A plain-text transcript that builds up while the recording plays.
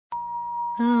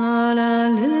La la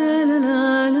la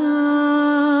la la la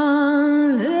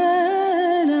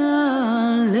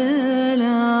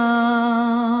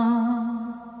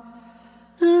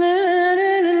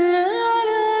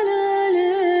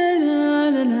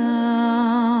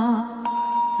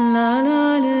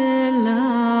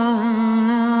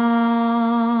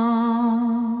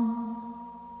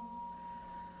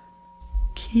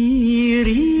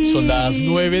Son las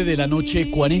 9 de la noche,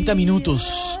 40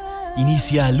 minutos.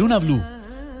 Inicia Luna BLU,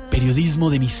 periodismo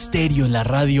de misterio en la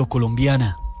radio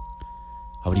colombiana.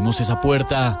 Abrimos esa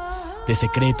puerta de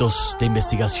secretos, de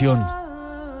investigación,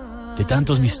 de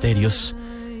tantos misterios,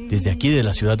 desde aquí de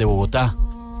la ciudad de Bogotá,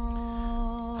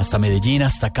 hasta Medellín,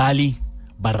 hasta Cali,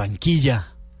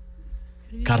 Barranquilla,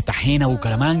 Cartagena,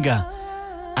 Bucaramanga,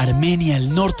 Armenia,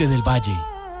 el norte del valle,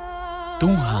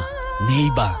 Tunja,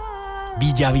 Neiva,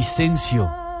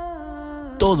 Villavicencio,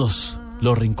 todos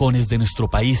los rincones de nuestro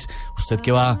país. Usted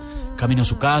que va camino a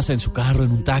su casa, en su carro,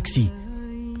 en un taxi,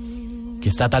 que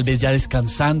está tal vez ya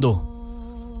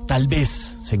descansando, tal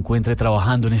vez se encuentre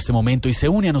trabajando en este momento y se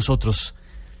une a nosotros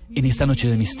en esta noche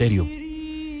de misterio,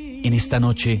 en esta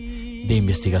noche de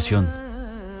investigación.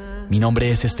 Mi nombre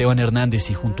es Esteban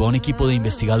Hernández y junto a un equipo de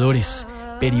investigadores,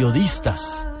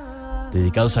 periodistas,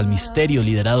 dedicados al misterio,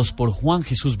 liderados por Juan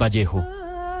Jesús Vallejo,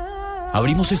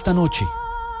 abrimos esta noche,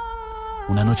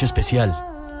 una noche especial,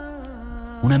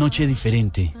 una noche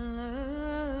diferente,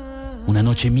 una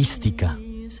noche mística.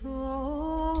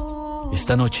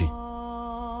 Esta noche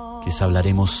les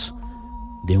hablaremos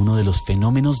de uno de los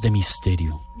fenómenos de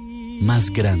misterio más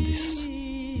grandes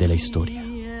de la historia.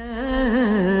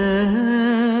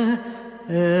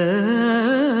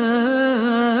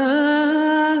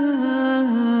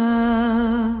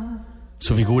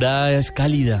 Su figura es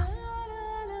cálida,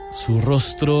 su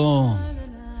rostro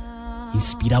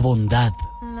inspira bondad.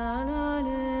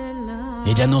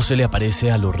 Ella no se le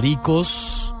aparece a los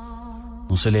ricos,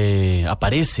 no se le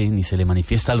aparece ni se le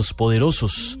manifiesta a los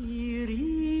poderosos,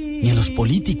 ni a los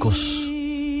políticos,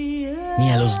 ni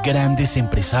a los grandes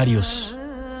empresarios.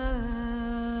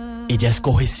 Ella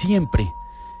escoge siempre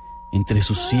entre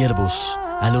sus siervos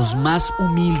a los más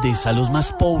humildes, a los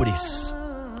más pobres.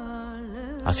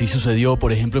 Así sucedió,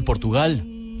 por ejemplo, en Portugal.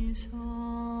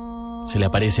 Se le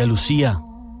aparece a Lucía,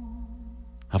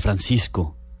 a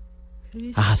Francisco,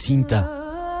 a Jacinta,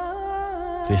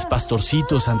 tres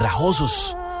pastorcitos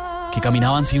andrajosos que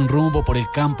caminaban sin rumbo por el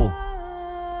campo.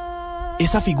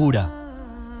 Esa figura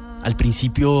al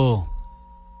principio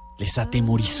les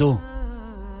atemorizó,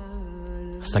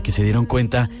 hasta que se dieron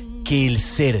cuenta que el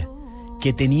ser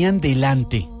que tenían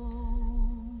delante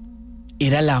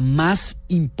era la más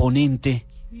imponente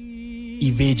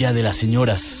y bella de las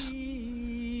señoras,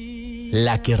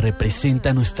 la que representa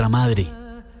a nuestra madre,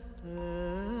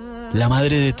 la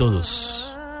madre de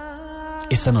todos.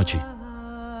 Esta noche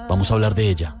vamos a hablar de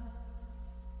ella,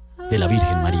 de la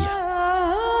Virgen María.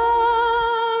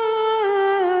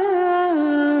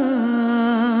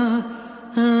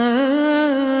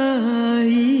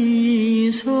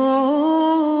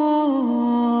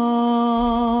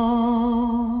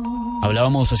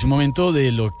 Hablábamos hace un momento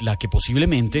de la que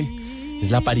posiblemente es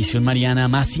la aparición mariana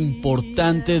más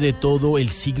importante de todo el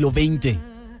siglo XX.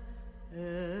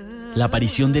 La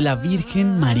aparición de la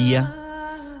Virgen María,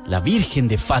 la Virgen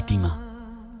de Fátima,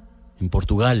 en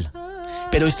Portugal.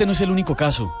 Pero este no es el único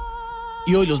caso,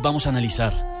 y hoy los vamos a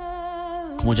analizar.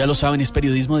 Como ya lo saben, es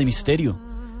periodismo de misterio.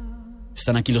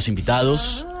 Están aquí los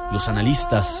invitados, los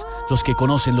analistas, los que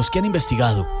conocen, los que han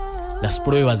investigado, las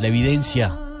pruebas, la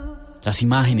evidencia, las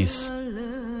imágenes.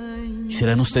 Y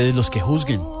serán ustedes los que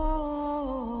juzguen.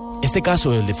 Este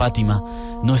caso, el de Fátima,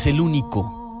 no es el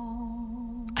único.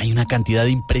 Hay una cantidad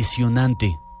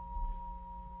impresionante.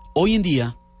 Hoy en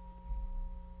día,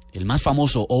 el más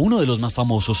famoso, o uno de los más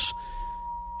famosos,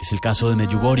 es el caso de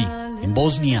Medjugorje, en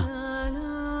Bosnia.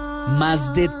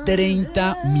 Más de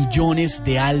 30 millones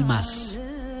de almas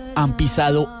han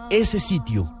pisado ese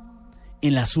sitio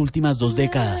en las últimas 2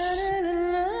 décadas.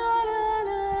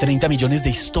 30 millones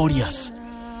de historias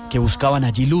que buscaban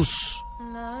allí luz,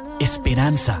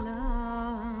 esperanza.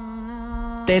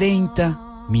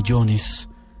 30 millones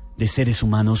de seres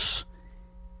humanos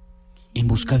en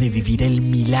busca de vivir el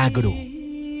milagro.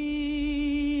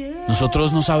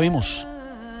 Nosotros no sabemos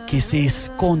qué se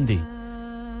esconde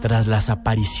tras las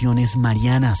apariciones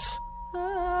marianas.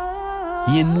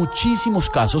 Y en muchísimos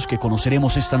casos que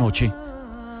conoceremos esta noche,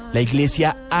 la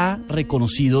Iglesia ha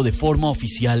reconocido de forma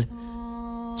oficial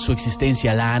su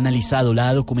existencia, la ha analizado, la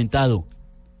ha documentado.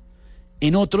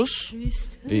 En otros,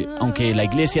 aunque la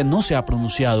Iglesia no se ha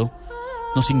pronunciado,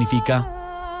 no significa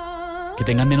que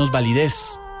tengan menos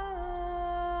validez.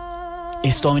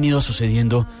 Esto ha venido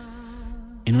sucediendo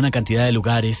en una cantidad de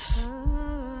lugares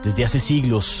desde hace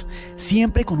siglos,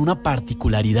 siempre con una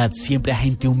particularidad, siempre a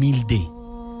gente humilde.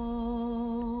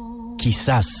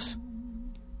 Quizás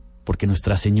porque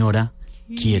Nuestra Señora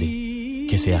quiere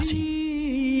que sea así.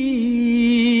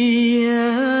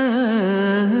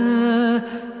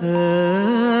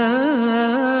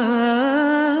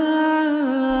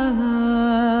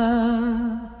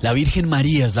 La Virgen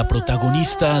María es la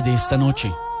protagonista de esta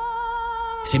noche.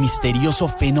 Ese misterioso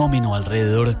fenómeno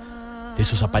alrededor de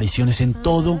sus apariciones en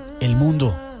todo el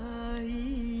mundo,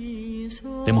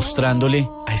 demostrándole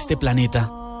a este planeta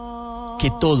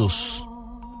que todos,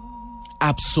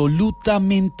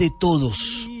 absolutamente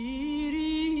todos,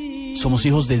 somos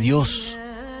hijos de Dios.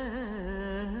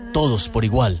 Todos por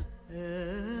igual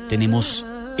tenemos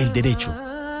el derecho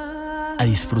a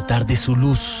disfrutar de su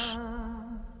luz.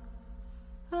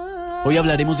 Hoy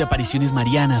hablaremos de apariciones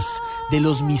marianas, de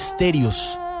los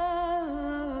misterios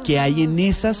que hay en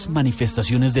esas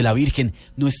manifestaciones de la Virgen.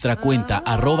 Nuestra cuenta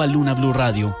 @Luna BLU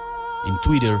Radio en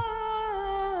Twitter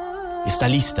está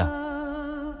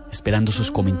lista, esperando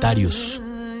sus comentarios,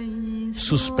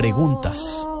 sus preguntas,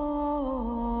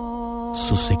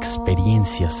 sus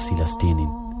experiencias si las tienen.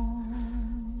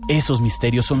 Esos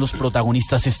misterios son los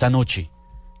protagonistas esta noche,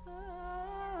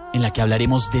 en la que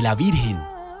hablaremos de la Virgen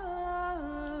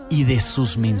y de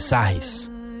sus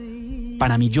mensajes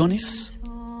para millones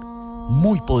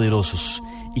muy poderosos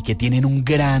y que tienen un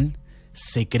gran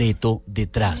secreto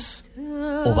detrás,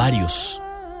 o varios,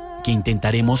 que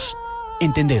intentaremos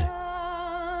entender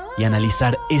y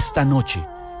analizar esta noche,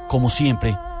 como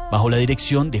siempre, bajo la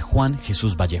dirección de Juan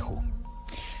Jesús Vallejo.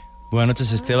 Buenas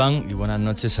noches, Esteban, y buenas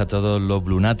noches a todos los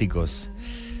blunáticos.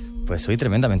 Pues soy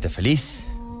tremendamente feliz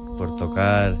por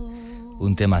tocar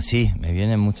un tema así. Me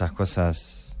vienen muchas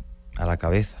cosas a la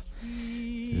cabeza.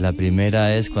 La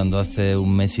primera es cuando hace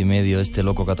un mes y medio este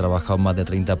loco que ha trabajado en más de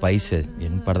 30 países, y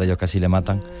en un par de ellos casi le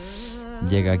matan,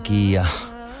 llega aquí a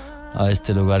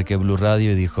este lugar que es Blu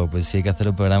Radio y dijo, pues si hay que hacer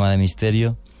un programa de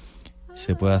misterio,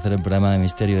 se puede hacer un programa de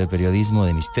misterio, de periodismo,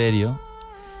 de misterio,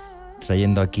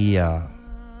 trayendo aquí a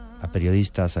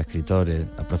periodistas, a escritores,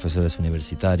 a profesores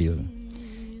universitarios,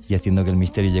 y haciendo que el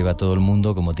misterio llegue a todo el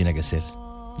mundo como tiene que ser,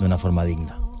 de una forma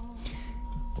digna.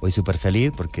 Hoy súper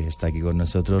feliz porque está aquí con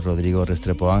nosotros Rodrigo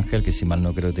Restrepo Ángel, que si mal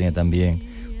no creo tenía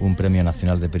también un Premio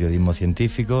Nacional de Periodismo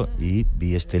Científico, y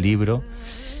vi este libro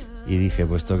y dije,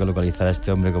 pues tengo que localizar a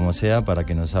este hombre como sea para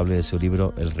que nos hable de su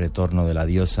libro El Retorno de la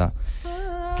Diosa,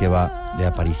 que va de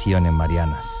apariciones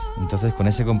marianas. Entonces, con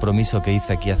ese compromiso que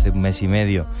hice aquí hace un mes y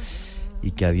medio,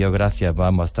 y que a Dios gracias va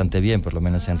bastante bien, por lo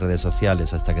menos en redes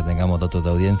sociales, hasta que tengamos datos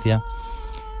de audiencia,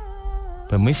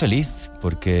 pues muy feliz,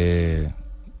 porque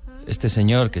este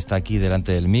señor que está aquí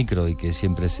delante del micro y que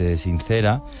siempre se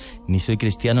sincera, ni soy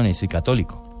cristiano ni soy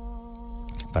católico,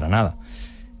 para nada,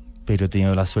 pero he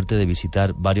tenido la suerte de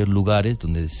visitar varios lugares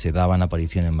donde se daban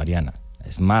apariciones marianas.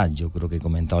 Es más, yo creo que he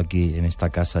comentado aquí en esta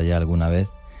casa ya alguna vez,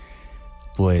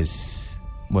 pues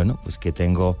bueno, pues que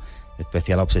tengo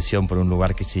especial obsesión por un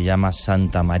lugar que se llama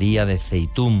Santa María de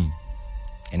Zeitún,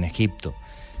 en Egipto.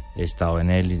 He estado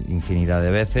en él infinidad de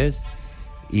veces.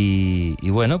 Y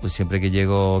bueno, pues siempre que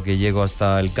llego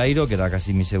hasta el Cairo, que era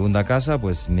casi mi segunda casa,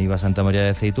 pues me iba a Santa María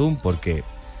de Zeitún, porque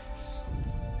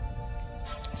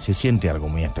se siente algo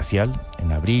muy especial.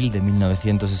 En abril de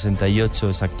 1968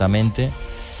 exactamente,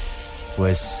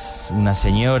 pues una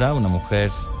señora, una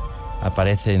mujer,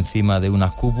 aparece encima de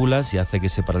unas cúpulas y hace que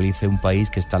se paralice un país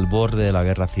que está al borde de la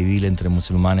guerra civil entre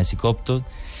musulmanes y coptos,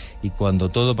 y cuando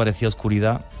todo parecía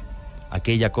oscuridad,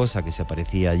 aquella cosa que se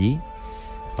aparecía allí,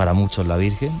 para muchos la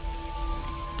Virgen,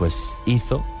 pues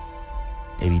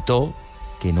evitó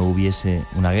que no hubiese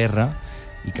una guerra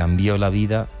y cambió la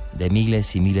vida de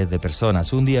miles y miles de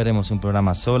personas. Un día haremos un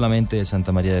programa solamente de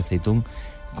Santa María de Zeitún,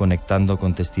 conectando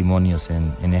con testimonios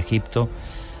en Egipto,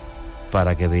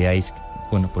 para que veáis,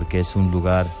 bueno, porque es un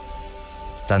lugar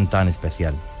tan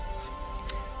especial.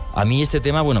 A mí este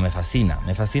tema, bueno, me fascina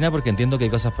porque entiendo que hay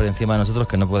cosas por encima de nosotros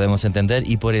que no podemos entender,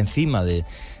 y por encima de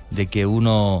que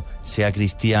uno sea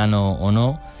cristiano o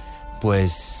no,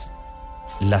 pues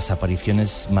las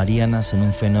apariciones marianas son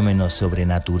un fenómeno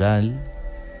sobrenatural,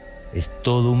 es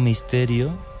todo un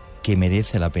misterio que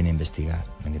merece la pena investigar,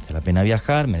 merece la pena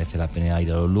viajar, merece la pena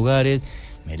ir a los lugares,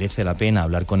 merece la pena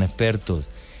hablar con expertos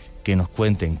que nos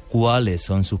cuenten cuáles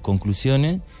son sus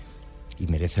conclusiones, y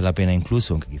merece la pena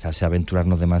incluso, aunque quizás sea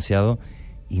aventurarnos demasiado,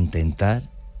 intentar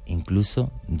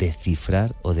incluso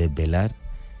descifrar o desvelar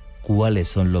cuáles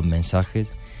son los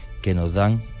mensajes que nos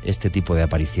dan este tipo de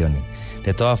apariciones.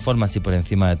 De todas formas, y por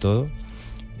encima de todo,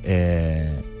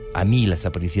 a mí las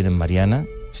apariciones marianas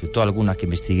sobre todo algunas que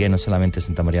investigué, no solamente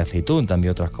Santa María de Aceitún,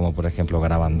 también otras como por ejemplo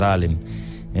Garabandal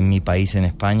en mi país, en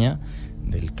España,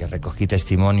 del que recogí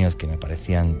testimonios que me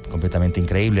parecían completamente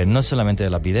increíbles, no solamente de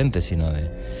las videntes, sino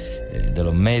de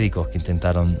los médicos que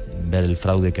intentaron ver el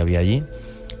fraude que había allí.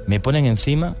 Me ponen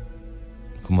encima,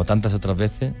 como tantas otras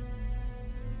veces,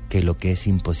 que lo que es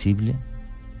imposible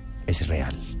es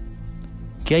real.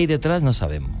 ¿Qué hay detrás? No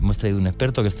sabemos. Hemos traído un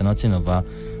experto que esta noche nos va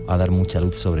a dar mucha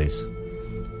luz sobre eso.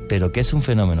 Pero que es un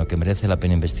fenómeno que merece la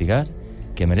pena investigar,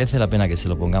 que merece la pena que se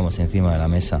lo pongamos encima de la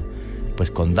mesa, pues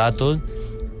con datos,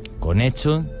 con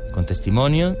hechos, con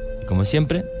testimonios, y como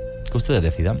siempre, que ustedes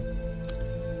decidan.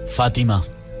 Fátima,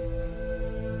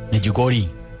 Medjugorje,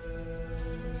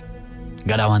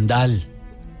 Garabandal,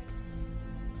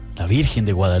 la Virgen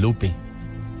de Guadalupe,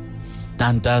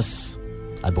 tantas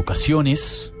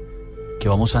advocaciones que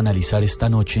vamos a analizar esta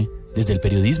noche desde el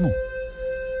periodismo.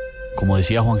 Como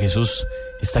decía Juan Jesús,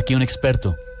 está aquí un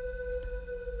experto,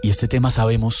 y este tema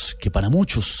sabemos que para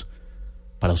muchos,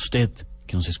 para usted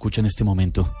que nos escucha en este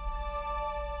momento,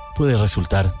 puede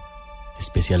resultar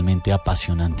especialmente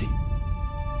apasionante.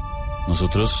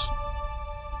 Nosotros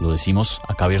lo decimos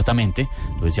acá abiertamente,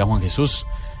 lo decía Juan Jesús,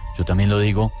 yo también lo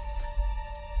digo,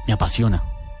 me apasiona,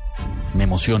 me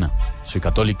emociona. Soy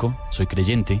católico, soy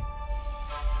creyente,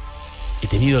 he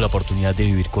tenido la oportunidad de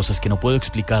vivir cosas que no puedo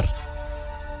explicar,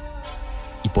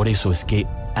 y por eso es que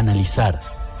analizar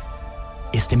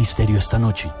este misterio esta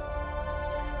noche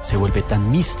se vuelve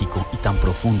tan místico y tan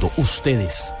profundo.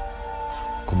 Ustedes,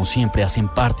 como siempre, hacen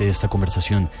parte de esta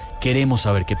conversación. Queremos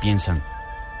saber qué piensan.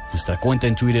 Nuestra cuenta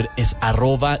en Twitter es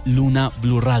 @Luna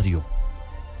BLU Radio.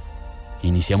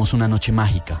 Iniciamos una noche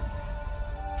mágica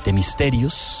de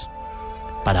misterios,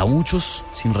 para muchos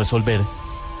sin resolver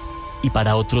y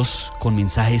para otros con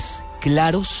mensajes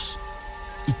claros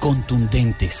y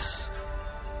contundentes,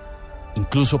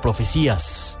 incluso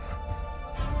profecías.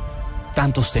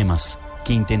 Tantos temas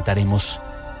que intentaremos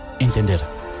entender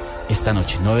esta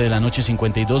noche. 9 de la noche,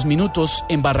 52 minutos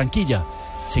en Barranquilla.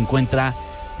 Se encuentra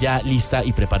ya lista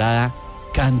y preparada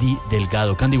Candy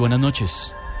Delgado. Candy, buenas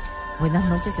noches. Buenas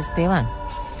noches, Esteban.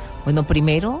 Bueno,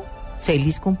 primero,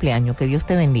 feliz cumpleaños, que Dios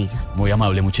te bendiga. Muy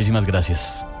amable, muchísimas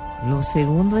gracias. Lo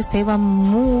segundo, Esteban,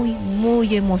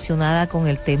 muy emocionada con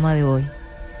el tema de hoy.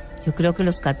 Yo creo que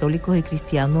los católicos y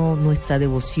cristianos, nuestra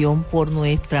devoción por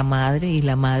nuestra Madre y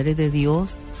la Madre de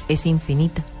Dios es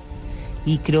infinita.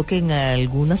 Y creo que en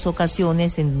algunas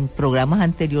ocasiones, en programas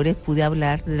anteriores, pude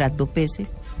hablar de las 2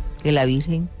 veces que la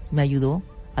Virgen me ayudó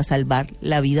a salvar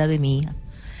la vida de mi hija.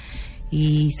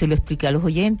 Y se lo expliqué a los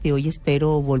oyentes. Hoy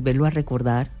espero volverlo a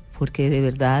recordar, porque de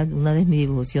verdad una de mis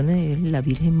devociones es la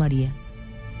Virgen María.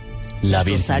 La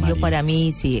Virgen Rosario María. Para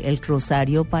mí, sí, el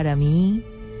rosario para mí,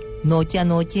 noche a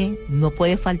noche, no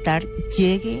puede faltar,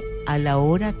 llegue a la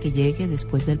hora que llegue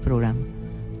después del programa.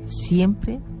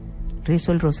 Siempre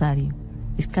rezo el rosario.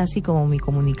 Es casi como mi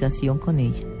comunicación con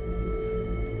ella.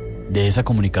 De esa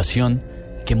comunicación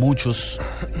que muchos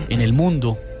en el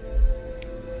mundo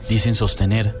dicen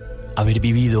sostener, haber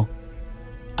vivido,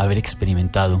 haber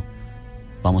experimentado,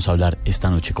 vamos a hablar esta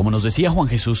noche. Como nos decía Juan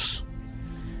Jesús,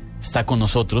 está con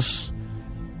nosotros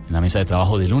en la mesa de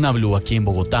trabajo de Luna BLU aquí en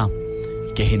Bogotá,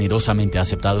 que generosamente ha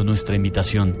aceptado nuestra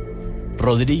invitación,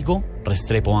 Rodrigo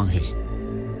Restrepo Ángel,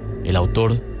 el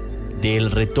autor de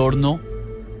El Retorno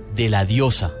de la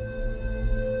Diosa.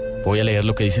 Voy a leer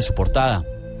lo que dice su portada.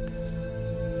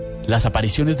 Las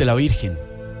apariciones de la Virgen,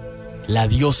 la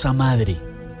Diosa Madre,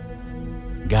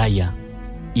 Gaia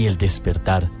y el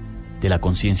despertar de la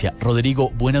conciencia.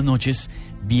 Rodrigo, buenas noches,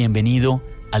 bienvenido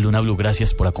a Luna BLU,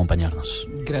 gracias por acompañarnos.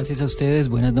 Gracias a ustedes,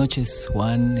 buenas noches,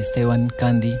 Juan, Esteban,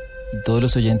 Candy y todos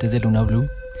los oyentes de Luna BLU.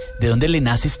 ¿De dónde le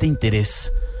nace este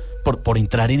interés por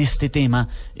entrar en este tema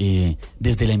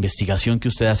desde la investigación que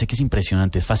usted hace, que es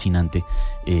impresionante, es fascinante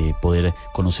poder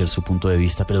conocer su punto de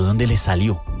vista, pero ¿de dónde le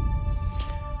salió?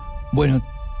 Bueno,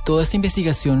 toda esta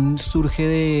investigación surge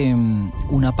de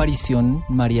una aparición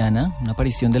mariana, una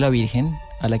aparición de la Virgen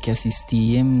a la que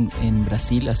asistí en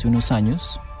Brasil hace unos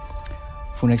años.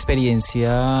 Fue una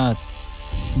experiencia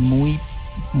muy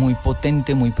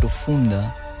potente, muy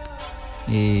profunda.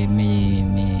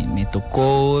 Me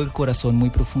tocó el corazón muy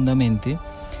profundamente,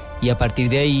 y a partir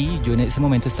de ahí yo en ese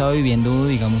momento estaba viviendo,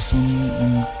 digamos,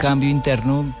 un cambio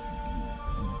interno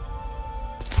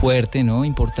fuerte, ¿no?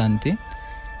 Importante,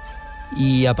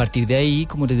 y a partir de ahí,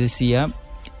 como les decía,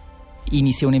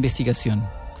 inicié una investigación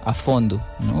a fondo,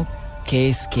 ¿no? ¿Qué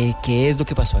es lo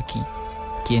que pasó aquí?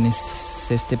 ¿Quién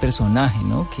es este personaje,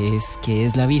 ¿no? ¿Qué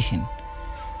es la Virgen?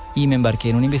 Y me embarqué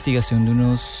en una investigación de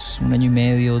unos 1 año y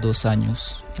medio, 2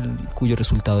 años, cuyo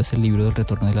resultado es el libro del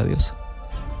Retorno de la Diosa.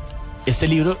 Este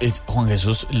libro, Juan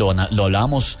Jesús, lo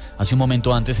hablábamos hace un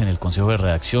momento antes en el Consejo de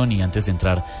Redacción y antes de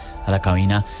entrar a la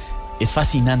cabina, es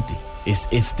fascinante. Es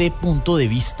este punto de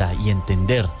vista y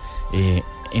entender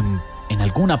en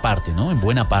alguna parte, ¿no? En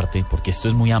buena parte, porque esto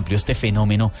es muy amplio, este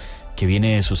fenómeno que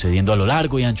viene sucediendo a lo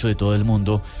largo y ancho de todo el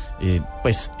mundo,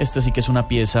 pues esta sí que es una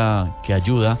pieza que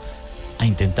ayuda a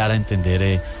intentar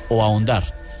entender o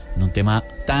ahondar en un tema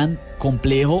tan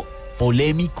complejo,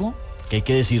 polémico, que hay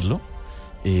que decirlo.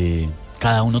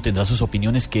 Cada uno tendrá sus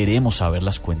opiniones, queremos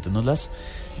saberlas, cuéntenoslas,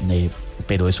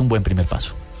 pero es un buen primer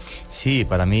paso. Sí,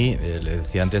 para mí, le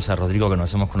decía antes a Rodrigo que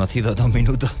nos hemos conocido 2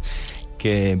 minutos,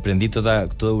 que emprendí toda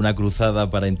una cruzada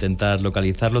para intentar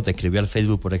localizarlo. Te escribí al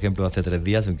Facebook, por ejemplo, hace 3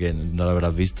 días, aunque no lo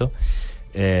habrás visto,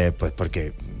 pues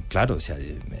porque, claro, o sea,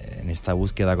 en esta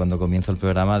búsqueda cuando comienzo el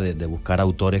programa de buscar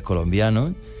autores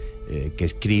colombianos que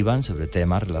escriban sobre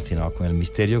temas relacionados con el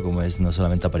misterio, como es no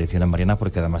solamente Apariciones marianas,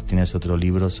 porque además tienes otro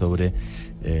libro sobre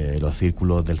los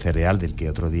círculos del cereal, del que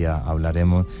otro día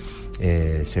hablaremos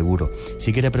seguro.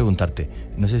 Sí quería preguntarte,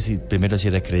 no sé si primero si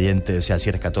eres creyente, o sea, si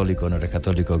eres católico o no eres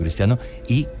católico o cristiano,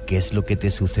 y qué es lo que te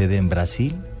sucede en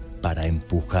Brasil para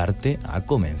empujarte a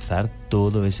comenzar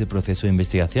todo ese proceso de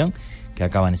investigación que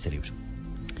acaba en este libro.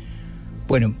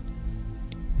 Bueno,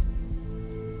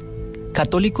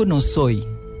 católico no soy,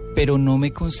 pero no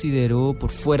me considero por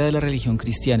fuera de la religión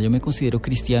cristiana. Yo me considero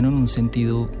cristiano en un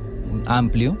sentido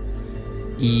amplio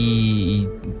y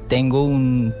tengo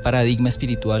un paradigma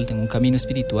espiritual, tengo un camino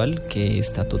espiritual que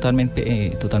está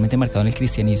totalmente marcado en el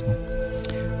cristianismo.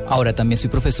 Ahora también soy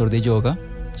profesor de yoga,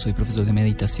 soy profesor de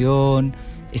meditación,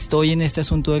 estoy en este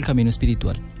asunto del camino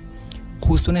espiritual.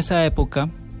 Justo en esa época,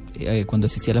 cuando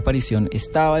asistí a la aparición,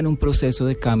 estaba en un proceso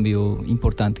de cambio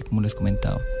importante, como les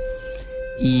comentaba.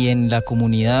 Y en la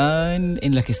comunidad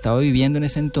en la que estaba viviendo en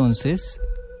ese entonces,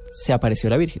 se apareció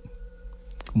la Virgen.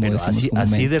 ¿Pero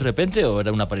así de repente o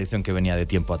era una aparición que venía de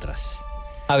tiempo atrás?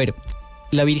 A ver,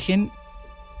 la Virgen,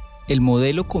 el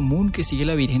modelo común que sigue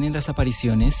la Virgen en las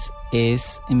apariciones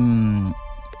es,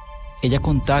 ella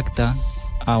contacta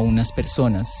a unas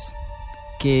personas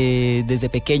que desde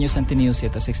pequeños han tenido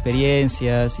ciertas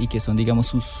experiencias y que son, digamos,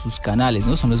 sus canales,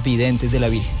 ¿no? Son los videntes de la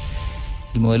Virgen.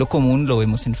 El modelo común lo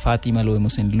vemos en Fátima, lo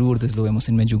vemos en Lourdes, lo vemos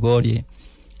en Medjugorje,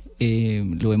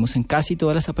 lo vemos en casi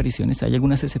todas las apariciones, hay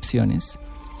algunas excepciones.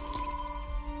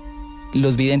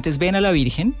 Los videntes ven a la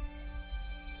Virgen,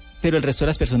 pero el resto de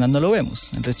las personas no lo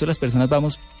vemos. El resto de las personas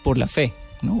vamos por la fe,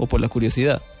 ¿no? O por la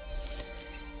curiosidad.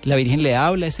 La Virgen le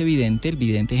habla a ese vidente, el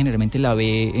vidente generalmente la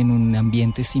ve en un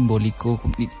ambiente simbólico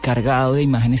cargado de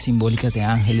imágenes simbólicas de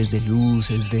ángeles, de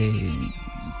luces, de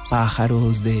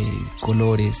pájaros, de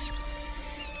colores,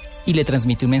 y le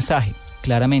transmite un mensaje.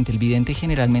 Claramente, el vidente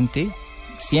generalmente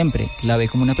siempre la ve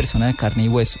como una persona de carne y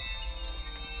hueso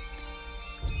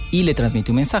y le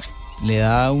transmite un mensaje. Le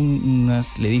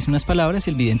dice unas palabras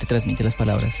y el vidente transmite las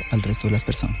palabras al resto de las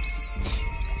personas.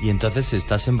 Y entonces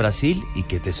estás en Brasil y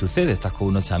 ¿qué te sucede? ¿Estás con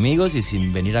unos amigos y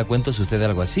sin venir a cuento sucede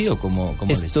algo así o cómo?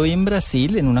 Estoy en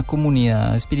Brasil en una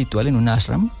comunidad espiritual, en un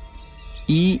ashram,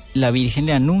 y la Virgen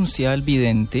le anuncia al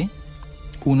vidente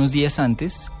unos días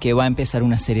antes que va a empezar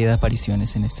una serie de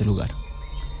apariciones en este lugar.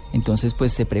 Entonces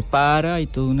pues se prepara, hay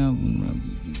toda una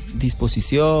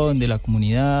disposición de la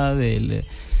comunidad, de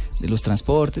los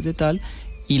transportes, de tal,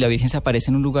 y la Virgen se aparece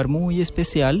en un lugar muy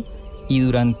especial y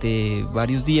durante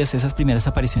varios días, esas primeras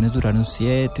apariciones duraron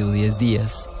 7 o 10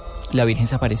 días, la Virgen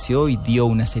se apareció y dio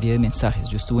una serie de mensajes.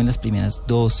 Yo estuve en las primeras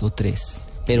 2 o 3,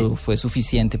 pero fue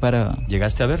suficiente para...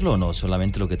 ¿Llegaste a verlo o no?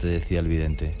 Solamente lo que te decía el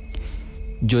vidente.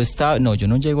 Yo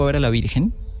no llego a ver a la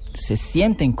Virgen. Se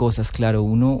sienten cosas, claro,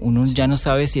 uno ya no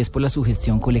sabe si es por la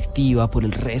sugestión colectiva, por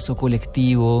el rezo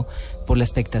colectivo, por la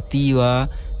expectativa,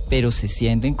 pero se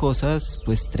sienten cosas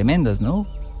pues tremendas, ¿no?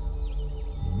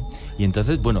 Y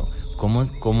entonces, bueno,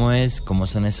 ¿cómo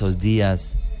son esos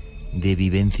días de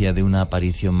vivencia de una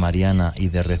aparición mariana y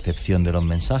de recepción de los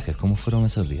mensajes? ¿Cómo fueron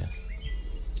esos días?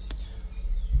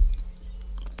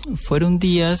 Fueron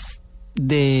días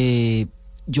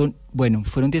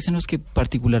fueron días en los que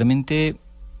particularmente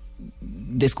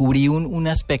descubrí un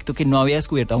aspecto que no había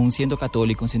descubierto, aún siendo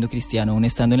católico, siendo cristiano, aún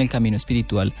estando en el camino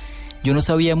espiritual. Yo no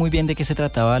sabía muy bien de qué se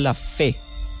trataba la fe.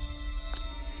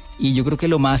 Y yo creo que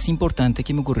lo más importante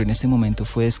que me ocurrió en ese momento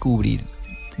fue descubrir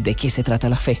de qué se trata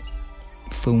la fe.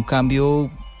 Fue un cambio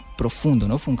profundo,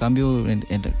 ¿no? Fue un cambio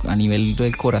a nivel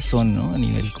del corazón, ¿no? A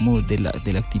nivel como de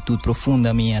la actitud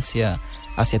profunda mía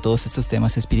hacia todos estos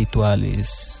temas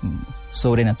espirituales,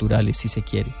 sobrenaturales, si se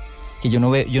quiere. Que yo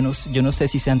no sé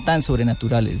si sean tan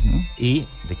sobrenaturales, ¿no? ¿Y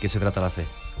de qué se trata la fe?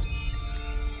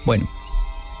 Bueno,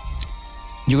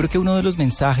 yo creo que uno de los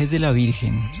mensajes de la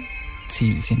Virgen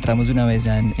si entramos de una vez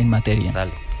ya en materia.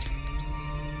 Dale.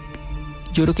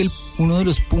 Yo creo que uno de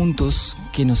los puntos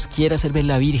que nos quiere hacer ver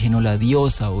la Virgen o la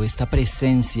diosa o esta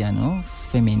presencia, ¿no?,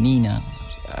 femenina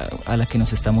a la que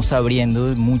nos estamos abriendo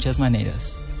de muchas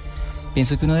maneras,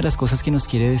 pienso que una de las cosas que nos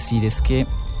quiere decir es que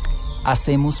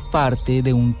hacemos parte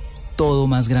de un todo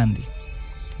más grande,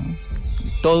 ¿no?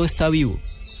 Todo está vivo,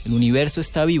 el universo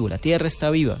está vivo, la Tierra está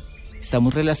viva,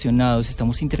 estamos relacionados,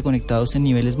 estamos interconectados en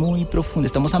niveles muy profundos,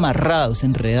 estamos amarrados,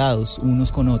 enredados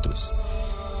unos con otros.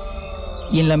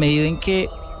 Y en la medida en que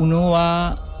uno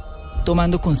va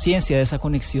tomando conciencia de esa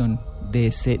conexión, de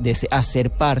ese hacer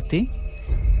parte,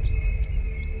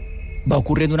 va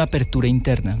ocurriendo una apertura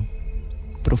interna,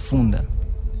 profunda.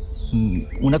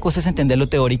 Una cosa es entenderlo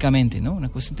teóricamente, ¿no? Una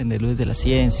cosa es entenderlo desde la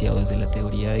ciencia o desde la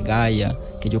teoría de Gaia,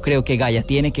 que yo creo que Gaia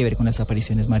tiene que ver con las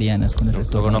apariciones marianas, con el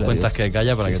retorno Luego a nos la cuentas diosa. que es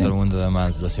Gaia para Sí, que sí. todo el mundo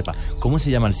además lo sepa. ¿Cómo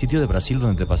se llama el sitio de Brasil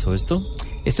donde te pasó esto?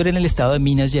 Esto era en el estado de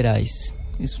Minas Gerais.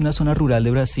 Es una zona rural de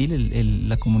Brasil,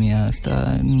 la comunidad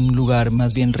está en un lugar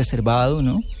más bien reservado,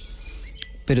 ¿no?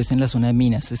 Pero es en la zona de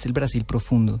Minas, es el Brasil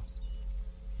profundo.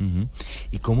 Uh-huh.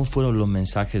 ¿Y cómo fueron los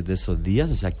mensajes de esos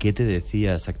días? O sea, ¿qué te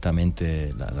decía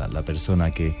exactamente la persona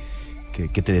que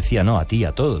te decía, no, a ti,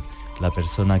 a todos, la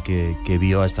persona que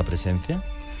vio a esta presencia?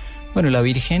 Bueno, la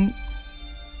Virgen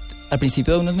al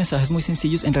principio da unos mensajes muy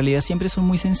sencillos, en realidad siempre son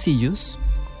muy sencillos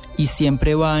y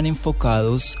siempre van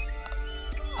enfocados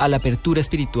a la apertura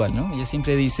espiritual, ¿no? Ella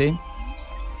siempre dice: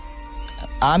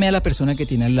 ame a la persona que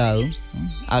tiene al lado, ¿no?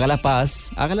 Haga la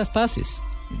paz, haga las paces,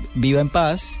 viva en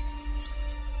paz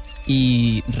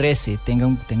y rece, tenga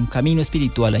un camino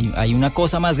espiritual. Hay una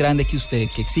cosa más grande que usted,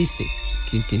 que existe,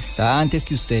 que está antes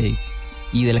que usted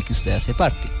y de la que usted hace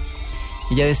parte.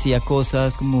 Ella decía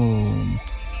cosas como,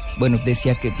 bueno,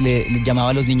 decía que le llamaba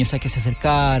a los niños a que se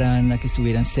acercaran, a que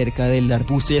estuvieran cerca del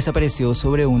arbusto. Ella se apareció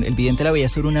sobre el vidente la veía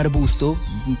sobre un arbusto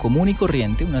común y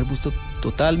corriente, un arbusto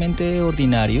totalmente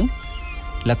ordinario.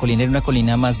 La colina era una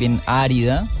colina más bien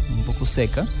árida, un poco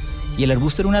seca, y el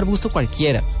arbusto era un arbusto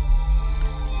cualquiera.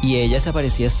 Y ella se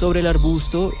aparecía sobre el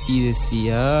arbusto y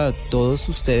decía, todos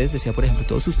ustedes, decía por ejemplo,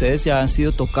 todos ustedes ya han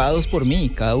sido tocados por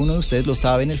mí, cada uno de ustedes lo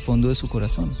sabe en el fondo de su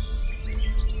corazón.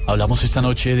 Hablamos esta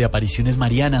noche de apariciones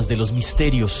marianas, de los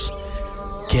misterios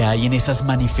que hay en esas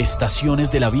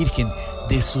manifestaciones de la Virgen,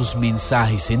 de sus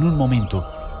mensajes. En un momento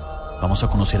vamos a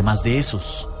conocer más de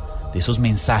esos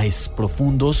mensajes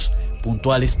profundos,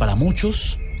 puntuales para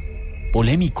muchos,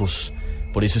 polémicos.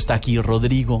 Por eso está aquí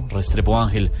Rodrigo Restrepo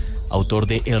Ángel, autor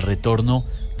de El retorno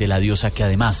de la diosa, que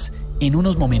además, en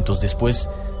unos momentos después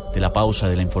de la pausa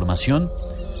de la información,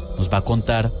 nos va a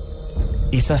contar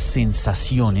esas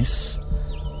sensaciones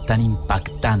tan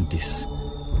impactantes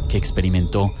que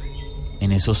experimentó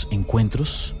en esos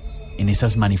encuentros, en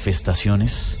esas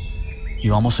manifestaciones, y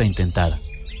vamos a intentar,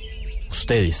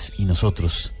 ustedes y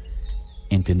nosotros,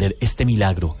 entender este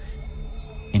milagro,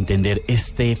 entender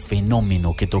este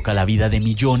fenómeno que toca la vida de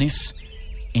millones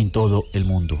en todo el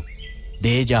mundo.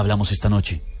 De ella hablamos esta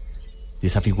noche, de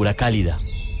esa figura cálida,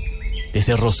 de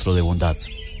ese rostro de bondad.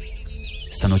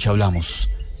 Esta noche hablamos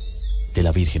de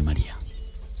la Virgen María.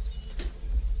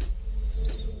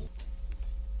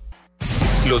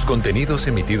 Los contenidos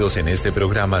emitidos en este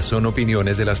programa son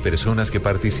opiniones de las personas que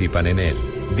participan en él.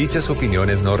 Dichas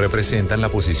opiniones no representan la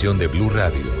posición de Blue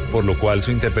Radio, por lo cual su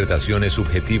interpretación es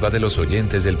subjetiva de los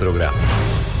oyentes del programa.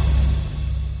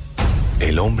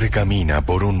 El hombre camina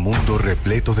por un mundo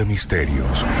repleto de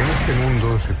misterios. En este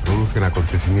mundo se producen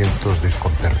acontecimientos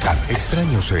desconcertantes.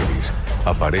 Extraños seres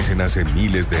aparecen hace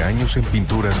miles de años en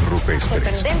pinturas rupestres.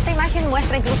 Sorprendente imagen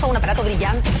muestra incluso un aparato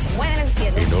brillante que se mueve en el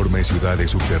cielo. Enormes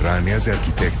ciudades subterráneas de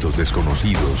arquitectos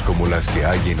desconocidos como las que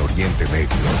hay en Oriente Medio.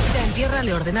 Ya en tierra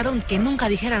le ordenaron que nunca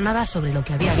dijera nada sobre lo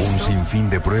que había visto. Un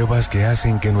sinfín de pruebas que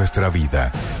hacen que nuestra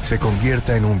vida se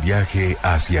convierta en un viaje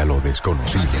hacia lo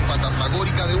desconocido.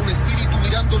 Fantasmagórica de un espíritu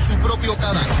mirando su propio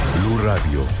cadáver. Blue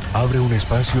Radio abre un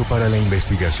espacio para la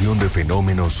investigación de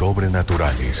fenómenos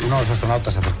sobrenaturales. Uno de los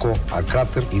astronautas se acercó al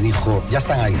cráter y dijo, ya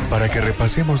están ahí. Para que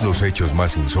repasemos los hechos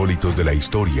más insólitos de la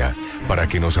historia, para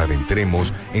que nos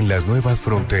adentremos en las nuevas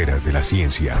fronteras de la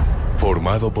ciencia.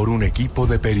 Formado por un equipo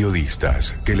de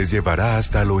periodistas que les llevará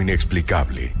hasta lo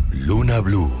inexplicable. Luna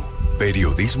Blue,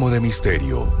 periodismo de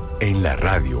misterio en la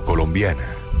radio colombiana.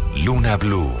 Luna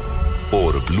Blue,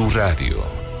 por Blue Radio,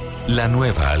 la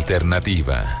nueva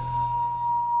alternativa.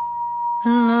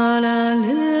 La la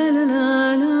la la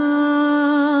la la la la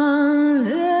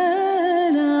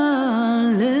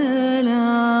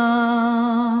la.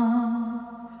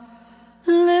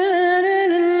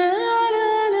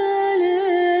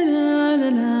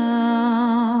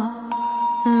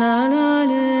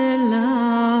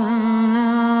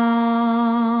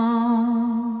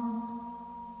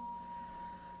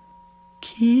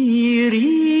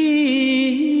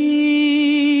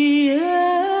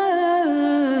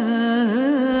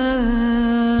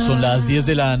 Son las 10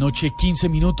 de la noche, 15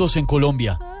 minutos en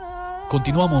Colombia.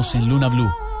 Continuamos en Luna BLU.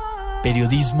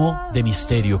 Periodismo de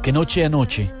misterio que noche a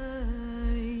noche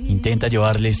intenta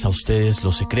llevarles a ustedes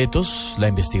los secretos, la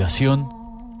investigación,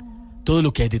 todo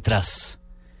lo que hay detrás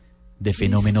de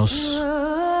fenómenos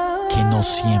que no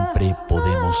siempre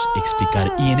podemos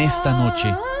explicar. Y en esta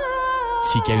noche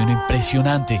sí que hay uno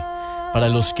impresionante. Para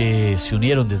los que se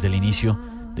unieron desde el inicio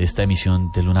de esta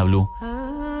emisión de Luna BLU,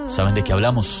 saben de qué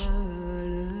hablamos.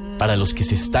 Para los que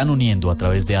se están uniendo a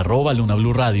través de @Luna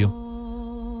BLU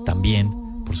Radio,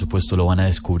 también, por supuesto, lo van a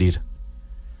descubrir.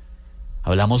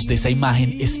 Hablamos de esa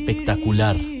imagen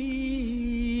espectacular,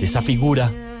 de esa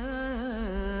figura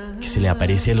que se le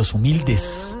aparece a los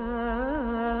humildes,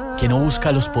 que no busca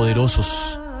a los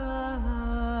poderosos,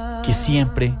 que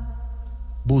siempre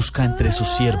busca entre sus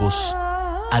siervos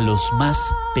a los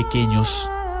más pequeños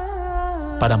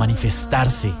para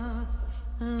manifestarse.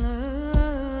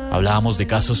 Hablábamos de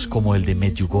casos como el de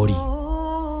Medjugorje,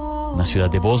 una ciudad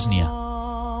de Bosnia,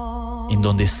 en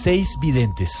donde 6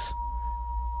 videntes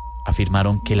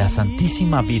afirmaron que la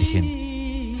Santísima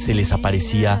Virgen se les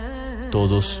aparecía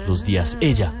todos los días.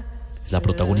 Ella es la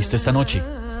protagonista esta noche,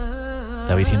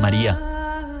 la Virgen María.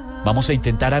 Vamos a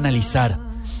intentar analizar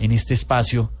en este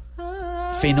espacio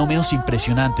fenómenos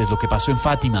impresionantes, lo que pasó en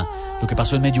Fátima, lo que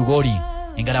pasó en Medjugorje,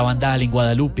 en Garabandal, en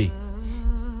Guadalupe,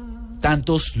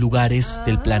 tantos lugares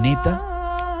del planeta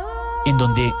en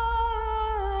donde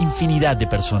infinidad de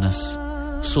personas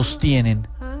sostienen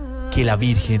que la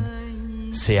Virgen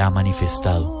se ha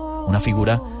manifestado. Una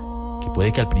figura que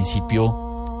puede que al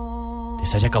principio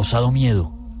les haya causado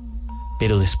miedo,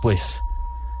 pero después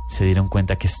se dieron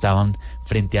cuenta que estaban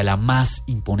frente a la más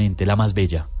imponente, la más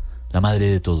bella, la madre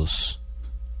de todos,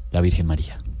 la Virgen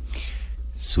María.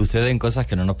 Suceden cosas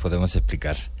que no nos podemos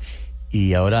explicar.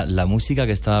 Y ahora la música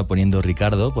que estaba poniendo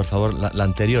Ricardo, por favor, la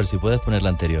anterior, si puedes poner la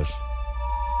anterior.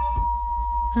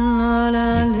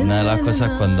 Una de las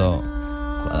cosas cuando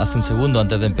hace un segundo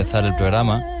antes de empezar el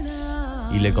programa,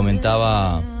 y le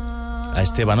comentaba a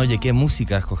Esteban, oye, ¿qué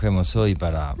música escogemos hoy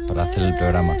para hacer el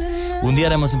programa? Un día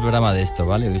haremos un programa de esto,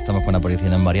 ¿vale? Hoy estamos con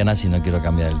Apariciones marianas y no quiero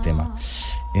cambiar el tema.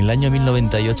 En el año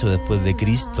 1098 después de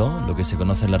Cristo, lo que se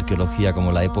conoce en la arqueología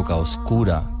como la época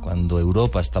oscura, cuando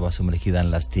Europa estaba sumergida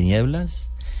en las tinieblas,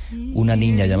 una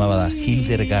niña llamada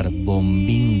Hildegard von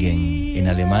Bingen en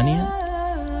Alemania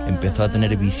empezó a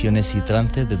tener visiones y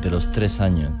trances desde los 3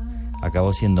 años.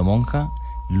 Acabó siendo monja,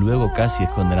 luego casi es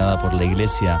condenada por la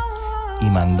Iglesia y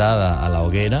mandada a la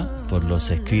hoguera por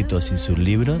los escritos y sus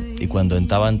libros, y cuando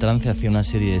entraba en trance hacía una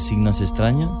serie de signos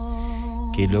extraños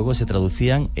que luego se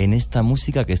traducían en esta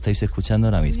música que estáis escuchando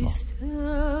ahora mismo.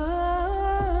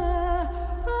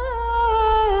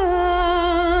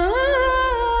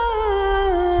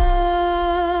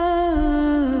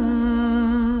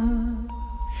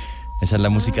 Esa es la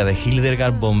música de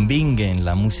Hildegard von Bingen,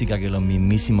 la música que los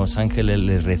mismísimos ángeles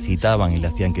le recitaban y le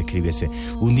hacían que escribiese.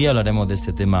 Un día hablaremos de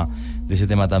ese tema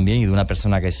también, y de una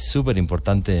persona que es súper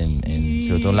importante,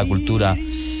 sobre todo en la cultura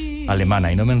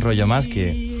alemana. Y no me enrollo más,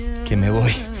 que me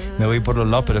voy por los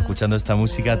lados, pero escuchando esta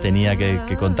música tenía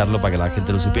que contarlo para que la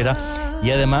gente lo supiera.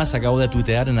 Y además acabo de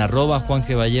tuitear en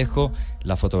 @JuanGVallejo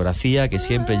la fotografía que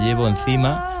siempre llevo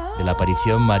encima de la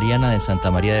aparición mariana de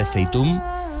Santa María de Zeitún.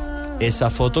 Esa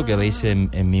foto que veis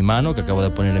en mi mano, que acabo de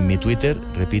poner en mi Twitter,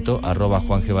 repito,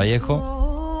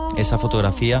 @JuanGVallejo, esa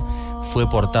fotografía fue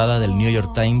portada del New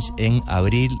York Times en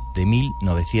abril de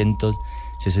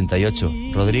 1968.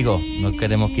 Rodrigo, no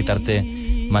queremos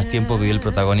quitarte más tiempo, que hoy el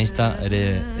protagonista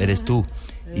eres tú,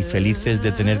 y felices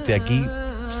de tenerte aquí,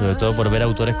 sobre todo por ver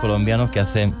autores colombianos que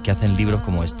hacen libros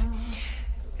como este.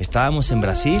 Estábamos en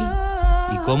Brasil,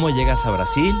 y cómo llegas a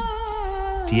Brasil,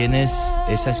 tienes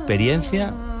esa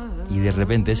experiencia, y de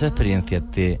repente esa experiencia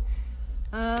te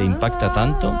impacta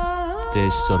tanto, te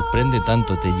sorprende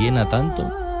tanto, te llena tanto,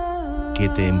 que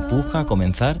te empuja a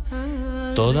comenzar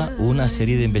toda una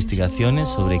serie de investigaciones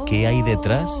sobre qué hay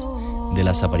detrás de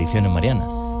las apariciones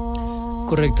marianas.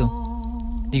 Correcto.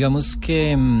 Digamos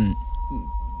que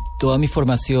toda mi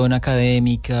formación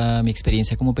académica, mi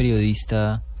experiencia como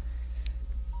periodista,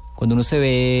 cuando uno se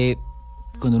ve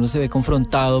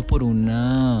confrontado por un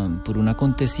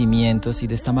acontecimiento así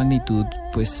de esta magnitud,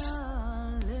 pues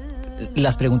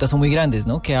las preguntas son muy grandes,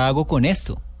 ¿no? ¿Qué hago con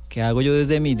esto? ¿Qué hago yo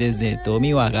desde todo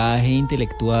mi bagaje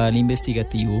intelectual,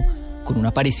 investigativo, con una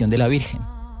aparición de la Virgen?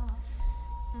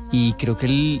 Y creo que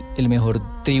el mejor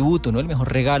tributo, ¿no? El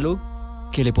mejor regalo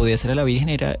que le podía hacer a la Virgen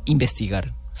era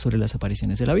investigar sobre las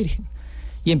apariciones de la Virgen.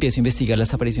 Y empiezo a investigar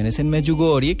las apariciones en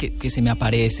Medjugorje, que se me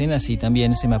aparecen así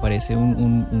también, se me aparece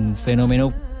un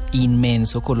fenómeno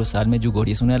inmenso, colosal.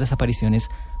 Medjugorje es una de las apariciones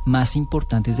más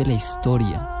importantes de la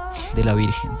historia de la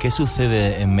Virgen. ¿Qué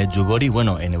sucede en Medjugorje?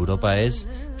 Bueno, en Europa es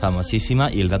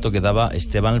famosísima, y el dato que daba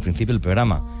Esteban al principio del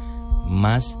programa: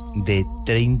 más de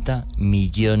 30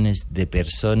 millones de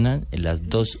personas en las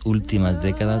 2 últimas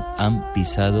décadas han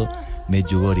pisado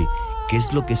Medjugorje. ¿Qué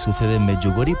es lo que sucede en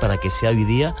Medjugorje para que sea hoy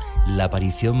día la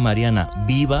aparición mariana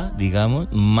viva, digamos,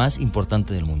 más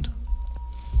importante del mundo?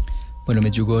 Bueno,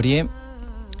 Medjugorje,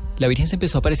 la Virgen se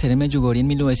empezó a aparecer en Medjugorje en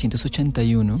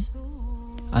 1981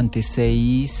 ante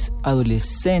 6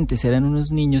 adolescentes, eran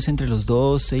unos niños entre los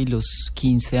 12 y los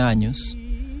 15 años,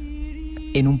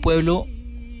 en un pueblo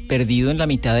perdido en la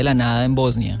mitad de la nada en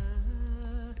Bosnia.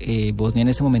 Bosnia en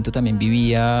ese momento también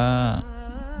vivía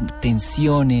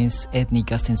tensiones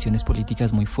étnicas, tensiones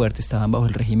políticas muy fuertes, estaban bajo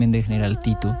el régimen del general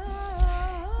Tito,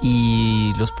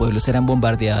 y los pueblos eran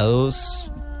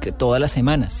bombardeados todas las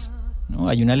semanas, ¿no?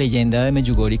 Hay una leyenda de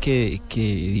Medjugorje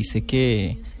que dice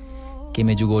que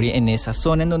Medjugorje, en esa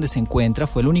zona en donde se encuentra,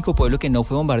 fue el único pueblo que no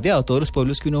fue bombardeado. Todos los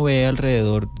pueblos que uno ve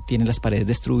alrededor tienen las paredes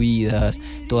destruidas,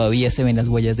 todavía se ven las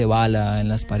huellas de bala en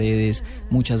las paredes,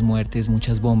 muchas muertes,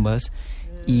 muchas bombas.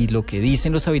 Y lo que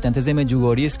dicen los habitantes de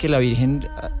Medjugorje es que la Virgen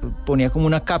ponía como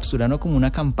una cápsula, ¿no? Como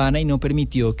una campana, y no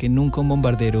permitió que nunca un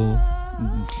bombardero,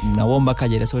 una bomba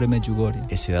cayera sobre Medjugorje.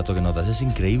 Ese dato que nos das es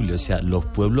increíble. O sea, los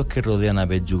pueblos que rodean a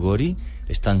Medjugorje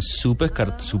están súper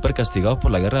castigados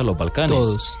por la guerra de los Balcanes.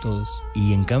 Todos.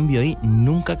 Y en cambio ahí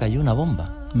nunca cayó una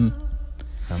bomba.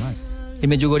 Jamás. En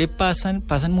Medjugorje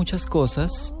pasan muchas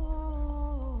cosas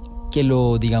que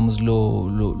lo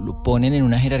ponen en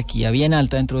una jerarquía bien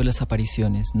alta dentro de las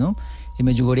apariciones, ¿no? En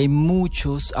Medjugorje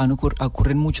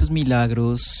ocurren muchos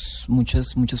milagros,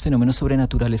 muchos fenómenos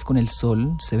sobrenaturales con el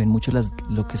sol. Se ven mucho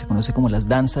lo que se conoce como las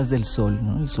danzas del sol,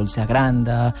 ¿no? El sol se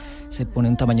agranda, se pone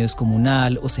un tamaño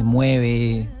descomunal, o se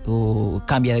mueve, o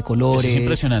cambia de colores. Eso es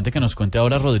impresionante que nos cuente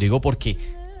ahora Rodrigo, porque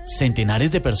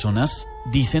centenares de personas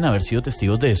dicen haber sido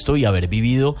testigos de esto y haber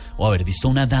vivido o haber visto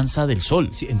una danza del sol.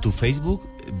 Sí, en tu Facebook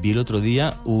vi el otro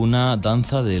día una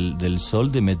danza del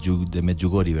sol de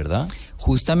Medjugorje, ¿verdad?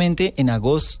 Justamente en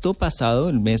agosto pasado,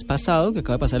 el mes pasado, que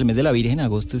acaba de pasar, el mes de la Virgen,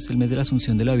 agosto es el mes de la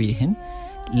Asunción de la Virgen,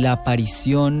 la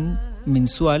aparición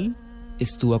mensual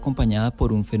estuvo acompañada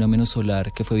por un fenómeno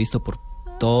solar que fue visto por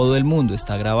todo el mundo.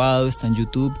 Está grabado, está en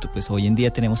YouTube, pues hoy en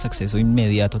día tenemos acceso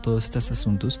inmediato a todos estos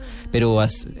asuntos, pero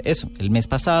eso, el mes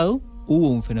pasado hubo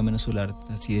un fenómeno solar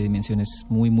así de dimensiones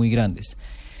muy, muy grandes.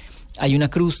 Hay una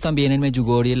cruz también en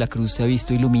Medjugorje, la cruz se ha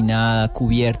visto iluminada,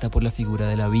 cubierta por la figura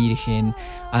de la Virgen,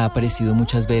 ha aparecido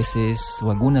muchas veces o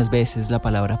algunas veces la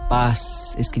palabra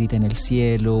paz escrita en el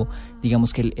cielo.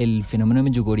 Digamos que el fenómeno de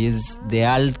Medjugorje es de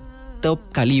alto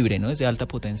calibre, ¿no? Es de alta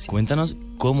potencia. Cuéntanos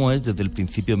cómo es desde el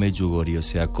principio Medjugorje, o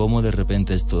sea, cómo de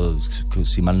repente estos,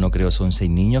 si mal no creo, son 6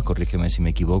 niños, corrígeme si me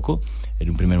equivoco, en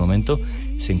un primer momento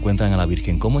se encuentran a la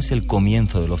Virgen. ¿Cómo es el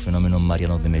comienzo de los fenómenos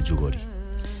marianos de Medjugorje?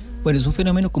 Bueno, es un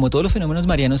fenómeno, como todos los fenómenos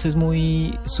marianos, es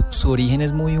muy, su origen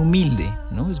es muy humilde,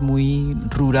 ¿no? Es muy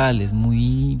rural, es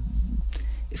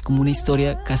como una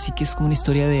historia, casi que es como una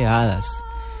historia de hadas.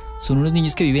 Son unos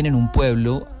niños que viven en un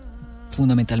pueblo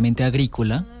fundamentalmente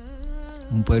agrícola,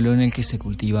 un pueblo en el que se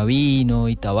cultiva vino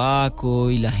y tabaco,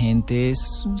 y la gente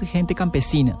es gente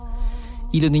campesina.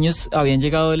 Y los niños habían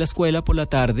llegado de la escuela por la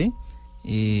tarde,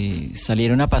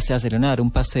 salieron a dar un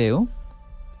paseo.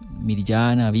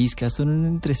 Mirjana, Vizca, son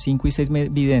entre 5 y 6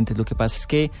 videntes. Lo que pasa es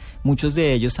que muchos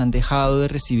de ellos han dejado de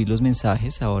recibir los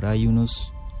mensajes. Ahora hay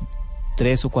unos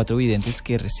 3 o 4 videntes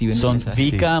que reciben los mensajes.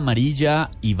 Son Vika, Amarilla,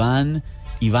 Iván,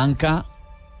 Ivanka,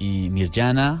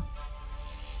 Mirjana,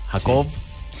 Jacob.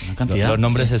 Sí. Una cantidad. Los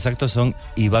nombres exactos son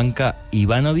Ivanka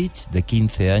Ivanovic, de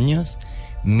 15 años,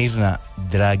 Mirna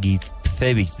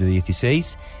Dragicevic, de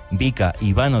 16, Vika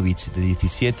Ivanovic, de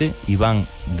 17, Iván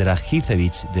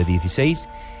Dragicevic, de 16,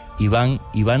 Iván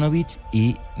Ivanovic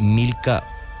y Milka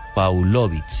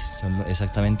Paulovic. Son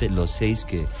exactamente los 6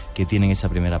 que tienen esa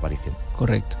primera aparición.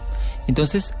 Correcto.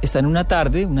 Entonces están una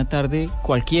tarde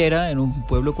cualquiera, en un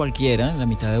pueblo cualquiera, en la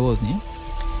mitad de Bosnia,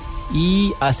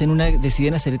 y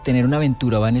deciden tener una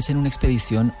aventura. Van a hacer una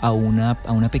expedición a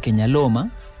una pequeña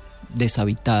loma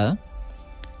deshabitada.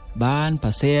 Van,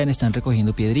 pasean, están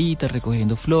recogiendo piedritas,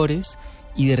 recogiendo flores,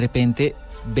 y de repente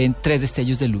ven 3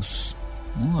 destellos de luz,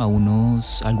 ¿no? A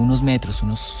algunos metros,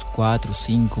 unos 4 o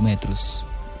 5 metros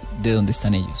de donde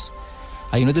están ellos.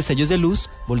 Hay unos destellos de luz,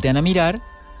 voltean a mirar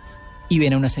y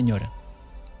ven a una señora.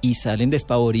 Y salen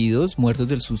despavoridos, muertos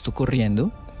del susto,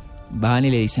 corriendo. Van y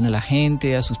le dicen a la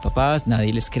gente, a sus papás,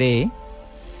 nadie les cree.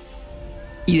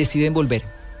 Y deciden volver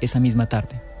esa misma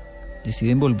tarde.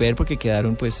 Deciden volver porque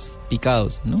quedaron pues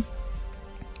picados, ¿no?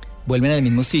 Vuelven al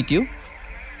mismo sitio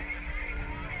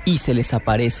y se les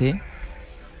aparece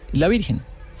la Virgen.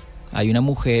 Hay una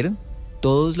mujer,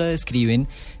 todos la describen,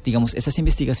 digamos, esas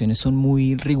investigaciones son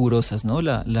muy rigurosas, ¿no?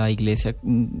 La iglesia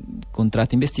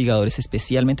contrata investigadores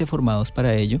especialmente formados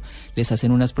para ello, les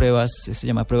hacen unas pruebas, eso se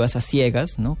llama pruebas a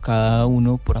ciegas, ¿no? Cada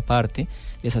uno por aparte,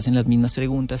 les hacen las mismas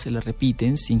preguntas, se las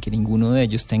repiten sin que ninguno de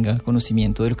ellos tenga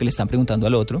conocimiento de lo que le están preguntando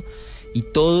al otro, y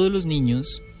todos los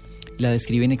niños la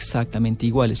describen exactamente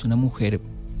igual. Es una mujer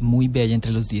muy bella,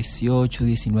 entre los 18,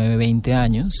 19, 20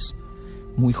 años,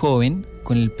 muy joven,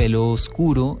 con el pelo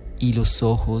oscuro y los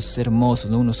ojos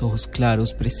hermosos, ¿no? Unos ojos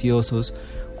claros, preciosos,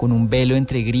 con un velo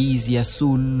entre gris y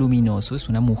azul luminoso. Es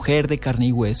una mujer de carne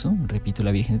y hueso. Repito,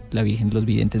 la Virgen, los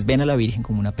videntes ven a la Virgen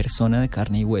como una persona de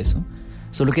carne y hueso,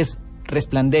 solo que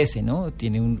resplandece, ¿no?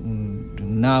 Tiene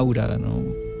un aura, ¿no?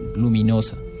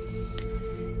 Luminosa.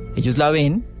 Ellos la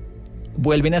ven,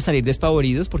 vuelven a salir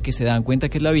despavoridos porque se dan cuenta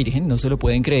que es la Virgen, no se lo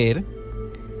pueden creer.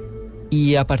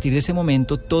 Y a partir de ese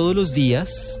momento, todos los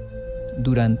días,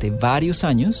 durante varios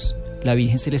años, la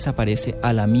Virgen se les aparece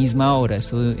a la misma hora,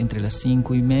 eso entre las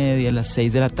 5:30, las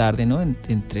 6 de la tarde, ¿no?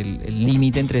 Entre el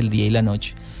límite entre el día y la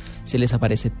noche. Se les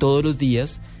aparece todos los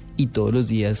días y todos los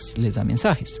días les da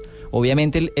mensajes.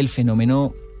 Obviamente el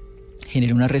fenómeno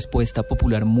genera una respuesta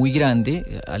popular muy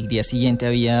grande. Al día siguiente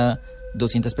había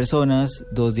 200 personas,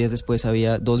 2 días después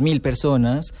había 2.000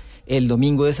 personas, el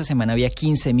domingo de esa semana había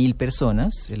 15.000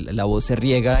 personas, la voz se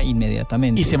riega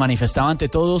inmediatamente. ¿Y se manifestaba ante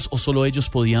todos o solo ellos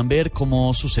podían ver?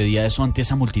 ¿Cómo sucedía eso ante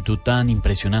esa multitud tan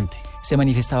impresionante? Se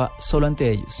manifestaba solo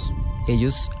ante ellos.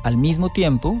 Ellos al mismo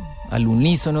tiempo, al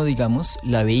unísono digamos,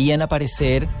 la veían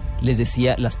aparecer, les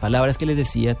decía las palabras que les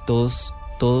decía, todos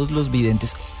los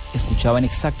videntes escuchaban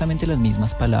exactamente las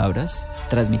mismas palabras,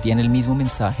 transmitían el mismo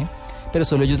mensaje, pero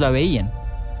solo ellos la veían.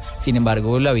 Sin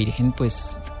embargo, la Virgen,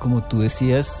 pues, como tú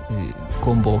decías,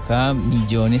 convoca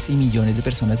millones y millones de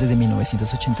personas desde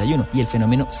 1981 y el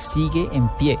fenómeno sigue en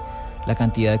pie. La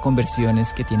cantidad de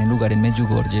conversiones que tienen lugar en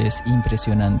Medjugorje es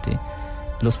impresionante.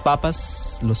 Los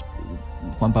papas,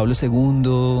 Juan Pablo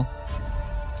II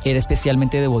era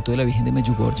especialmente devoto de la Virgen de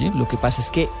Medjugorje. Lo que pasa es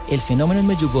que el fenómeno en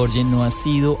Medjugorje no ha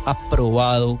sido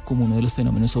aprobado como uno de los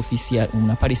fenómenos oficial,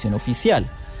 una aparición oficial.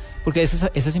 Porque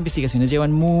esas investigaciones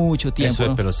llevan mucho tiempo.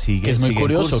 Eso, pero sigue, que es muy sigue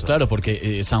curioso, claro,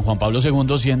 porque San Juan Pablo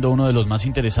II siendo uno de los más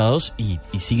interesados y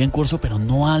sigue en curso, pero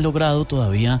no ha logrado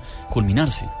todavía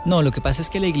culminarse. No, lo que pasa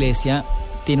es que la Iglesia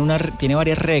tiene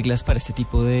varias reglas para este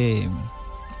tipo de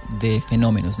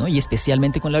fenómenos, ¿no? Y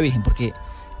especialmente con la Virgen, porque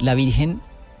la Virgen,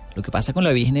 lo que pasa con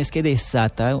la Virgen es que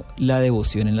desata la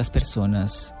devoción en las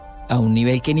personas a un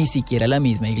nivel que ni siquiera la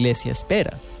misma Iglesia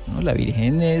espera, ¿no? La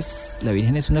Virgen es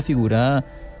una figura.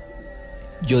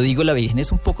 Yo digo, la Virgen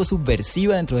es un poco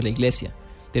subversiva dentro de la Iglesia,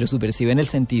 pero subversiva en el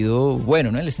sentido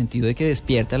bueno, ¿no? En el sentido de que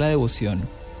despierta la devoción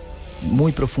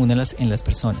muy profunda en las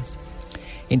personas.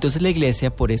 Entonces la Iglesia,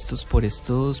 por estos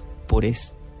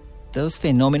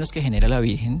fenómenos que genera la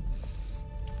Virgen,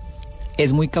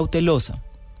 es muy cautelosa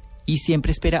y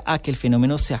siempre espera a que el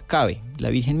fenómeno se acabe. La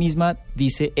Virgen misma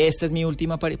dice,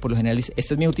 por lo general dice,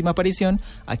 esta es mi última aparición,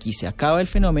 aquí se acaba el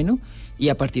fenómeno, y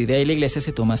a partir de ahí la Iglesia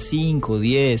se toma 5,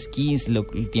 10, 15,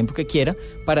 el tiempo que quiera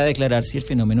para declarar si el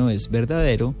fenómeno es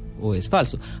verdadero o es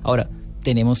falso. Ahora,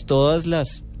 tenemos todas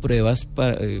las pruebas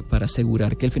para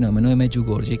asegurar que el fenómeno de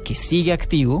Medjugorje, que sigue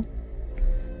activo,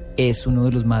 es uno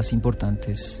de los más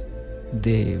importantes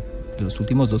de los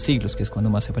últimos 2 siglos, que es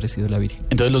cuando más ha aparecido la Virgen.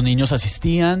 Entonces los niños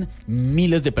asistían,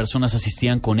 miles de personas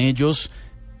asistían con ellos.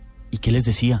 ¿Y qué les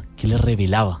decía? ¿Qué les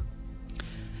revelaba?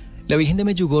 La Virgen de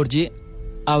Medjugorje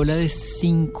habla de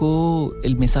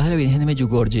el mensaje de la Virgen de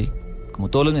Medjugorje, como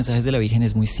todos los mensajes de la Virgen,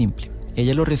 es muy simple.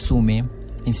 Ella lo resume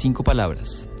en 5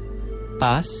 palabras.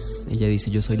 Paz, ella dice,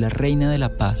 yo soy la reina de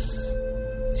la paz.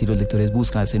 Si los lectores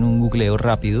hacen un googleo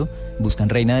rápido, buscan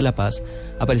Reina de la Paz,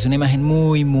 aparece una imagen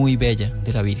muy, muy bella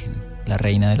de la Virgen, la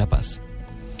Reina de la Paz.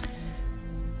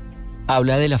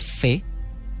 Habla de la fe,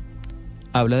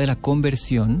 habla de la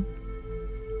conversión,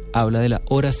 habla de la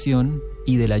oración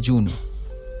y del ayuno.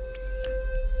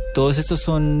 Todos estos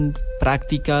son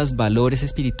prácticas, valores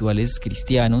espirituales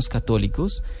cristianos,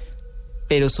 católicos,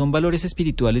 pero son valores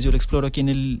espirituales, yo lo exploro aquí en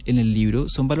el libro,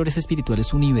 son valores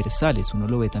espirituales universales. Uno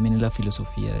lo ve también en la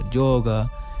filosofía del yoga,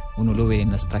 uno lo ve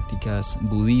en las prácticas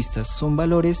budistas, son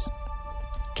valores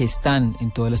que están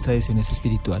en todas las tradiciones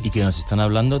espirituales. Y que nos están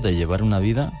hablando de llevar una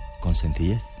vida con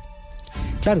sencillez.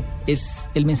 Claro,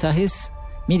 el mensaje es,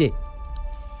 mire,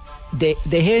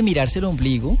 deje de mirarse el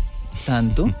ombligo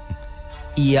tanto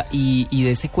y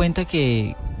dése cuenta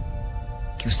que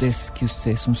usted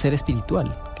es un ser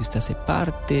espiritual, que usted hace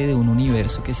parte de un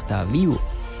universo que está vivo,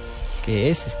 que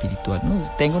es espiritual, ¿no?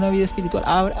 Tenga una vida espiritual,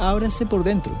 ábrase por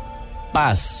dentro,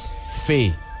 Paz,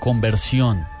 fe,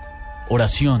 conversión,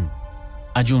 oración,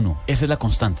 ayuno. Esa es la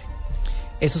constante.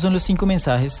 Esos son los 5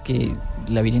 mensajes que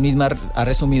la Virgen misma ha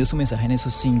resumido su mensaje en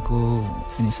esas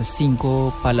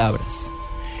 5 palabras.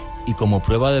 Y como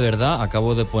prueba de verdad,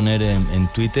 acabo de poner en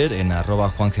Twitter, en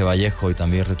 @JuanGVallejo, y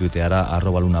también retuiteará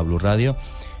 @Luna BLU Radio,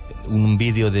 un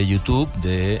vídeo de YouTube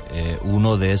de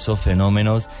uno de esos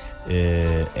fenómenos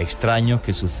extraños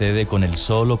que sucede con el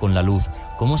sol o con la luz.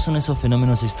 ¿Cómo son esos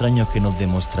fenómenos extraños que nos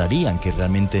demostrarían que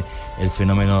realmente el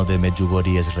fenómeno de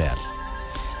Medjugorje es real?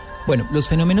 Bueno, los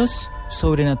fenómenos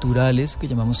sobrenaturales, que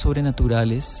llamamos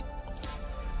sobrenaturales,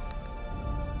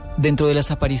 dentro de las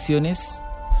apariciones,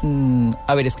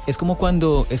 es como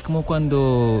cuando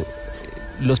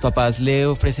los papás le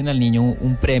ofrecen al niño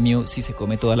un premio si se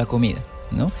come toda la comida,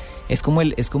 ¿no? Es como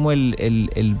el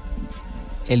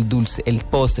dulce, el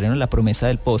postre, ¿no? La promesa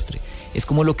del postre. Es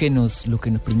como lo que nos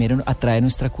primero atrae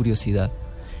nuestra curiosidad.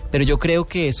 Pero yo creo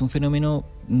que es un fenómeno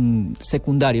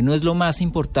secundario, no es lo más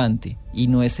importante y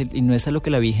no es a lo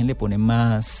que la Virgen le pone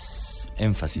más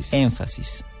énfasis,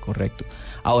 correcto.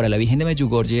 Ahora, la Virgen de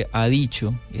Medjugorje ha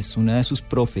dicho, es una de sus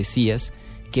profecías,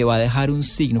 que va a dejar un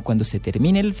signo cuando se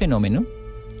termine el fenómeno,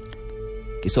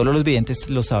 que solo los videntes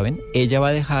lo saben. Ella va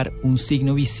a dejar un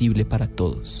signo visible para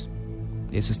todos.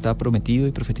 Eso está prometido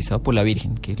y profetizado por la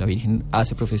Virgen, que la Virgen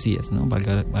hace profecías, ¿no?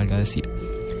 Valga decir.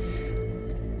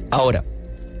 Ahora,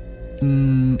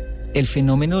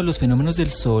 los fenómenos del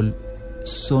sol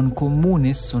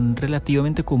son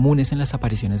relativamente comunes en las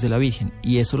apariciones de la Virgen,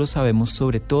 y eso lo sabemos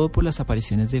sobre todo por las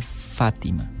apariciones de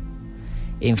Fátima.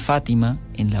 En Fátima,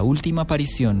 en la última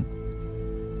aparición,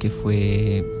 que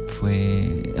fue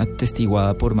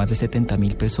atestiguada por más de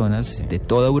 70.000 personas de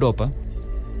toda Europa,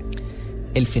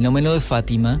 el fenómeno de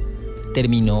Fátima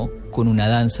terminó con una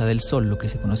danza del sol, lo que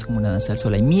se conoce como una danza del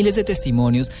sol. Hay miles de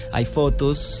testimonios, hay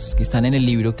fotos que están en el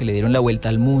libro que le dieron la vuelta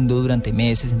al mundo durante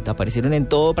meses, aparecieron en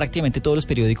prácticamente todos los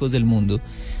periódicos del mundo,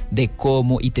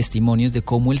 y testimonios de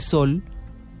cómo el sol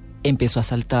empezó a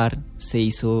saltar, se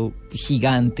hizo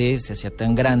gigante, se hacía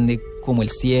tan grande como el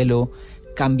cielo,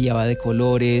 cambiaba de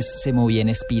colores, se movía en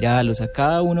espiral, o sea,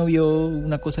 cada uno vio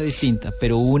una cosa distinta,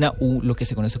 pero lo que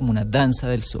se conoce como una danza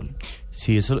del sol.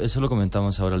 Sí, eso lo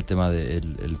comentamos ahora, el tema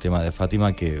de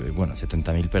Fátima, que, bueno,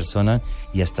 70.000 personas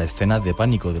y hasta escenas de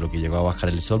pánico de lo que llegó a bajar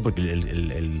el sol, porque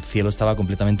el cielo estaba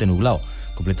completamente nublado,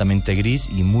 completamente gris,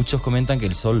 y muchos comentan que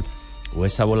el sol o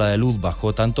esa bola de luz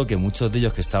bajó tanto que muchos de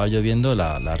ellos que estaba lloviendo,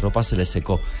 la ropa se les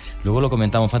secó. Luego lo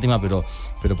comentamos, Fátima, pero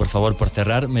por favor, por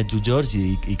cerrar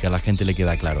Medjugorje y que a la gente le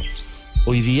queda claro.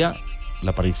 Hoy día,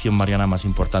 la aparición mariana más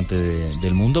importante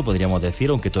del mundo, podríamos decir,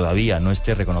 aunque todavía no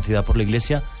esté reconocida por la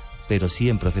Iglesia, pero sí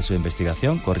en proceso de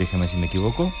investigación, corrígeme si me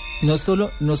equivoco. No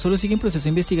solo sigue en proceso de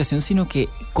investigación, sino que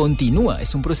continúa,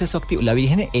 es un proceso activo. La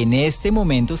Virgen en este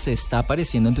momento se está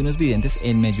apareciendo ante unos videntes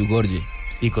en Medjugorje.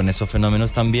 Y con esos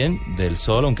fenómenos también del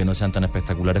sol, aunque no sean tan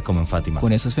espectaculares como en Fátima.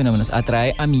 Con esos fenómenos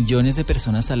atrae a millones de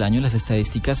personas al año. Las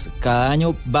estadísticas cada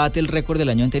año bate el récord del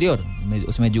año anterior.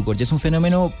 O sea, Medjugorje es un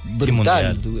fenómeno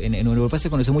brutal. Sí, en Europa se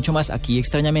conoce mucho más. Aquí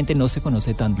extrañamente no se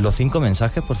conoce tanto. Los 5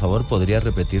 mensajes, por favor, ¿podrías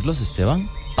repetirlos, Esteban?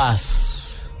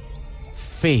 Paz,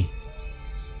 fe,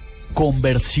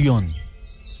 conversión,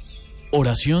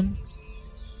 oración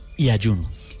y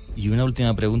ayuno. Y una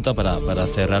última pregunta para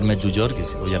cerrar Medjugorje,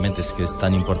 que obviamente es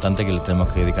tan importante que le tenemos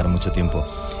que dedicar mucho tiempo.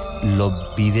 Los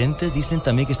videntes dicen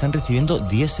también que están recibiendo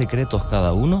 10 secretos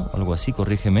cada uno, algo así,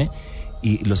 corrígeme.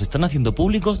 ¿Y los están haciendo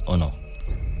públicos o no?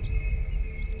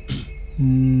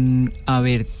 A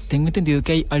ver, tengo entendido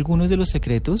que hay algunos de los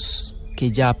secretos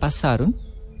que ya pasaron,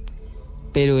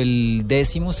 pero el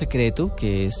 10º secreto,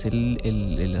 que es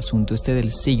el asunto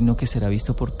del signo que será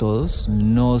visto por todos,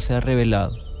 no se ha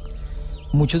revelado.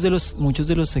 Muchos de los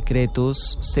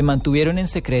secretos se mantuvieron en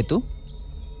secreto,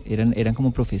 eran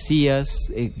como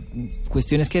profecías,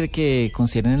 cuestiones que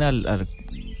conciernen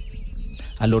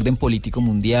al orden político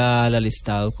mundial, al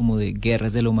estado como de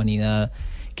guerras de la humanidad,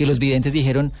 que los videntes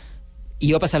dijeron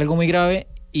iba a pasar algo muy grave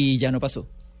y ya no pasó,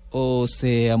 o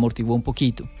se amortiguó un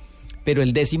poquito. Pero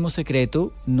el 10º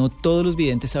secreto, no todos los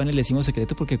videntes saben el 10º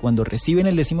secreto, porque cuando reciben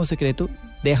el 10º secreto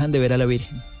dejan de ver a la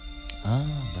Virgen.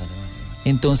 Vale.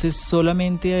 Entonces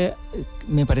solamente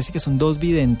me parece que son 2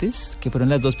 videntes, que fueron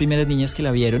las 2 primeras niñas que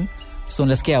la vieron, son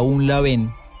las que aún la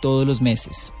ven todos los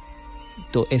meses.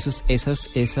 Esos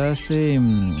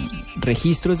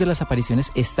registros de las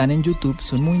apariciones están en YouTube,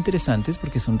 son muy interesantes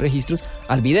porque son registros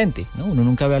al vidente, ¿no? Uno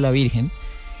nunca ve a la Virgen,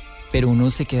 pero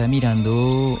uno se queda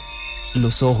mirando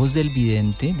los ojos del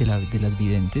vidente, de las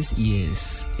videntes, y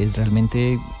es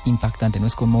realmente impactante, no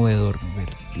es conmovedor ver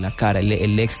la cara,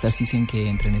 el éxtasis en que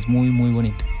entran, es muy, muy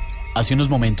bonito. Hace unos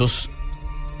momentos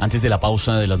Antes de la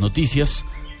pausa de las noticias,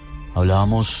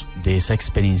 hablábamos de esa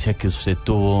experiencia que usted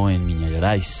tuvo en Minas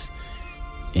Gerais,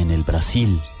 en el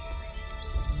Brasil.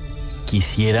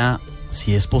 Quisiera,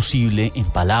 si es posible, en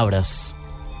palabras,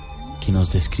 que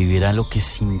nos describiera lo que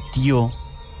sintió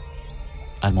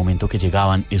al momento que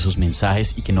llegaban esos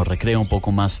mensajes y que nos recrea un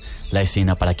poco más la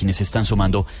escena para quienes se están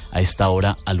sumando a esta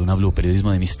hora a Luna BLU,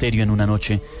 periodismo de misterio en una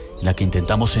noche en la que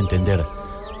intentamos entender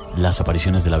las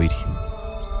apariciones de la Virgen.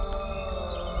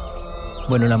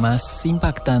 Bueno, la más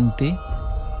impactante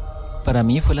para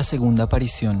mí fue la segunda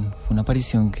aparición. Fue una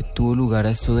aparición que tuvo lugar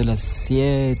a esto de las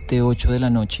 7, 8 de la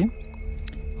noche.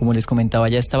 Como les comentaba,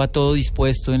 ya estaba todo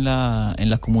dispuesto en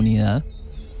la comunidad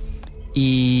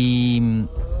y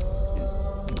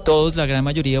todos, la gran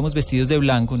mayoría, íbamos vestidos de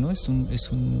blanco, ¿no? Es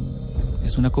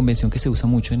una convención que se usa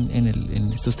mucho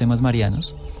en estos temas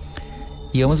marianos.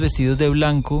 Íbamos vestidos de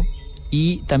blanco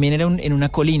y también era en una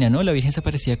colina, ¿no? La Virgen se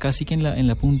aparecía casi que en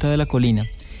la punta de la colina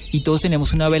y todos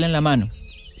teníamos una vela en la mano.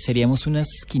 Seríamos unas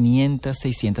 500,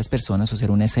 600 personas, o sea,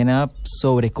 era una escena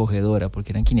sobrecogedora,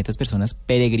 porque eran 500 personas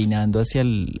peregrinando hacia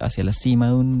la cima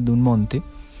de un monte,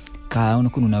 cada uno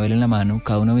con una vela en la mano,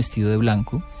 cada uno vestido de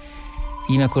blanco.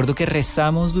 Y me acuerdo que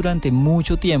rezamos durante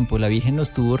mucho tiempo. La Virgen nos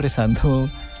estuvo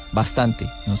rezando bastante,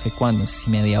 no sé cuándo, no sé si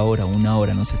media hora, una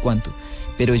hora, no sé cuánto.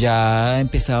 Pero ya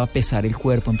empezaba a pesar el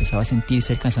cuerpo, empezaba a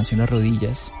sentirse el cansancio en las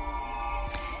rodillas.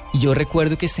 Y yo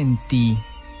recuerdo que sentí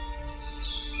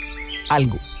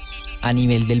algo a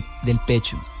nivel del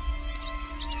pecho.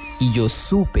 Y yo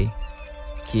supe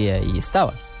que ahí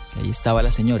estaba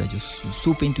la señora. Yo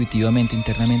supe intuitivamente,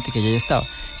 internamente, que ella ya estaba.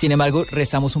 Sin embargo,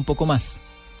 rezamos un poco más,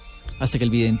 hasta que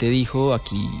el vidente dijo: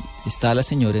 aquí está la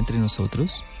señora entre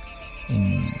nosotros,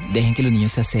 dejen que los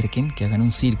niños se acerquen, que hagan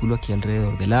un círculo aquí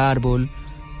alrededor del árbol.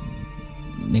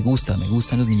 Me gustan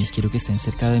los niños, quiero que estén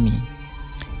cerca de mí.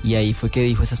 Y ahí fue que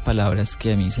dijo esas palabras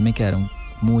que a mí se me quedaron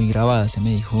muy grabadas.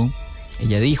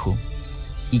 Ella dijo,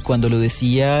 y cuando lo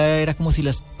decía era como si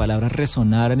las palabras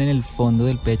resonaran en el fondo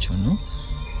del pecho, ¿no?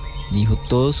 Dijo: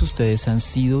 todos ustedes han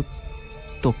sido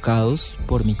tocados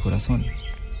por mi corazón.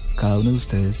 Cada uno de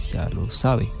ustedes ya lo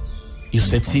sabe. ¿Y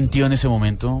usted sintió en ese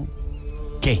momento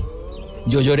qué?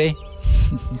 Yo lloré.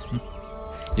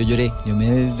 Yo me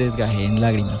desgajé en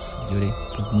lágrimas, lloré.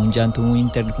 Fue como un llanto muy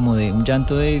interno, como de un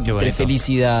llanto de entre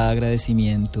felicidad,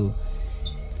 agradecimiento.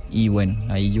 Y bueno,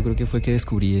 ahí yo creo que fue que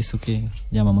descubrí eso que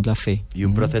llamamos la fe. Y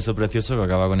un proceso precioso que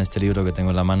acaba con este libro que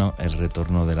tengo en la mano, El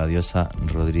retorno de la diosa,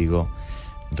 Rodrigo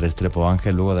Restrepo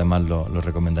Ángel. Luego además lo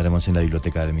recomendaremos en la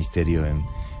Biblioteca del Misterio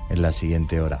en la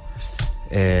siguiente hora.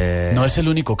 No es el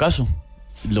único caso,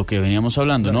 lo que veníamos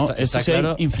hablando, ¿no? Está Esto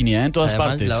claro. hay infinidad en todas Además,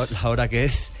 partes. La hora que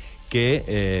es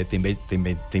que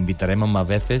te invitaremos más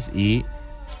veces y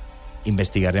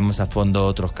investigaremos a fondo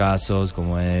otros casos,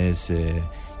 como es,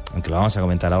 aunque lo vamos a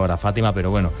comentar ahora, Fátima,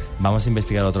 pero bueno, vamos a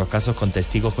investigar otros casos con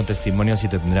testigos, con testimonios, y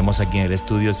te tendremos aquí en el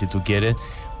estudio, si tú quieres,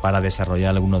 para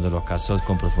desarrollar algunos de los casos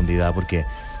con profundidad, porque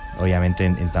obviamente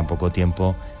en tan poco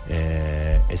tiempo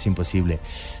es imposible.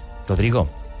 Rodrigo,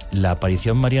 la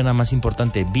aparición mariana más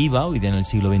importante viva hoy día en el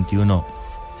siglo XXI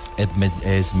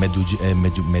es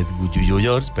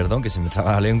Medjugorje, perdón, que se me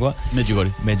traba la lengua.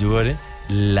 Medjugorje.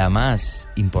 La más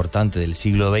importante del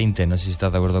siglo XX, no sé si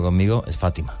estás de acuerdo conmigo, es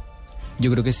Fátima. Yo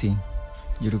creo que sí,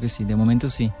 de momento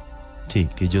sí. Sí,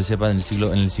 que yo sepa, en el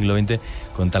siglo XX,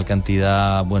 con tal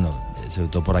cantidad, bueno, sobre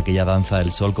todo por aquella danza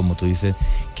del sol, como tú dices,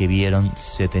 que vieron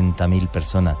 70.000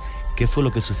 personas. ¿Qué fue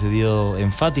lo que sucedió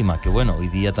en Fátima? Que bueno, hoy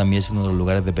día también es uno de los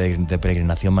lugares de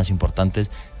peregrinación más importantes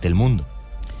del mundo.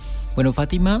 Bueno,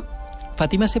 Fátima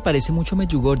se parece mucho a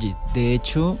Medjugorje. De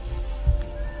hecho,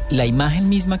 la imagen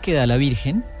misma que da la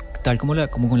Virgen, tal como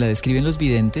la describen los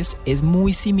videntes, es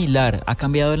muy similar. Ha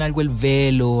cambiado en algo el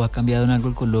velo, ha cambiado en algo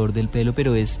el color del pelo,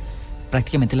 pero es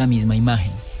prácticamente la misma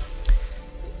imagen.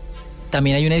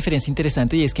 También hay una diferencia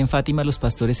interesante, y es que en Fátima los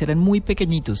pastores eran muy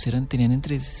pequeñitos, tenían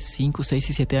entre 5, 6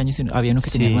 y 7 años, había uno que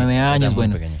tenía 9 años,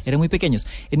 eran muy pequeños.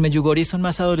 En Medjugorje son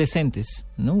más adolescentes,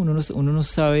 ¿no? Uno no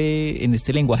sabe, en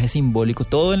este lenguaje simbólico,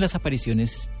 todo en las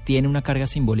apariciones tiene una carga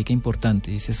simbólica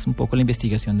importante. Esa es un poco la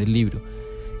investigación del libro,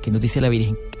 que nos dice la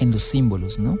Virgen en los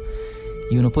símbolos, ¿no?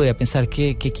 Y uno podría pensar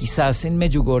que quizás en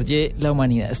Medjugorje la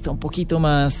humanidad está un poquito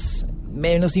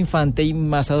menos infante y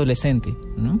más adolescente,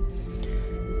 ¿no?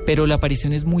 Pero la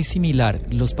aparición es muy similar.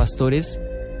 Los pastorcitos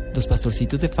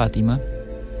de Fátima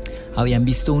habían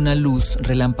visto una luz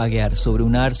relampaguear sobre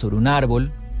un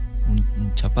árbol,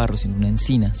 un chaparro, sino una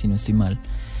encina, si no estoy mal.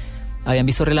 Habían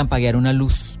visto relampaguear una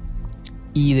luz,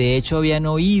 y de hecho habían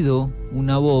oído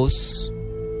una voz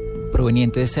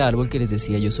proveniente de ese árbol que les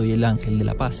decía: yo soy el ángel de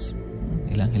la paz,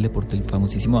 el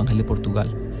famosísimo ángel de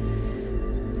Portugal.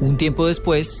 Un tiempo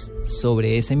después,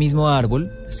 sobre ese mismo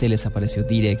árbol, se les apareció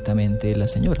directamente la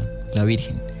señora, la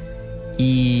Virgen.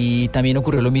 Y también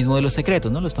ocurrió lo mismo de los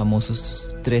secretos, ¿no? Los famosos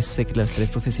las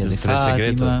tres profecías Los de tres Fátima.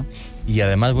 secretos. Y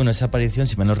además, bueno, esa aparición,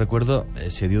 si mal no recuerdo,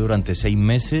 se dio durante 6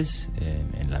 meses,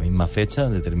 en la misma fecha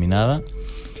determinada.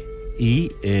 Y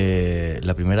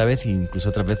la primera vez, incluso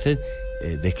otras veces,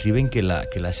 describen que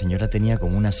la señora tenía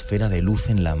como una esfera de luz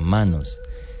en las manos.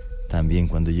 También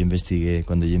cuando yo investigué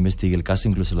el caso,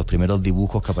 incluso los primeros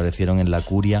dibujos que aparecieron en la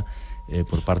curia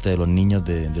por parte de los niños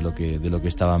de lo que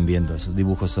estaban viendo. Esos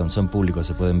dibujos son públicos,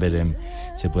 se pueden ver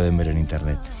en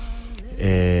internet.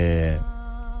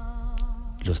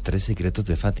 Los 3 secretos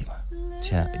de Fátima. O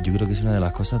sea, yo creo que es una de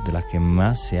las cosas de las que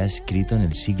más se ha escrito en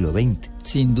el siglo XX.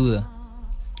 Sin duda.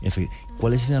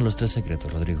 ¿Cuáles eran los 3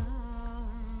 secretos, Rodrigo?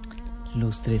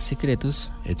 Los 3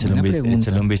 secretos. Échale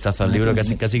un vistazo al libro,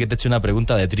 casi que te he hecho una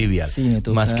pregunta de trivial. Sí, me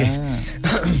toca. Más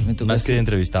que de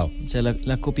entrevistado. O sea,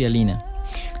 la copialina.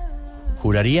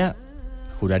 Juraría,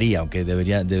 aunque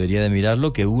debería de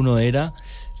mirarlo, que uno era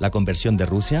la conversión de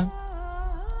Rusia.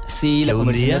 Sí, la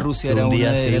conversión de Rusia era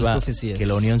una de las profecías. Que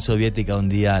la Unión Soviética un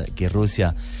día, que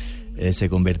Rusia se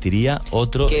convertiría.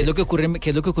 Otro... ¿Qué es lo que ocurre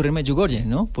en Medjugorje,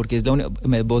 no? Porque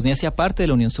Bosnia hacía parte de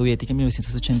la Unión Soviética en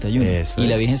 1981. Y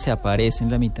la Virgen se aparece en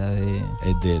la mitad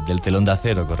del telón de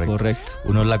acero, correcto. Correcto.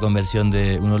 Uno es la conversión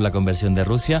de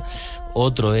Rusia.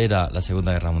 Otro era la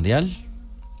Segunda Guerra Mundial.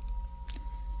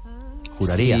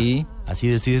 Juraría. Sí. Así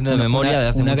decidiendo de memoria de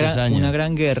hace muchos años. Una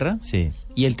gran guerra. Sí.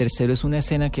 Y el tercero es una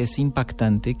escena que es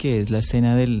impactante, que es la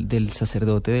escena del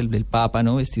sacerdote, del Papa,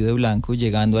 ¿no? Vestido de blanco,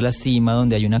 llegando a la cima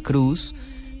donde hay una cruz,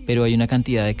 pero hay una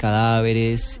cantidad de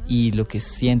cadáveres, y lo que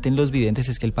sienten los videntes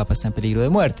es que el Papa está en peligro de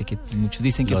muerte, que muchos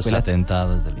dicen que fue el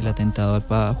atentado al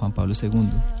Papa Juan Pablo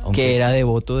II, que era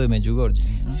devoto de Medjugorje,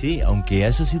 ¿no? Sí, aunque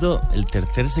eso ha sido el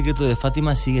tercer secreto de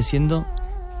Fátima, sigue siendo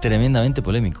tremendamente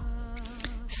polémico.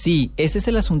 Sí, ese es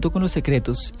el asunto con los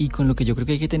secretos y con lo que yo creo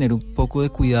que hay que tener un poco de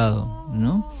cuidado,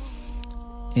 ¿no?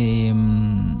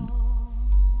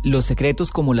 Los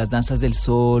secretos como las danzas del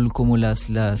sol, como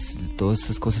todas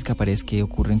esas cosas que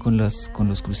ocurren con los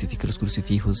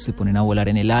crucifijos se ponen a volar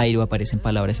en el aire o aparecen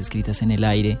palabras escritas en el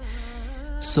aire,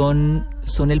 son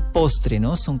el postre,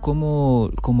 ¿no? Son como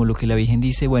lo que la Virgen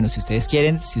dice, bueno, si ustedes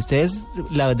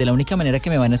de la única manera que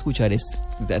me van a escuchar es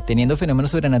teniendo fenómenos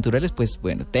sobrenaturales, pues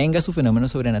bueno, tenga su fenómeno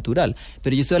sobrenatural.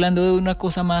 Pero yo estoy hablando de una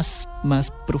cosa más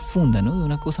profunda, ¿no? De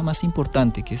una cosa más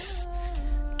importante que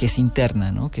es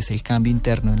interna, ¿no? Que es el cambio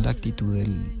interno en la actitud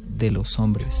de los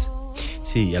hombres.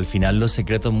 Sí, y al final los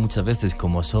secretos muchas veces,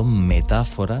 como son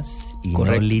metáforas y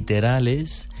correcto, no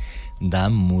literales,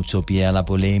 dan mucho pie a la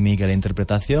polémica, a la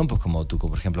interpretación, pues como tú,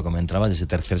 por ejemplo, comentabas, ese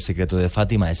tercer secreto de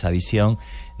Fátima, esa visión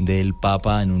del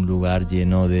Papa en un lugar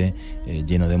lleno de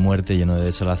muerte, lleno de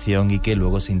desolación, y que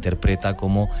luego se interpreta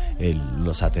como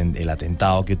el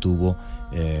atentado que tuvo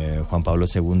Juan Pablo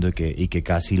II y que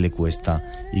casi le cuesta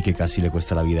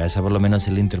la vida. Esa por lo menos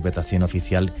es la interpretación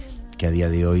oficial que a día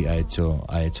de hoy ha hecho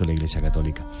la Iglesia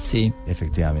Católica. Sí,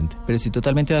 efectivamente. Pero estoy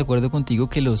totalmente de acuerdo contigo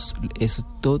que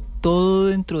todo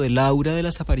dentro del aura de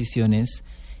las apariciones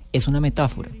es una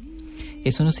metáfora.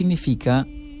 Eso no significa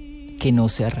que no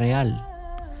sea real.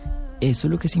 Eso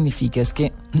lo que significa es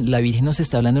que la Virgen nos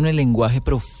está hablando en el lenguaje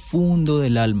profundo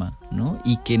del alma, ¿no?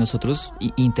 Y que nosotros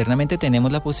internamente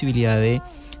tenemos la posibilidad de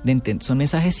entender. Son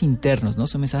mensajes internos, ¿no?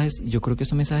 Yo creo que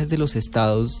son mensajes de los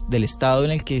estados, del estado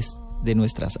en el que de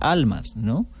nuestras almas,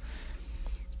 ¿no?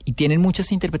 Y tienen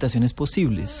muchas interpretaciones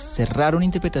posibles. Cerrar una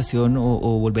interpretación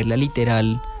o volverla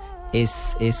literal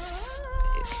es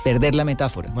perder la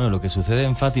metáfora. Bueno, lo que sucede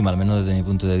en Fátima, al menos desde mi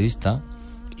punto de vista,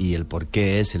 y el por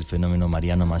qué es el fenómeno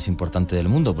mariano más importante del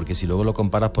mundo, porque si luego lo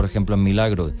comparas, por ejemplo, en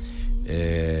Milagros,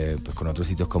 pues con otros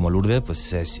sitios como Lourdes,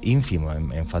 pues es ínfimo.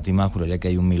 En Fátima juraría que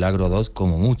hay un milagro o dos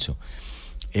como mucho.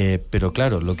 Pero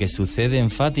claro, lo que sucede en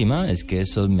Fátima es que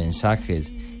esos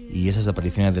mensajes y esas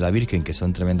apariciones de la Virgen, que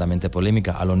son tremendamente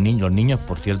polémicas, los niños,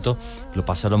 por cierto, lo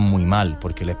pasaron muy mal,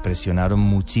 porque les presionaron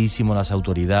muchísimo las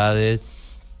autoridades,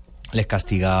 les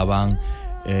castigaban,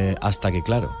 hasta que,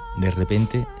 claro, de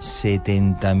repente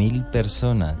 70.000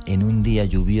 personas en un día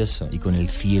lluvioso y con el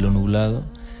cielo nublado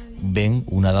ven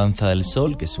una danza del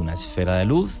sol, que es una esfera de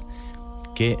luz,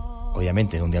 que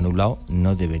obviamente en un día nublado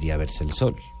no debería verse el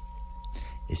sol.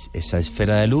 Es esa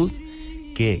esfera de luz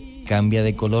que cambia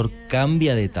de color,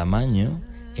 cambia de tamaño,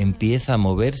 empieza a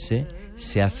moverse,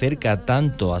 se acerca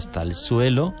tanto hasta el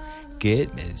suelo que,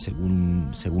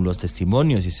 según los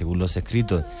testimonios y según los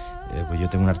escritos, pues yo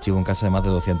tengo un archivo en casa de más de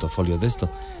 200 folios de esto,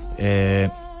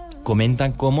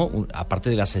 comentan cómo, aparte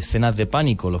de las escenas de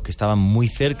pánico, los que estaban muy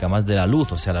cerca, más de la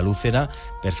luz, o sea, la luz era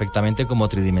perfectamente como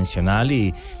tridimensional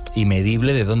y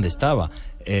medible de dónde estaba.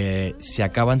 Se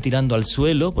acaban tirando al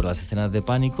suelo por las escenas de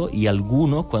pánico, y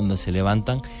algunos, cuando se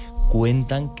levantan,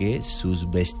 cuentan que sus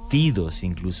vestidos,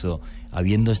 incluso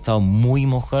habiendo estado muy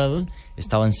mojados,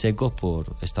 estaban secos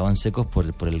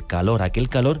por el calor. Aquel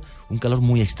calor, un calor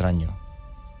muy extraño,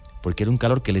 porque era un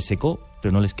calor que les secó,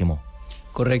 pero no les quemó.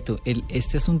 Correcto.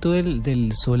 Este asunto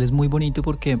del sol es muy bonito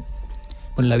porque,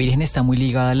 bueno, la Virgen está muy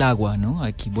ligada al agua, ¿no?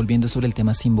 Aquí volviendo sobre el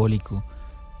tema simbólico.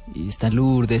 Está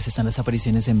Lourdes, están las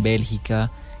apariciones en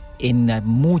Bélgica. En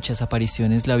muchas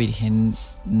apariciones la Virgen,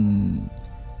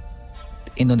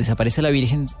 en donde se aparece la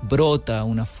Virgen, brota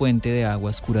una fuente de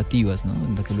aguas curativas, ¿no?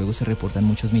 En la que luego se reportan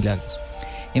muchos milagros.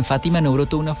 En Fátima no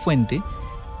brotó una fuente,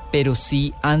 pero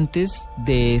sí antes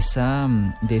de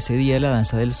ese día de la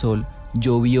danza del sol,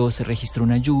 se registró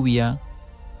una lluvia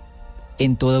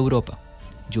en toda Europa.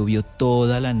 Llovió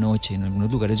toda la noche, en algunos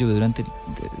lugares llovió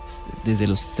desde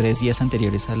los 3 días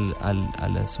anteriores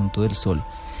al asunto del sol.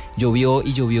 Llovió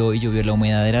y llovió y llovió, la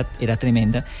humedad era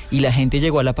tremenda, y la gente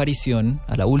llegó a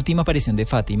la última aparición de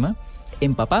Fátima,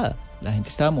 empapada. La gente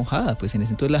estaba mojada, pues en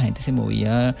ese entonces la gente se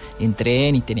movía en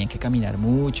tren y tenían que caminar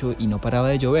mucho y no paraba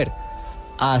de llover.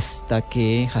 Hasta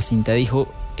que Jacinta dijo,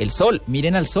 el sol,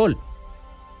 miren al sol.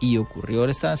 Y ocurrió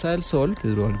esta danza del sol, que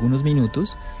duró algunos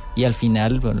minutos, y al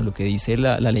final, bueno, lo que dice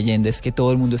la leyenda es que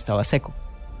todo el mundo estaba seco.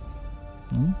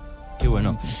 Qué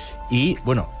bueno. Y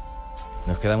bueno,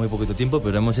 nos queda muy poquito tiempo,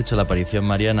 pero hemos hecho la aparición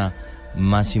mariana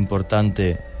más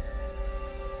importante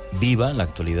viva en la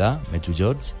actualidad, Mechu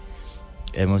George.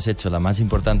 Hemos hecho la más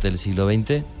importante del siglo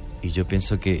XX, y yo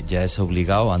pienso que ya es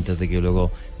obligado, antes de que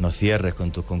luego nos cierres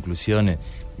con tus conclusiones,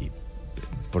 y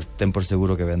ten por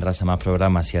seguro que vendrás a más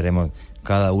programas y haremos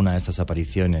cada una de estas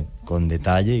apariciones con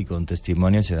detalle y con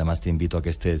testimonios, y además te invito a que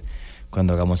estés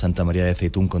cuando hagamos Santa María de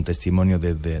Zeitún con testimonios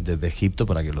desde Egipto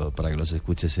para que los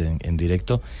escuches en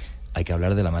directo. Hay que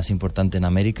hablar de la más importante en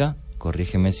América,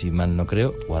 corrígeme si mal no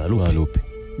creo, Guadalupe.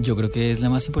 Yo creo que es la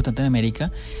más importante en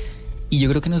América, y yo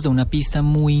creo que nos da una pista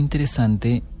muy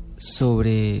interesante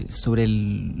sobre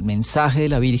el mensaje de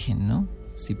la Virgen, ¿no?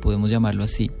 Si podemos llamarlo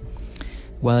así.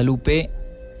 Guadalupe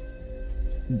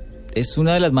es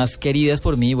una de las más queridas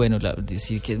por mí. Bueno,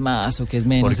 decir que es más o que es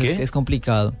menos es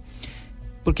complicado.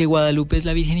 Porque Guadalupe es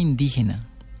la Virgen indígena.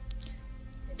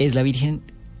 Es la Virgen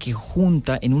que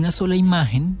junta en una sola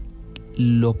imagen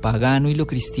lo pagano y lo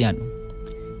cristiano.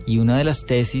 Y una de las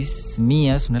tesis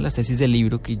mías, una de las tesis del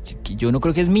libro, que yo no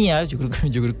creo que es mía, yo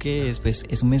creo que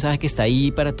es un mensaje que está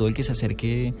ahí para todo el que se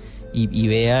acerque y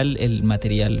vea el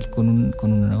material con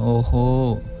un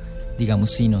ojo,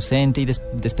 digamos, inocente y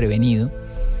desprevenido.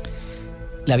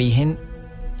 La Virgen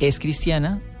es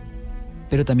cristiana,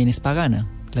 pero también es pagana.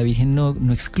 La Virgen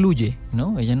no excluye,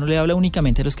 ¿no? Ella no le habla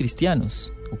únicamente a los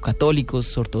cristianos, o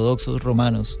católicos, ortodoxos,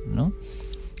 romanos, ¿no?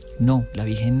 No, la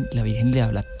Virgen le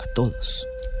habla a todos.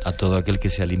 A todo aquel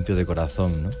que sea limpio de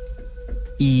corazón, ¿no?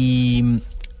 Y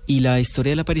la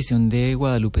historia de la aparición de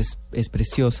Guadalupe es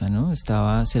preciosa, ¿no?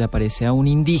 Se le aparece a un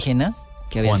indígena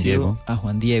que había sido a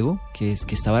Juan Diego, que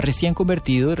estaba recién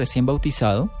convertido, recién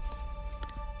bautizado.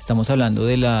 Estamos hablando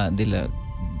de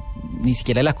ni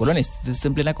siquiera de la colonia, esto está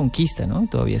en plena conquista, ¿no?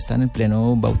 Todavía está en el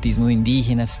pleno bautismo de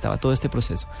indígenas, estaba todo este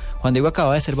proceso. Juan Diego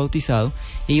acababa de ser bautizado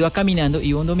e iba caminando,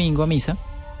 iba un domingo a misa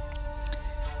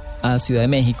a Ciudad de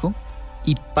México,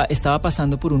 y estaba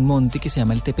pasando por un monte que se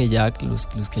llama el Tepeyac. Los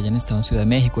que hayan estado en Ciudad de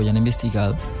México hayan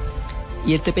investigado,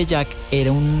 y el Tepeyac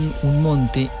era un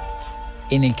monte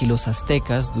en el que los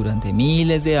aztecas durante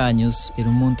miles de años, era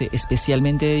un monte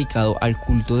especialmente dedicado al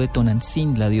culto de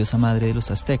Tonantzin, la diosa madre de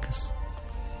los aztecas.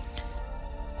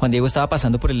 Juan Diego estaba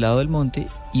pasando por el lado del monte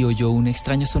y oyó un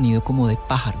extraño sonido como de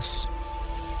pájaros.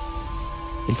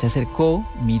 Él se acercó,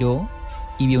 miró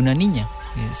y vio una niña,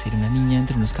 era una niña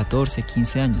entre unos 14,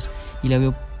 15 años, y la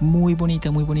vio muy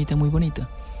bonita, muy bonita, muy bonita.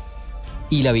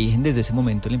 Y la Virgen desde ese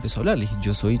momento le empezó a hablar, le dije,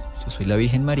 yo soy la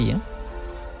Virgen María,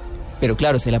 pero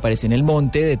claro, se le apareció en el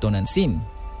monte de Tonantzin,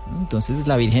 ¿no? Entonces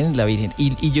la Virgen,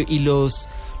 y los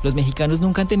mexicanos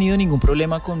nunca han tenido ningún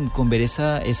problema con ver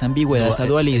esa ambigüedad, esa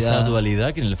dualidad. Esa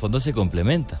dualidad que en el fondo se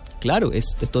complementa. Claro,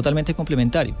 es totalmente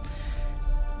complementario.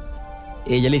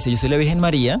 Ella le dice, yo soy la Virgen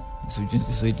María,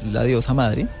 yo soy la diosa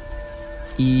madre.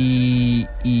 Y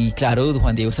claro,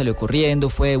 Juan Diego salió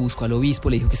corriendo, buscó al obispo,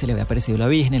 le dijo que se le había aparecido la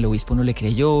Virgen, el obispo no le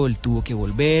creyó, él tuvo que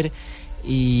volver,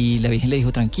 y la Virgen le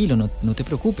dijo, tranquilo, no te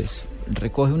preocupes,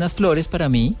 recoge unas flores para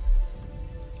mí.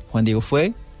 Juan Diego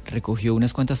fue, recogió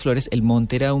unas cuantas flores. El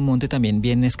monte era un monte también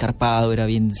bien escarpado, era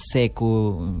bien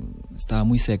seco, estaba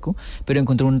muy seco, pero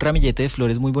encontró un ramillete de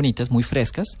flores muy bonitas, muy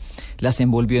frescas, las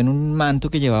envolvió en un manto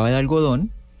que llevaba de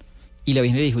algodón y la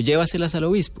Virgen le dijo, llévaselas al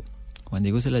obispo. Juan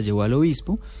Diego se las llevó al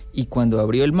obispo y cuando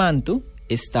abrió el manto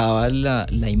estaba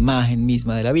la imagen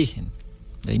misma de la Virgen.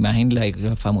 La imagen,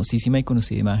 la famosísima y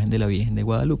conocida imagen de la Virgen de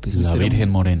Guadalupe. La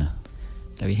Virgen Morena.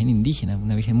 La Virgen indígena,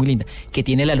 una Virgen muy linda, que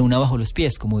tiene la luna bajo los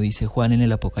pies, como dice Juan en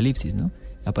el Apocalipsis, ¿no?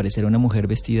 Aparecerá una mujer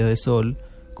vestida de sol,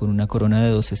 con una corona de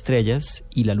 2 estrellas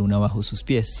y la luna bajo sus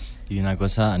pies. Y una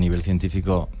cosa a nivel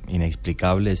científico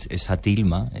inexplicable es esa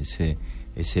tilma,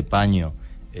 ese paño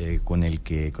con el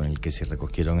que se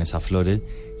recogieron esas flores,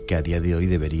 que a día de hoy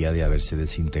debería de haberse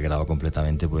desintegrado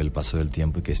completamente por el paso del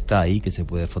tiempo y que está ahí, que se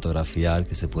puede fotografiar,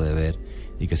 que se puede ver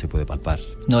y que se puede palpar.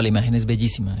 No, la imagen es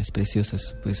bellísima, es preciosa,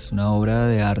 es pues una obra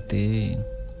de arte,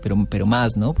 pero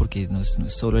más, ¿no? Porque no es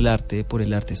solo el arte por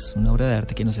el arte, es una obra de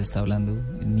arte que nos está hablando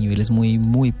en niveles muy,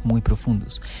 muy, muy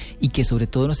profundos y que sobre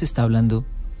todo nos está hablando,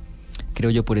 creo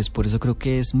yo, por eso creo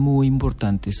que es muy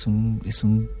importante, es una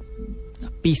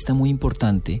pista muy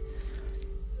importante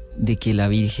de que la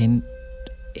Virgen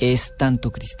es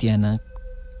tanto cristiana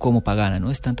como pagana,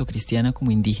 ¿no? Es tanto cristiana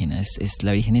como indígena.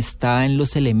 La Virgen está en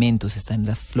los elementos, está en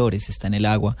las flores, está en el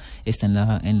agua, está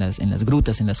en las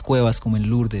grutas, en las cuevas, como en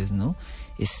Lourdes, ¿no?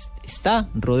 Está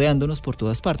rodeándonos por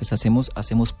todas partes.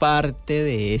 Hacemos parte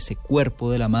de ese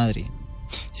cuerpo de la Madre.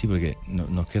 Sí, porque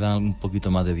nos quedan un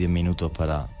poquito más de 10 minutos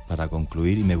para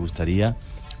concluir y me gustaría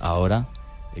ahora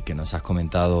que nos has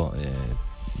comentado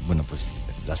pues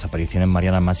las apariciones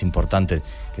marianas más importantes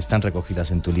que están recogidas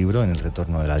en tu libro, en El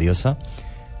Retorno de la Diosa.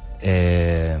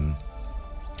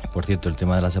 Por cierto, el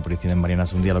tema de las apariciones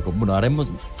marianas un día haremos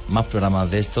más programas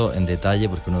de esto en detalle,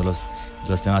 porque uno de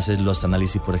los temas es los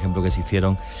análisis, por ejemplo, que se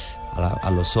hicieron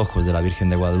a los ojos de la Virgen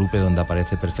de Guadalupe, donde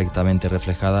aparece perfectamente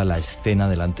reflejada la escena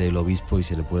delante del obispo y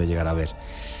se le puede llegar a ver.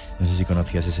 No sé si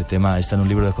conocías ese tema, está en un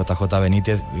libro de JJ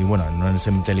Benítez, y bueno, no en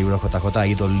ese libro de JJ,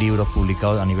 hay 2 libros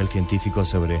publicados a nivel científico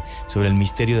sobre el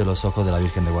misterio de los ojos de la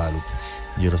Virgen de Guadalupe.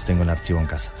 Yo los tengo en archivo en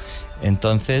casa.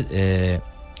 Entonces,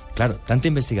 claro, tanta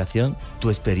investigación, tu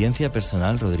experiencia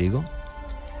personal, Rodrigo,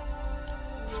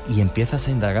 y empiezas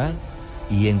a indagar,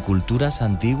 y en culturas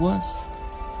antiguas,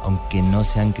 aunque no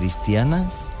sean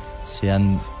cristianas,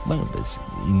 sean,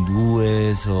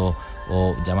 hindúes o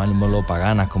llamémoslo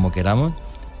paganas, como queramos,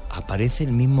 aparece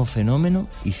el mismo fenómeno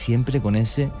y siempre con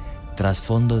ese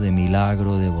trasfondo de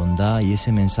milagro, de bondad y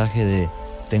ese mensaje de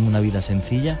tengo una vida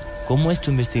sencilla. ¿Cómo es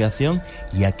tu investigación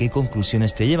y a qué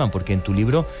conclusiones te llevan? Porque en tu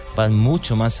libro vas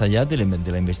mucho más allá de la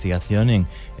investigación en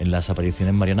las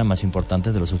apariciones marianas más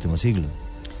importantes de los últimos siglos.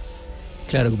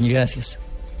 Claro, mil gracias.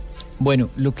 Bueno,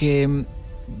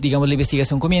 la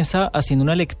investigación comienza haciendo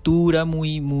una lectura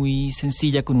muy, muy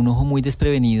sencilla, con un ojo muy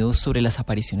desprevenido sobre las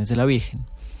apariciones de la Virgen.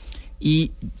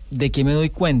 ¿Y de qué me doy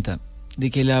cuenta?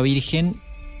 De que la Virgen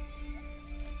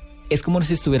es como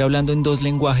si estuviera hablando en 2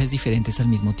 lenguajes diferentes al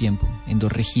mismo tiempo, en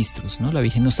 2 registros, ¿no? La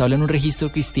Virgen nos habla en un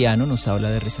registro cristiano, nos habla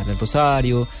de rezar el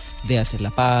rosario, de hacer la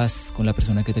paz con la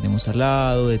persona que tenemos al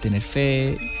lado, de tener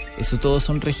fe. Eso todos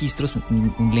son registros,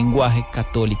 un lenguaje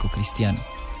católico cristiano.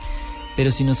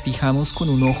 Pero si nos fijamos con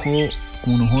un ojo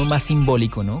más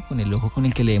simbólico, ¿no? Con el ojo con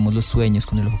el que leemos los sueños,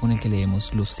 con el ojo con el que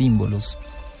leemos los símbolos,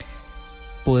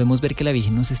 podemos ver que la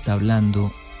Virgen nos está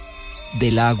hablando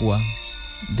del agua,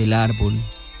 del árbol,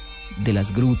 de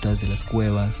las grutas, de las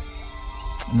cuevas,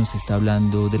 nos está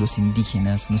hablando de los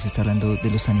indígenas, nos está hablando de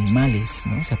los animales,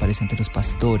 ¿no? Se aparece entre los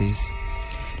pastores.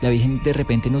 La Virgen de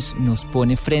repente nos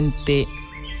pone frente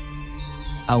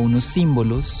a unos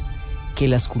símbolos que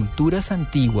las culturas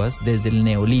antiguas, desde el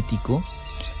Neolítico,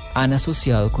 han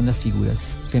asociado con las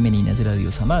figuras femeninas de la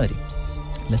diosa madre.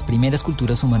 Las primeras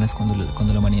culturas humanas,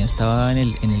 cuando la humanidad estaba en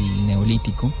el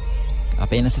Neolítico,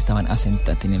 apenas estaban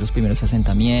tenían los primeros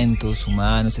asentamientos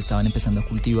humanos, estaban empezando a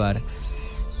cultivar.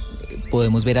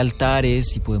 Podemos ver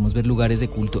altares y podemos ver lugares de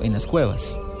culto en las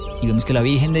cuevas. Y vemos que la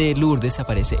Virgen de Lourdes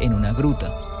aparece en una gruta,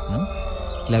 ¿no?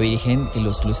 La Virgen, que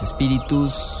los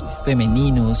espíritus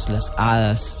femeninos, las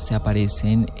hadas, se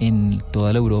aparecen en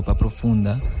toda la Europa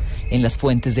profunda, en las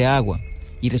fuentes de agua.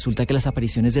 Y resulta que las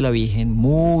apariciones de la Virgen,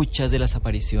 muchas de las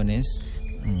apariciones,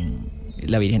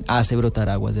 la Virgen hace brotar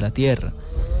aguas de la tierra.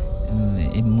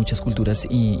 En muchas culturas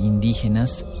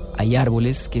indígenas hay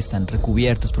árboles que están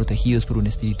recubiertos, protegidos por un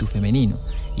espíritu femenino.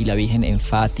 Y la Virgen en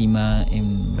Fátima,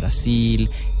 en Brasil,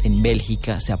 en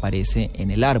Bélgica, se aparece en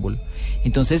el árbol.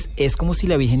 Entonces es como si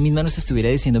la Virgen misma nos estuviera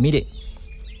diciendo, mire,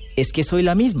 es que soy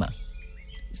la misma.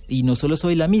 Y no solo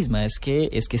soy la misma, es que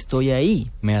estoy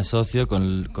ahí. Me asocio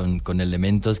con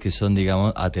elementos que son,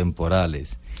 digamos,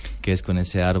 atemporales, que es con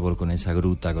ese árbol, con esa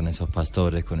gruta, con esos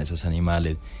pastores, con esos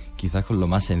animales, quizás con lo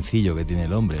más sencillo que tiene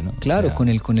el hombre, ¿no? Claro, o sea,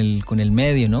 con el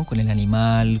medio, ¿no? Con el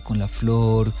animal, con la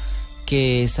flor,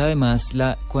 que es además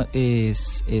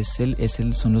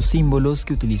son los símbolos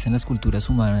que utilizan las culturas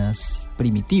humanas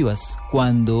primitivas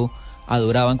cuando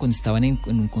adoraban, cuando estaban en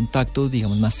un contacto,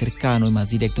 digamos, más cercano, más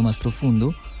directo, más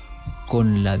profundo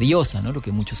con la diosa, ¿no? Lo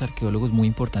que muchos arqueólogos muy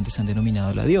importantes han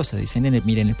denominado la diosa. Dicen, en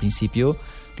el principio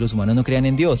los humanos no creían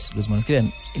en Dios, los humanos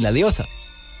creían en la diosa,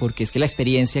 porque es que la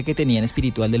experiencia que tenían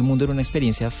espiritual del mundo era una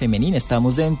experiencia femenina.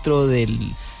 Estamos dentro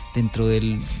del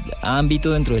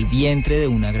ámbito, dentro del vientre de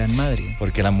una gran madre.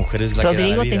 Porque la mujer es la Rodrigo, que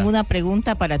da la vida. tengo una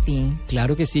pregunta para ti.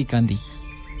 Claro que sí, Candy.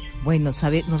 Bueno,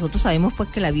 nosotros sabemos pues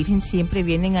que la Virgen siempre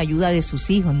viene en ayuda de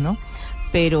sus hijos, ¿no?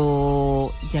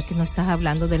 Pero ya que nos estás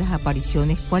hablando de las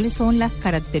apariciones, ¿cuáles son las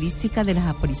características de las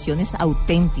apariciones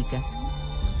auténticas?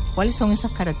 ¿Cuáles son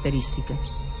esas características?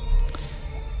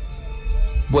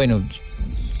 Bueno,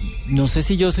 no sé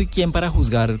si yo soy quien para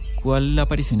juzgar cuál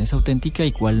aparición es auténtica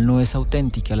y cuál no es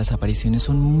auténtica. Las apariciones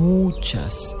son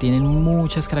muchas, tienen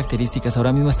muchas características.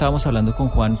 Ahora mismo estábamos hablando con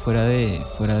Juan fuera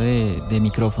de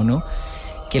micrófono,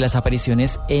 que las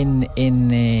apariciones en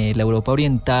la Europa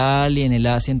Oriental y en el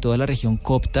Asia, en toda la región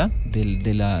copta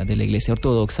de la Iglesia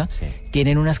Ortodoxa, sí,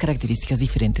 tienen unas características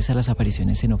diferentes a las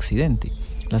apariciones en Occidente.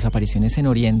 Las apariciones en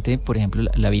Oriente, por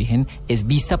ejemplo, la Virgen es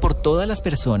vista por todas las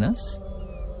personas,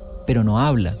 pero no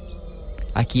habla.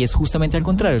 Aquí es justamente al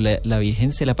contrario, la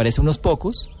Virgen se le aparece a unos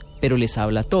pocos, pero les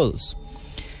habla a todos.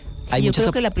 Sí, yo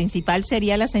creo que la principal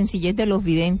sería la sencillez de los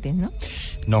videntes, ¿no?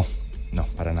 No,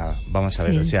 para nada. Vamos a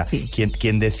ver, sí, o sea, sí.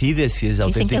 quien decide si es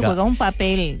auténtica... Dicen que juegan un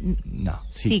papel... No,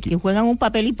 sí, que juegan un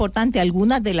papel importante,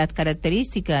 algunas de las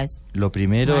características lo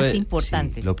primero más es,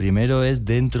 importantes. Sí, lo primero es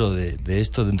dentro de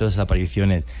esto, dentro de esas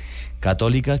apariciones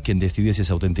católicas, quien decide si es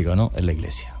auténtica o no es la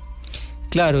Iglesia.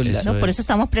 Claro, por eso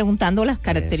estamos preguntando las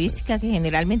características que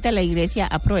generalmente la Iglesia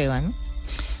aprueba, ¿no?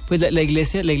 Pues la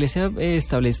iglesia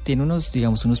tiene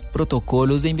unos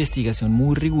protocolos de investigación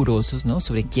muy rigurosos, ¿no?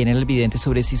 Sobre quién era el vidente,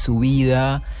 sobre si su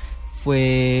vida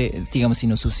fue, digamos, si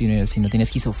no tenía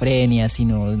esquizofrenia, si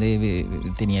no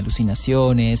tenía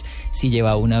alucinaciones, si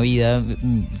llevaba una vida,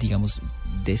 digamos,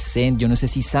 decente, yo no sé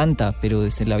si santa, pero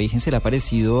la Virgen se le ha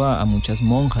parecido a muchas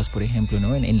monjas, por ejemplo,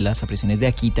 ¿no? En las apariciones de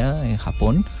Akita, en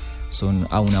Japón, son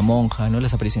a una monja, ¿no?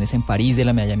 Las apariciones en París de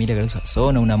la Medalla Milagrosa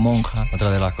son a una monja.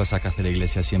 Otra de las cosas que hace la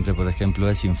Iglesia siempre, por ejemplo,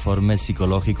 es informes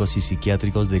psicológicos y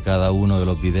psiquiátricos de cada uno de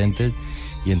los videntes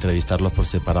y entrevistarlos por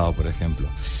separado, por ejemplo.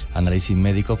 Análisis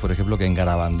médicos, por ejemplo, que en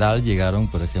Garabandal llegaron,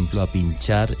 por ejemplo, a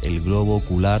pinchar el globo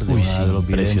ocular de uno de los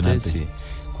videntes. Sí.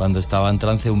 Cuando estaba en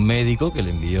trance un médico que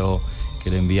le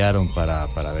enviaron para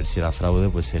ver si era fraude,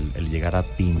 pues el llegar a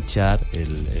pinchar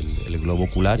el globo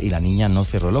ocular y la niña no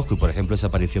cerró el ojo. Y, por ejemplo, esa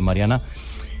aparición mariana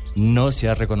no se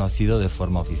ha reconocido de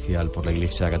forma oficial por la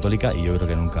Iglesia Católica y yo creo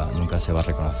que nunca se va a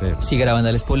reconocer. Sí,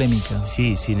 Garabandal es polémica.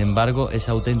 Sí, sin embargo, ¿es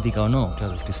auténtica o no?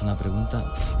 Claro, es que es una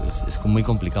pregunta, es muy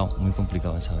complicado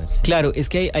en saber. Sí. Claro, es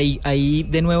que ahí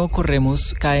de nuevo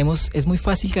caemos, es muy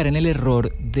fácil caer en el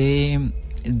error de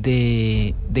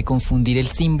confundir el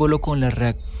símbolo con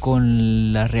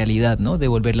la realidad, ¿no? De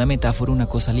volver la metáfora una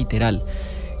cosa literal.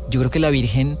 Yo creo que la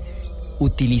Virgen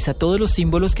utiliza todos los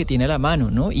símbolos que tiene a la mano,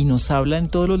 ¿no? Y nos habla en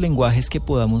todos los lenguajes que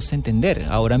podamos entender.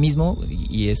 Ahora mismo,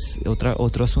 y es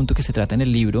otro asunto que se trata en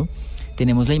el libro,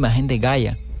 tenemos la imagen de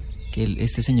Gaia, que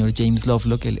este señor James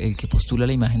Lovelock, el que postula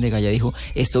la imagen de Gaia, dijo,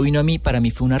 esto vino a mí, para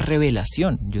mí fue una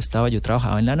revelación. Yo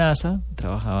trabajaba en la NASA,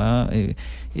 trabajaba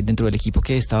dentro del equipo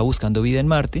que estaba buscando vida en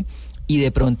Marte, y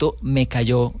de pronto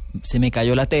se me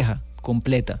cayó la teja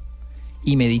completa,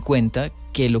 y me di cuenta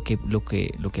que lo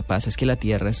que pasa es que la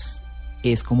Tierra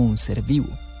es como un ser vivo,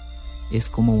 es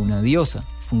como una diosa,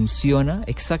 funciona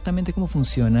exactamente como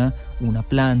funciona una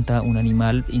planta, un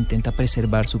animal, intenta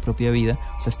preservar su propia vida.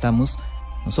 O sea,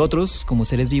 nosotros como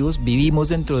seres vivos vivimos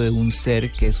dentro de un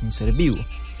ser que es un ser vivo.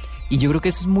 Y yo creo que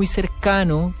eso es muy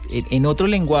cercano, en otro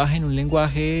lenguaje, en un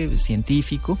lenguaje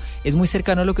científico, es muy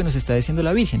cercano a lo que nos está diciendo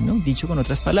la Virgen, ¿no? Dicho con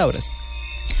otras palabras.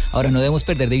 Ahora, no debemos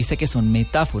perder de vista que son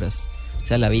metáforas. O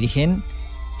sea, la Virgen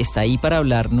está ahí para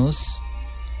hablarnos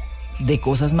de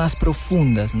cosas más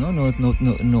profundas, ¿no?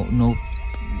 No,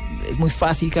 es muy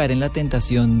fácil caer en la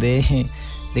tentación de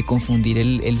confundir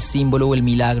el símbolo o el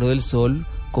milagro del sol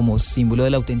como símbolo de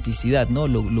la autenticidad, ¿no?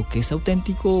 Lo que es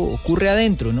auténtico ocurre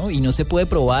adentro, ¿no? Y no se puede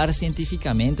probar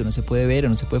científicamente, no se puede ver o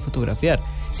no se puede fotografiar.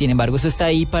 Sin embargo, eso está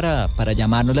ahí para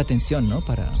llamarnos la atención, ¿no?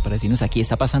 Para decirnos, aquí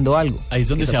está pasando algo. Ahí es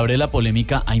donde se abre la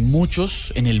polémica. Hay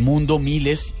muchos en el mundo,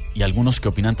 miles, y algunos que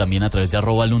opinan también a través de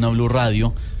 @Luna BLU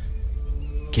Radio,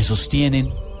 que sostienen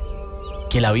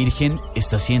que la Virgen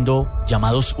está haciendo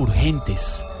llamados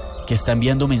urgentes, que está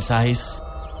enviando mensajes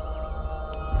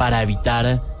para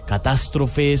evitar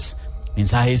catástrofes,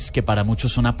 mensajes que para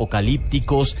muchos son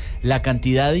apocalípticos. La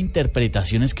cantidad de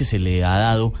interpretaciones que se le ha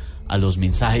dado a los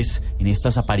mensajes en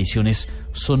estas apariciones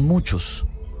son muchos.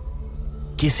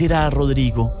 ¿Qué será,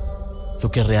 Rodrigo,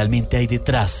 lo que realmente hay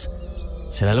detrás?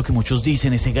 ¿Será lo que muchos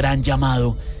dicen, ese gran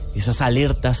llamado, esas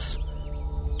alertas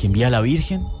que envía la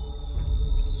Virgen?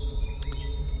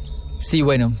 Sí,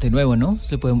 bueno, de nuevo, ¿no?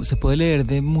 Se puede leer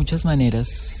de muchas maneras,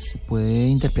 se puede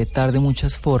interpretar de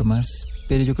muchas formas,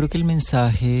 pero yo creo que el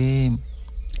mensaje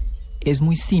es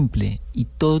muy simple y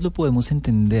todos lo podemos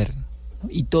entender, ¿no?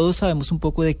 Y todos sabemos un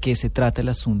poco de qué se trata el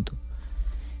asunto.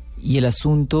 Y el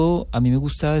asunto, a mí me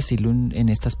gusta decirlo en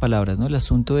estas palabras, ¿no? El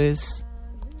asunto es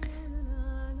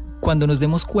cuando nos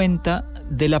demos cuenta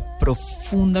de la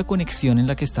profunda conexión en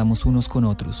la que estamos unos con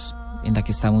otros, en la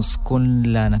que estamos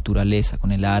con la naturaleza,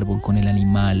 con el árbol, con el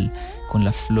animal, con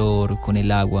la flor, con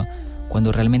el agua,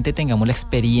 cuando realmente tengamos la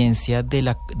experiencia de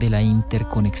la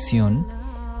interconexión,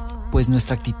 pues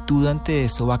nuestra actitud ante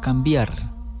eso va a cambiar.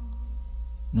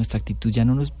 Nuestra actitud ya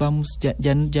nos vamos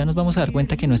a dar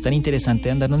cuenta que no es tan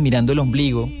interesante andarnos mirando el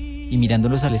ombligo y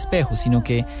mirándolos al espejo, sino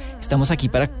que estamos aquí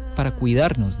para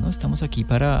cuidarnos, ¿no? Estamos aquí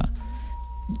para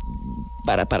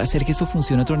hacer que esto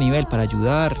funcione a otro nivel, para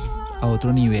ayudar a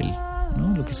otro nivel,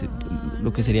 ¿no? Lo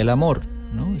que sería el amor,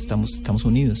 ¿no? Estamos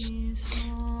unidos.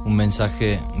 Un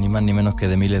mensaje ni más ni menos que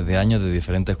de miles de años, de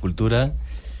diferentes culturas,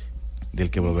 del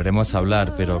que volveremos a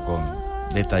hablar, pero con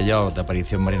detallados de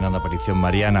aparición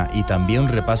mariana, y también un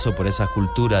repaso por esas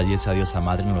culturas y esa diosa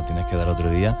madre. Nos lo tienes que dar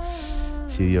otro día,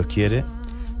 si Dios quiere.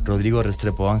 Rodrigo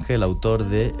Restrepo Ángel, autor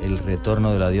de El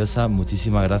retorno de la diosa,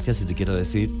 muchísimas gracias, y te quiero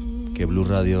decir que Blu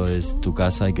Radio es tu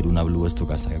casa y que Luna BLU es tu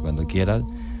casa, que cuando quieras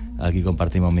aquí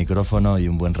compartimos micrófono y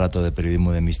un buen rato de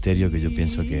periodismo de misterio, que yo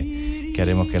pienso que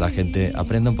haremos que la gente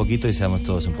aprenda un poquito y seamos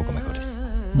todos un poco mejores.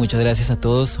 Muchas gracias a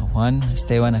todos, a Juan, a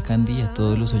Esteban, a Candy y a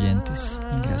todos los oyentes.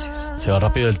 Gracias. Se va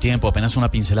rápido el tiempo, apenas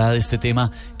una pincelada de este tema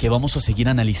que vamos a seguir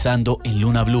analizando en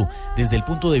Luna BLU desde el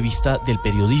punto de vista del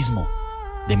periodismo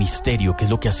de misterio, que es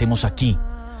lo que hacemos aquí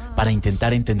para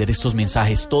intentar entender estos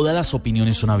mensajes. Todas las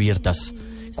opiniones son abiertas.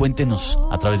 Cuéntenos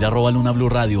a través de @Luna BLU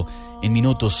Radio. En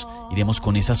minutos iremos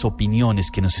con esas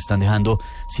opiniones que nos están dejando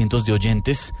cientos de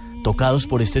oyentes tocados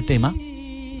por este tema,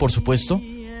 por supuesto,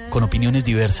 con opiniones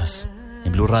diversas.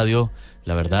 En Blu Radio,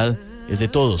 la verdad es de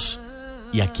todos,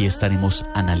 y aquí estaremos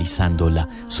analizándola.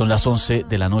 Son las 11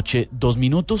 de la noche, 2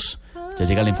 minutos. Ya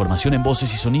llega la información en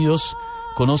Voces y Sonidos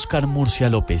con Óscar Murcia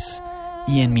López.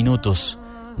 Y en minutos,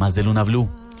 más de Luna BLU,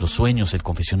 los sueños, el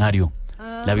confesionario,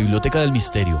 la biblioteca del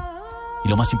misterio. Y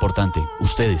lo más importante,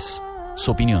 ustedes, su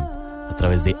opinión, a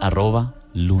través de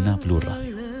 @Luna BLU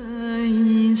Radio.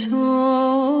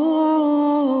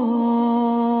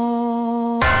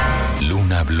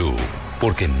 Luna BLU,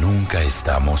 porque nunca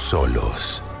estamos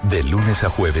solos. De lunes a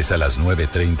jueves a las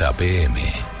 9:30 p.m.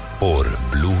 por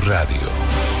Blu Radio.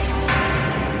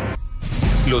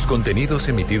 Los contenidos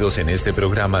emitidos en este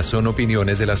programa son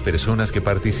opiniones de las personas que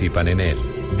participan en él.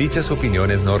 Dichas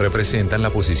opiniones no representan la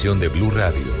posición de Blu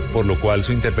Radio, por lo cual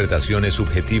su interpretación es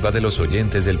subjetiva de los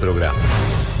oyentes del programa.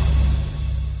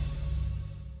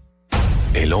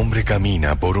 El hombre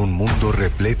camina por un mundo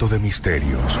repleto de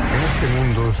misterios. En este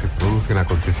mundo se producen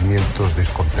acontecimientos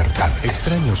desconcertantes.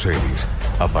 Extraños seres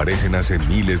aparecen hace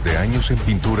miles de años en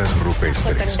pinturas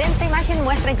rupestres. Sorprendente imagen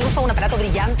muestra incluso un aparato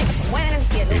brillante que se mueve en el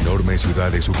cielo. Enormes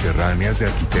ciudades subterráneas de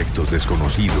arquitectos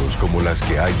desconocidos como las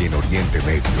que hay en Oriente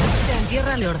Medio. Ya en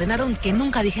tierra le ordenaron que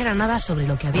nunca dijera nada sobre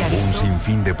lo que había visto. Un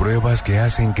sinfín de pruebas que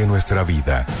hacen que nuestra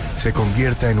vida se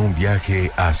convierta en un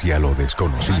viaje hacia lo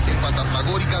desconocido.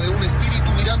 Fantasmagórica de un espíritu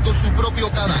mirando su propio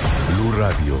cadáver. Blu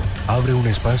Radio abre un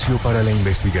espacio para la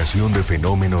investigación de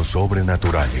fenómenos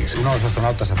sobrenaturales. Uno de los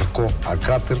astronautas se acercó al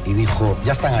cráter y dijo,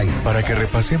 ya están ahí. Para que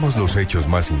repasemos los hechos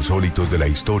más insólitos de la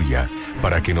historia,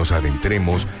 para que nos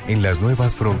adentremos en las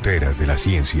nuevas fronteras de la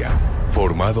ciencia.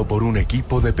 Formado por un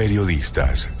equipo de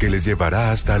periodistas que les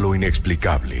llevará hasta lo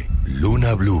inexplicable.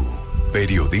 Luna BLU,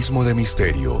 periodismo de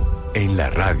misterio en la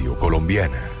radio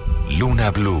colombiana.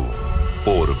 Luna BLU,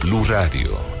 por Blu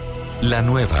Radio. La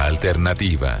nueva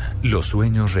alternativa. Los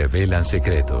sueños revelan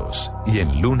secretos. Y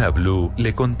en Luna BLU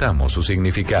le contamos su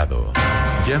significado.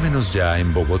 Llámenos ya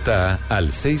en Bogotá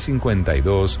al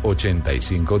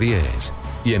 652-8510.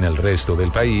 Y en el resto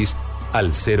del país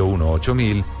al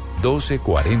 018-000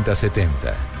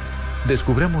 124070.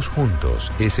 Descubramos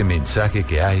juntos ese mensaje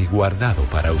que hay guardado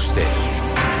para usted.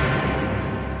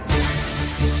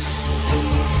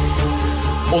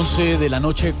 11 de la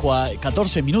noche,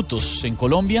 14 minutos en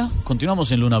Colombia.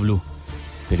 Continuamos en Luna BLU.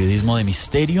 Periodismo de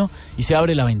misterio y se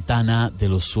abre la ventana de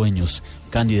los sueños.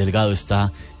 Candy Delgado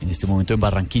está en este momento en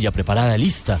Barranquilla, preparada,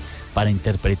 lista para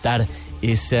interpretar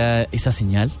esa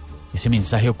señal, ese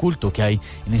mensaje oculto que hay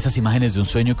en esas imágenes de un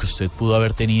sueño que usted pudo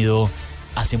haber tenido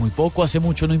hace muy poco, hace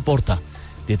mucho, no importa.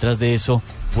 Detrás de eso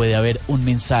puede haber un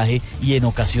mensaje y en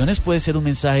ocasiones puede ser un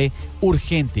mensaje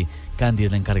urgente. Candy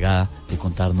es la encargada de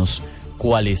contarnos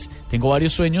cuál es. Tengo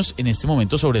varios sueños en este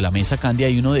momento sobre la mesa, Candy.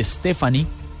 Hay uno de Stephanie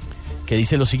que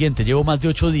dice lo siguiente: llevo más de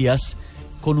 8 días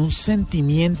con un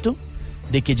sentimiento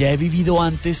de que ya he vivido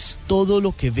antes todo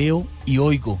lo que veo y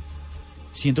oigo.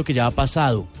 Siento que ya ha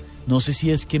pasado. No sé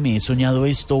si es que me he soñado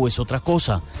esto o es otra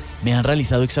cosa. Me han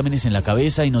realizado exámenes en la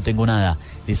cabeza y no tengo nada.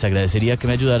 Les agradecería que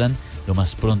me ayudaran lo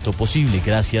más pronto posible.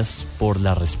 Gracias por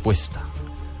la respuesta.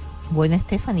 Bueno,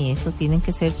 Stephanie, esos tienen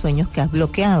que ser sueños que has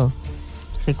bloqueado.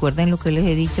 Recuerden lo que les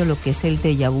he dicho, lo que es el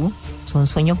déjà vu. Son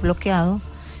sueños bloqueados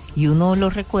y uno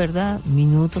los recuerda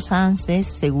minutos antes,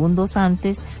 segundos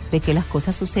antes de que las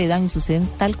cosas sucedan, y suceden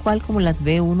tal cual como las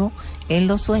ve uno en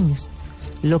los sueños.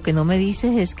 Lo que no me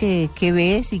dices es qué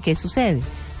ves y qué sucede,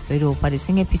 pero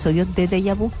parecen episodios de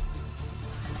déjà vu.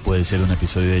 Puede ser un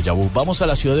episodio de déjà vu. Vamos a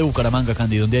la ciudad de Bucaramanga,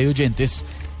 Candy, donde hay oyentes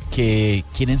que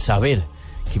quieren saber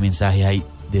qué mensaje hay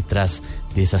detrás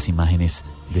de esas imágenes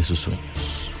de sus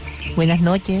sueños. Buenas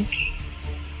noches.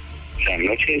 Buenas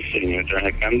noches,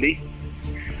 señora Candy.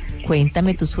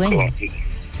 Cuéntame tu sueño.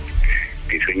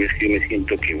 Mi sueño es que me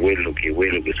siento que vuelo, que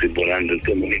estoy volando en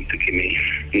todo momento, que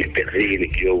me persiguen y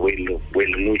que yo vuelo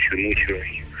mucho.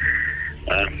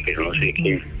 Pero no sé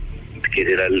qué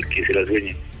será el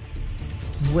sueño.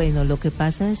 Bueno, lo que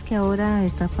pasa es que ahora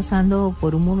estás pasando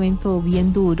por un momento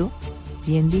bien duro,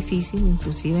 bien difícil,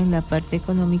 inclusive en la parte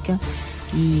económica,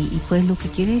 y pues lo que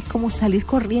quieres es como salir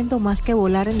corriendo más que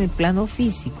volar en el plano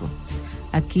físico.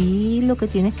 Aquí lo que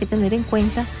tienes que tener en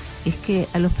cuenta es que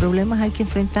a los problemas hay que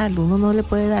enfrentarlo, uno no le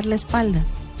puede dar la espalda.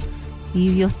 Y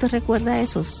Dios te recuerda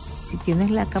eso, si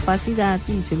tienes la capacidad,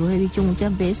 y se los he dicho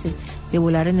muchas veces, de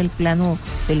volar en el plano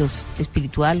de los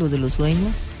espiritual o de los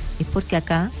sueños, es porque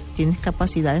acá tienes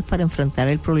capacidades para enfrentar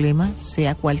el problema,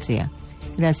 sea cual sea.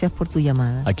 Gracias por tu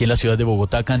llamada. Aquí en la ciudad de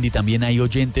Bogotá, Candy, también hay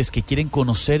oyentes que quieren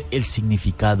conocer el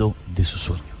significado de su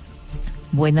sueño.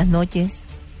 Buenas noches.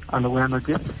 Hola, buenas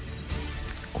noches.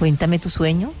 Cuéntame tu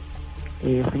sueño.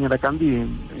 Señora Candy,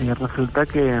 resulta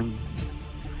que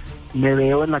me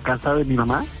veo en la casa de mi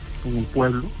mamá, en el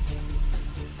pueblo,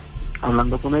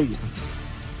 hablando con ella.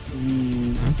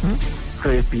 Y se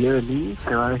despide de mí,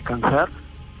 se va a descansar.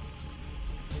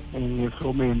 En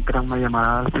eso me entra una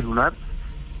llamada al celular,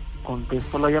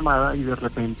 contesto la llamada y de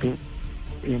repente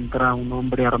entra un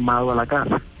hombre armado a la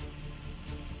casa.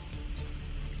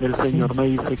 El señor me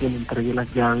dice que le entregue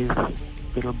las llaves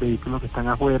de los vehículos que están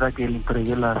afuera, que le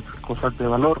entregue las cosas de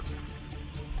valor.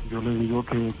 Yo le digo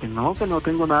que no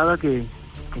tengo nada, que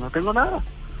no tengo nada.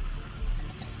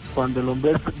 Cuando el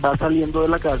hombre va saliendo de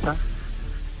la casa,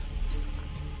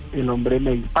 el hombre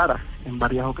me dispara en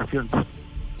varias ocasiones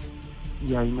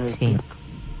y ahí me despierto.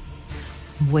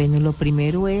 Bueno, lo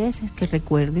primero es que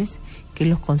recuerdes que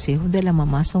los consejos de la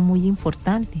mamá son muy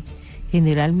importantes.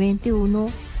 Generalmente uno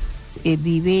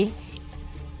vive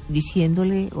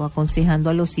diciéndole o aconsejando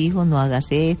a los hijos: no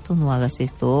hagas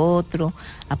esto otro.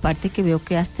 Aparte que veo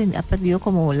que has perdido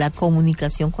como la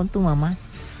comunicación con tu mamá.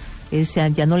 O sea,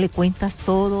 ya no le cuentas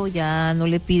todo, ya no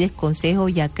le pides consejo,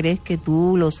 ya crees que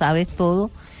tú lo sabes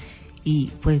todo.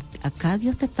 Y pues acá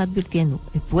Dios te está advirtiendo,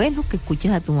 es bueno que escuches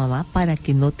a tu mamá para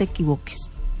que no te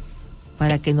equivoques,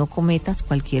 para que no cometas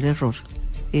cualquier error.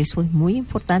 Eso es muy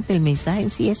importante, el mensaje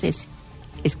en sí es ese.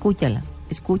 Escúchala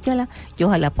y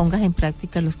ojalá pongas en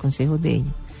práctica los consejos de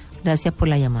ella. Gracias por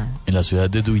la llamada. En la ciudad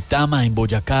de Duitama, en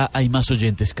Boyacá, hay más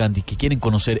oyentes, Candy, que quieren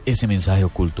conocer ese mensaje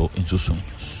oculto en sus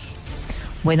sueños.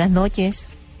 Buenas noches.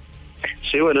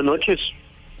 Sí, buenas noches.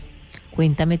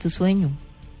 Cuéntame tu sueño.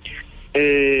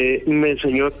 Me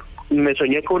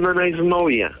soñé con una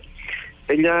exnovia.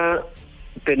 Ella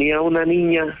tenía una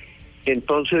niña,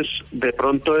 entonces de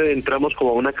pronto entramos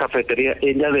como a una cafetería.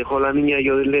 Ella dejó a la niña y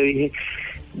yo le dije,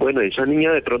 bueno, esa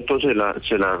niña de pronto se la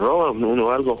roba uno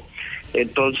o algo.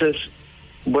 Entonces,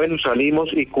 bueno, salimos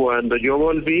y cuando yo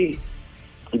volví,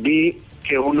 vi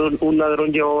que un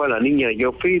ladrón llevaba a la niña.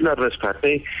 Yo fui y la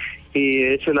rescaté y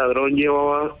ese ladrón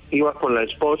iba con la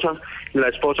esposa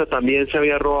también se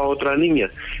había robado a otra niña.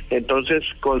 Entonces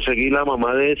conseguí la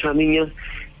mamá de esa niña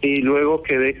y luego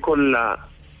quedé con la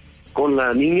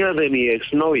niña de mi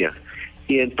exnovia.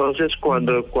 Y entonces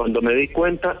cuando me di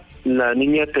cuenta, la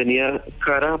niña tenía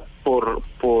cara por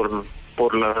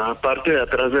la parte de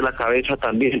atrás de la cabeza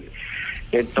también.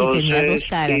 Entonces,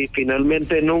 y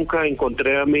finalmente nunca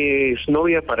encontré a mi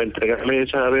novia para entregarle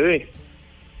esa bebé.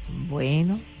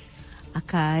 Bueno,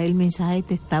 acá el mensaje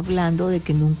te está hablando de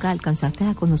que nunca alcanzaste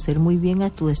a conocer muy bien a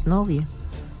tu exnovia.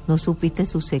 No supiste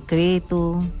su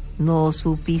secreto, no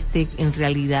supiste en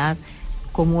realidad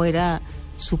cómo era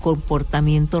su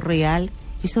comportamiento real.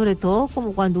 Y sobre todo,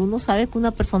 como cuando uno sabe que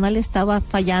una persona le estaba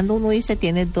fallando, uno dice,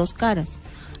 tiene dos caras.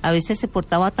 A veces se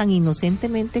portaba tan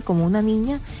inocentemente como una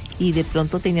niña y de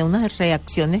pronto tenía unas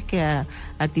reacciones que a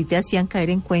ti te hacían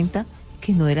caer en cuenta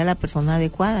que no era la persona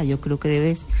adecuada. Yo creo que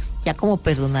debes ya como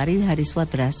perdonar y dejar eso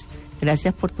atrás.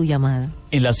 Gracias por tu llamada.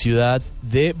 En la ciudad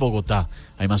de Bogotá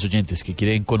hay más oyentes que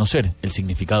quieren conocer el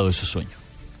significado de su sueño.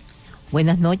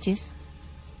 Buenas noches.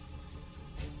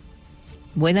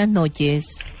 Buenas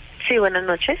noches. Sí, buenas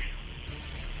noches.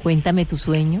 Cuéntame tu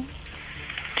sueño.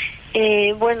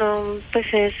 Bueno, pues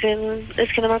es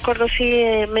que no me acuerdo si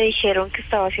me dijeron que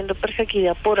estaba siendo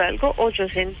perseguida por algo o yo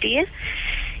sentía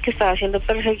que estaba siendo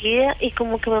perseguida y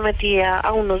como que me metía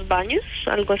a unos baños,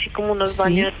 algo así como unos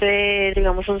baños de,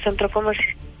 digamos, un centro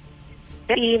comercial.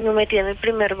 Y me metía en el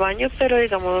primer baño, pero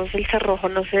digamos el cerrojo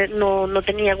no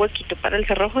tenía huequito para el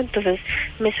cerrojo, entonces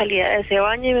me salía de ese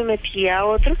baño y me metía a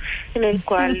otro en el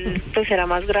cual pues era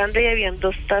más grande y habían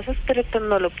 2 tazas, pero pues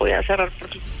no lo podía cerrar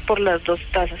por las 2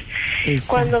 tazas.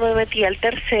 Cuando me metí al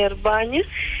tercer baño,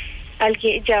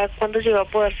 alguien ya cuando llegó a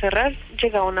poder cerrar,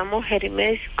 llegaba una mujer y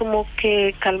me como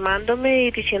que calmándome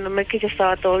y diciéndome que ya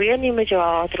estaba todo bien y me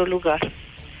llevaba a otro lugar.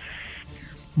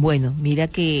 Bueno, mira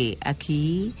que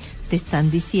aquí te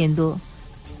están diciendo,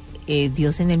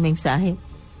 Dios en el mensaje,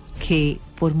 que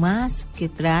por más que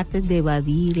trates de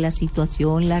evadir la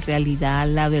situación, la realidad,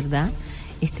 la verdad,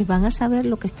 van a saber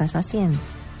lo que estás haciendo.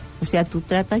 O sea, tú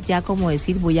tratas ya como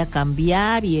decir, voy a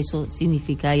cambiar y eso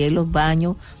significa ir a los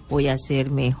baños, voy a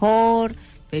ser mejor,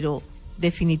 pero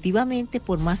definitivamente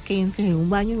por más que entres en un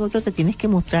baño en otro te tienes que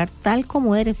mostrar tal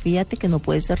como eres. Fíjate que no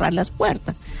puedes cerrar las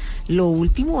puertas. Lo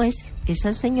último es,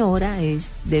 esa señora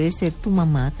debe ser tu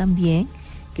mamá también,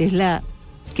 que es la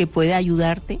que puede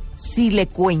ayudarte. Si le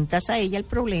cuentas a ella el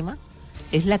problema,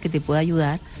 es la que te puede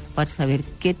ayudar para saber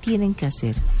qué tienen que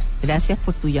hacer. Gracias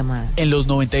por tu llamada. En los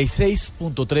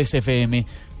 96.3 FM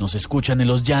nos escuchan en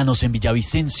Los Llanos, en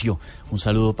Villavicencio. Un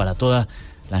saludo para toda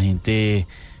la gente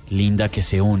linda que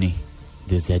se une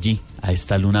desde allí a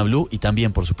esta Luna Blue, y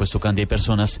también, por supuesto, Candy, hay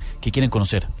personas que quieren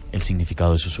conocer el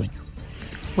significado de su sueño.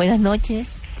 Buenas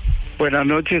noches. Buenas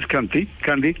noches, Candy.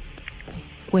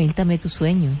 Cuéntame tu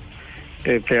sueño.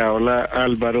 Te habla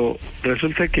Álvaro.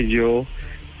 Resulta que yo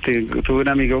tuve un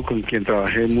amigo con quien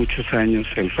trabajé muchos años,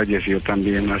 él falleció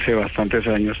también hace bastantes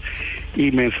años,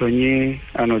 y me soñé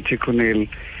anoche con él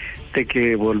de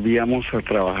que volvíamos a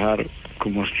trabajar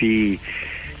como si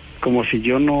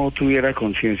yo no tuviera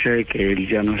conciencia de que él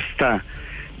ya no está.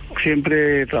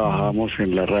 Siempre trabajábamos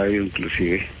en la radio,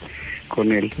 inclusive,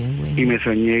 con él. Bueno. Y me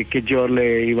soñé que yo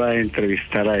le iba a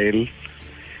entrevistar a él,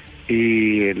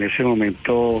 y en ese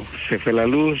momento se fue la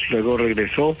luz, luego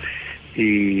regresó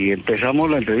y empezamos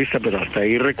la entrevista, pero hasta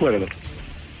ahí recuerdo.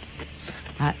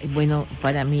 Bueno,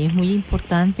 para mí es muy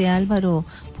importante, Álvaro,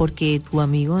 porque tu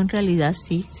amigo en realidad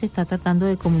sí se está tratando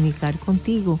de comunicar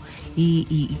contigo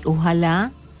y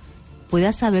ojalá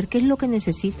pueda saber qué es lo que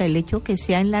necesita. El hecho que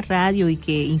sea en la radio y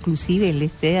que inclusive le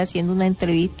esté haciendo una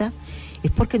entrevista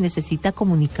es porque necesita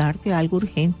comunicarte algo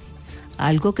urgente,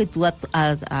 algo que tú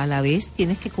a la vez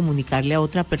tienes que comunicarle a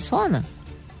otra persona,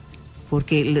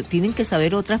 porque tienen que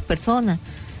saber otras personas.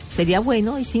 Sería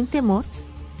bueno y sin temor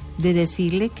de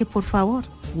decirle que por favor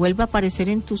vuelva a aparecer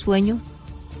en tu sueño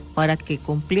para que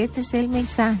completes el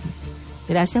mensaje.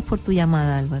 Gracias por tu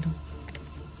llamada, Álvaro.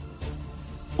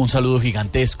 Un saludo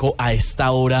gigantesco a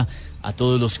esta hora a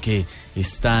todos los que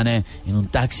están en un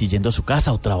taxi yendo a su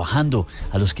casa o trabajando,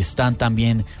 a los que están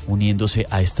también uniéndose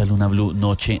a esta Luna Blue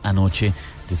noche a noche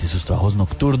desde sus trabajos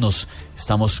nocturnos.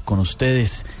 Estamos con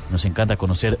ustedes, nos encanta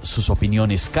conocer sus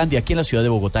opiniones. Candy, aquí en la ciudad de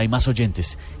Bogotá hay más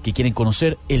oyentes que quieren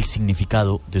conocer el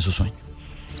significado de su sueño.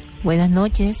 Buenas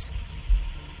noches.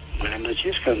 Buenas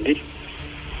noches, Candy.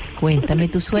 Cuéntame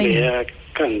tu sueño.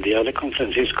 Candy, habla con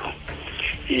Francisco.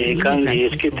 Candy,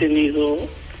 es que he tenido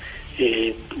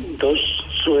 2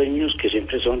 sueños que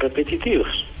siempre son repetitivos.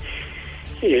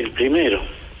 El primero,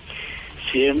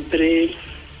 siempre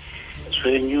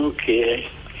sueño que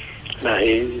la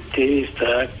gente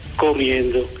está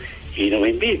comiendo y no me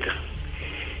invita.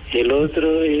 El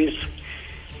otro es,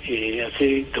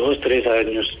 hace 2-3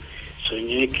 años,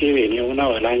 soñé que venía una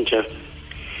avalancha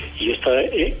y yo estaba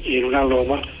en una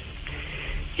loma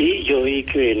y yo vi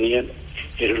que venían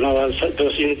en una balsa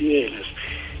 2 indígenas.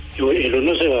 El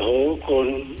uno se bajó con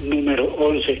un número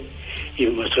 11 y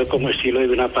me mostró como estilo de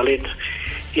una paleta.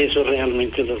 Y eso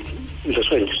realmente los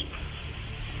sueños.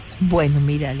 Bueno,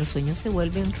 mira, los sueños se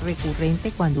vuelven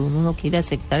recurrentes cuando uno no quiere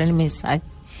aceptar el mensaje.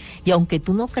 Y aunque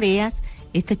tú no creas,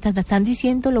 te están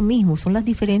diciendo lo mismo, son las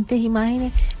diferentes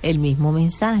imágenes, el mismo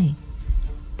mensaje.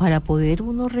 Para poder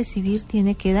uno recibir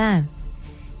tiene que dar.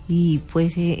 Y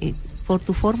pues por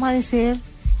tu forma de ser,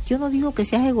 yo no digo que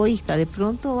seas egoísta, de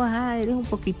pronto eres un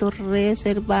poquito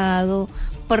reservado,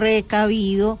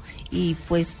 precavido y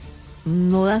pues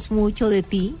no das mucho de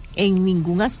ti en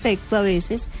ningún aspecto a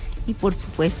veces, y por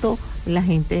supuesto la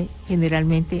gente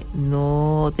generalmente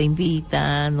no te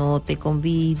invita, no te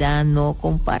convida, no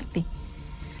comparte.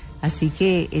 Así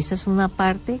que esa es una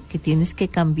parte que tienes que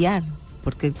cambiar,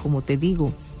 porque como te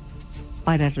digo,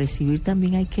 para recibir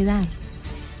también hay que dar.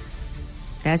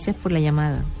 Gracias por la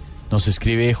llamada. Nos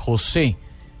escribe José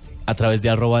a través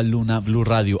de @Luna BLU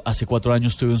Radio. Hace 4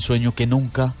 años tuve un sueño que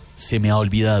nunca se me ha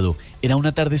olvidado. Era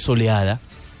una tarde soleada.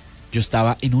 Yo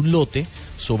estaba en un lote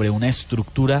sobre una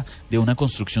estructura de una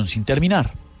construcción sin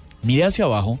terminar. Miré hacia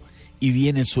abajo y vi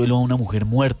en el suelo a una mujer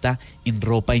muerta en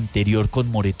ropa interior con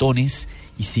moretones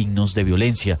y signos de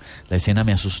violencia. La escena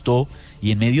me asustó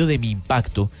y en medio de mi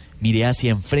impacto miré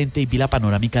hacia enfrente y vi la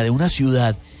panorámica de una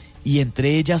ciudad y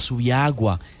entre ellas subía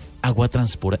agua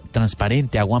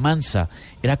transparente, agua mansa.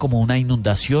 Era como una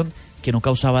inundación que no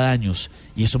causaba daños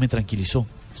y eso me tranquilizó.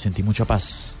 Sentí mucha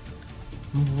paz.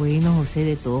 Bueno, José,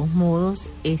 de todos modos,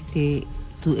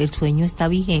 el sueño está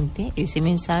vigente, ese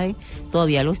mensaje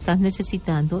todavía lo estás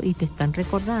necesitando y te están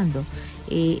recordando.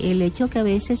 El hecho que a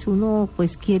veces uno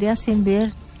pues quiere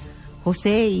ascender,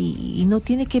 José, y no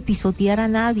tiene que pisotear a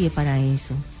nadie para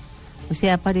eso. O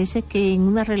sea, parece que en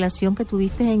una relación que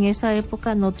tuviste en esa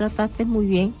época no trataste muy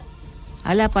bien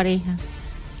a la pareja,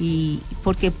 y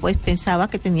porque pues pensaba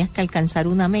que tenías que alcanzar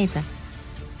una meta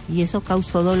y eso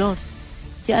causó dolor.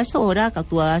 Ya es hora que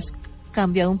tú has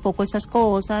cambiado un poco esas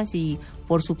cosas y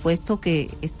por supuesto que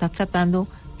estás tratando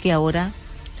que ahora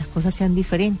las cosas sean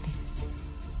diferentes,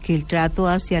 que el trato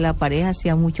hacia la pareja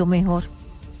sea mucho mejor.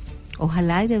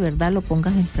 Ojalá y de verdad lo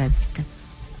pongas en práctica.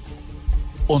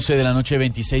 11 de la noche,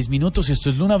 26 minutos. Esto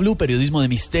es Luna BLU, periodismo de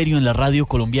misterio en la radio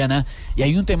colombiana. Y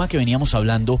hay un tema que veníamos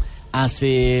hablando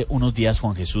hace unos días,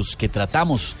 Juan Jesús, que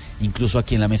tratamos incluso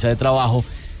aquí en la mesa de trabajo,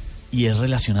 y es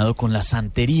relacionado con la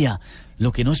santería.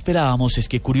 Lo que no esperábamos es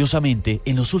que, curiosamente,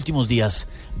 en los últimos días,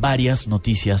 varias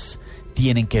noticias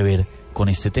tienen que ver con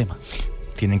este tema.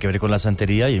 Tienen que ver con la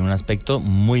santería y en un aspecto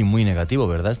muy, muy negativo,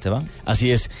 ¿verdad, Esteban?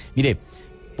 Así es. Mire,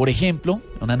 por ejemplo,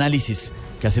 un análisis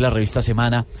que hace la revista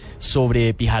Semana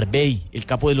sobre Pijar Bey, el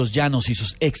capo de los llanos y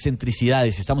sus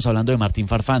excentricidades. Estamos hablando de Martín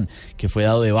Farfán, que fue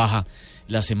dado de baja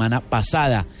la semana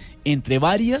pasada. Entre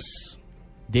varias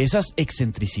de esas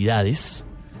excentricidades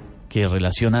que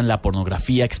relacionan la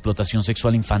pornografía, explotación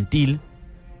sexual infantil,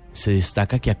 se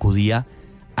destaca que acudía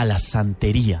a la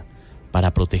santería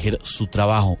para proteger su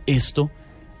trabajo. Esto,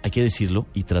 hay que decirlo,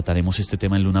 y trataremos este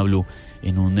tema en Luna BLU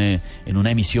en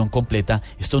una emisión completa.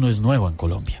 Esto no es nuevo en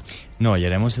Colombia. No, y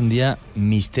haremos un día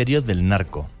misterios del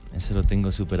narco. Eso lo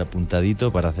tengo súper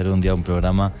apuntadito para hacer un día un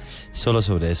programa solo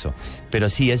sobre eso. Pero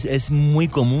sí, es muy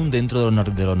común dentro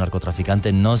de los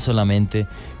narcotraficantes, no solamente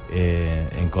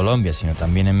en Colombia, sino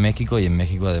también en México, y en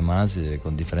México además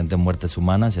con diferentes muertes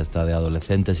humanas y hasta de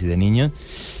adolescentes y de niños,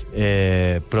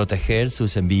 proteger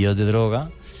sus envíos de droga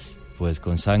pues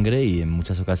con sangre y en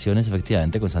muchas ocasiones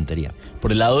efectivamente con santería.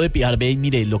 Por el lado de Pijar Bey,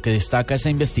 mire, lo que destaca esa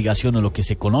investigación o lo que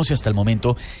se conoce hasta el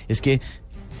momento es que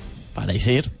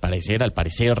al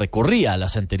parecer recorría a la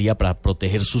santería para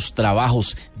proteger sus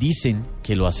trabajos. Dicen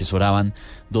que lo asesoraban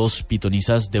 2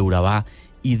 pitonisas de Urabá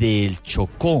y del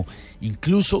Chocó.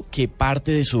 Incluso que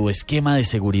parte de su esquema de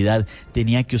seguridad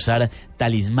tenía que usar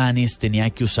talismanes, tenía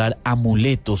que usar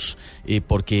amuletos,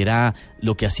 porque era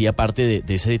lo que hacía parte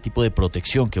de ese tipo de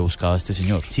protección que buscaba este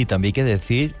señor. Sí, también hay que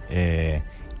decir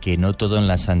que no todo en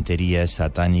la santería es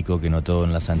satánico, que no todo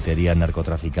en la santería es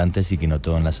narcotraficantes y que no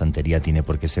todo en la santería tiene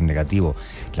por qué ser negativo.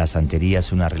 La santería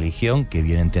es una religión que,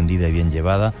 bien entendida y bien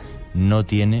llevada, no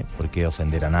tiene por qué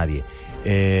ofender a nadie.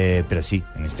 Pero sí,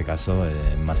 en este caso,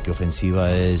 más que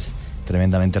ofensiva, es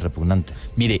tremendamente repugnante.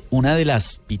 Mire, una de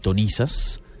las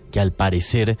pitonisas que al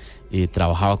parecer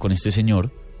trabajaba con este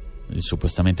señor,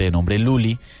 supuestamente de nombre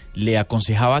Luli, le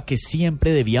aconsejaba que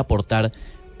siempre debía portar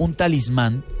un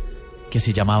talismán que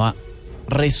se llamaba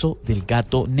Rezo del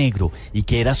Gato Negro y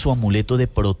que era su amuleto de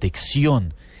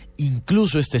protección.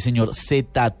 Incluso este señor se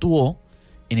tatuó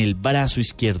en el brazo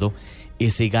izquierdo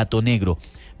ese gato negro.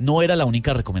 No era la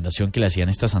única recomendación que le hacían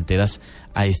estas santeras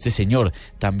a este señor.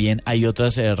 También hay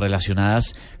otras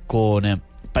relacionadas con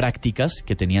prácticas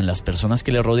que tenían las personas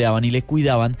que le rodeaban y le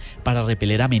cuidaban para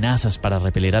repeler amenazas, para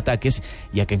repeler ataques.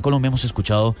 Y acá en Colombia hemos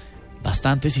escuchado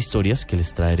bastantes historias que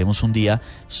les traeremos un día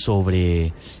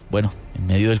sobre, bueno, en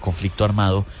medio del conflicto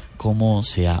armado, cómo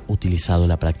se ha utilizado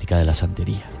la práctica de la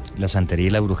santería. La santería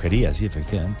y la brujería, sí,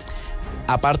 efectivamente.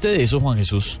 Aparte de eso, Juan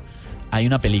Jesús, hay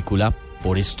una película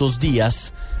por estos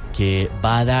días que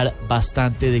va a dar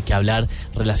bastante de qué hablar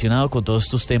relacionado con todos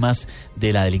estos temas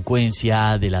de la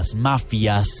delincuencia, de las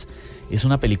mafias. Es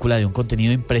una película de un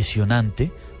contenido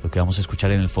impresionante. Lo que vamos a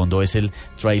escuchar en el fondo es el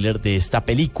tráiler de esta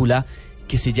película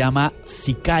que se llama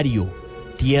Sicario,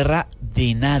 Tierra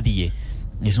de Nadie.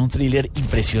 Es un thriller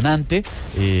impresionante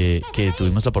que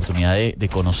tuvimos la oportunidad de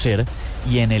conocer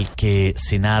y en el que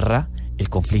se narra el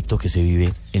conflicto que se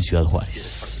vive en Ciudad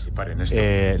Juárez.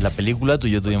 La película, tú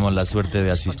y yo tuvimos la suerte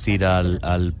de asistir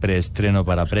al preestreno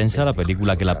para prensa, la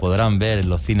película que la podrán ver en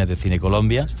los cines de Cine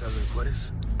Colombia.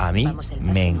 A mí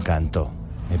me encantó.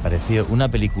 Me pareció una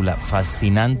película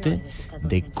fascinante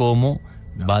de cómo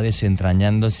va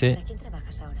desentrañándose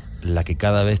la que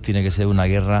cada vez tiene que ser una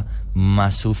guerra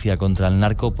más sucia contra el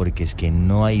narco, porque es que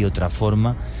no hay otra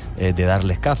forma de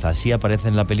darles caza. Así aparece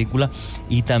en la película,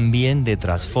 y también de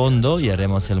trasfondo, y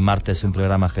haremos el martes un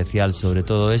programa especial sobre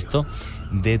todo esto,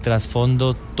 de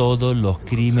trasfondo todos los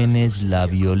crímenes, la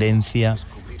violencia,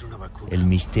 el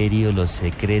misterio, los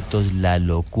secretos, la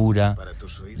locura,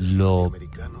 lo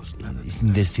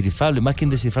indescifrable, más que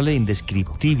indescifrable,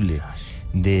 indescriptible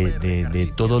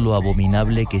de todo lo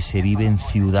abominable que se vive en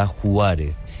Ciudad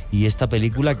Juárez. Y esta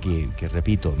película que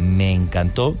repito, me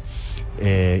encantó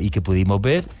y que pudimos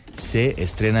ver, se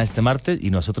estrena este martes y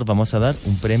nosotros vamos a dar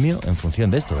un premio en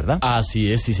función de esto, ¿verdad?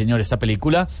 Así es, sí señor, esta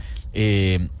película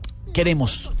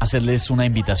queremos hacerles una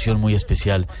invitación muy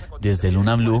especial desde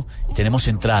Luna BLU y tenemos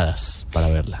entradas para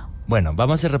verla. Bueno,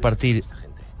 vamos a repartir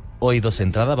hoy 2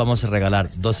 entradas, vamos a regalar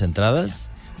 2 entradas,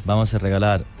 vamos a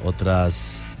regalar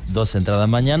otras 2 entradas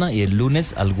mañana y el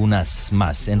lunes algunas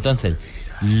más. Entonces,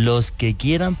 los que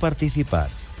quieran participar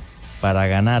para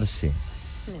ganarse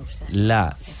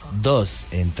las 2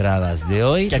 entradas de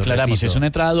hoy... Que aclaramos, repito, es una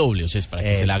entrada doble, o sea, es para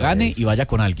que se la gane y vaya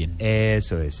con alguien.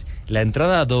 Eso es. La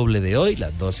entrada doble de hoy,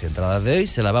 las 2 entradas de hoy,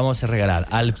 se la vamos a regalar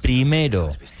al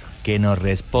primero que nos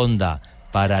responda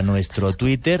para nuestro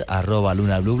Twitter,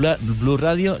 @Luna BLU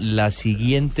Radio, la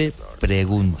siguiente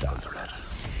pregunta.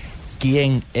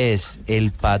 ¿Quién es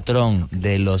el patrón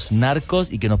de los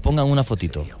narcos? Y que nos pongan una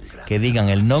fotito. Que digan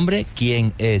el nombre,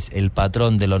 quién es el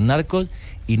patrón de los narcos,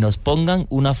 y nos pongan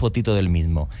una fotito del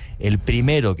mismo. El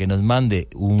primero que nos mande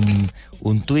un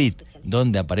tuit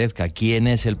donde aparezca quién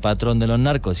es el patrón de los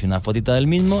narcos y una fotita del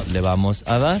mismo, le vamos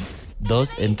a dar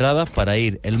 2 entradas para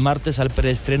ir el martes al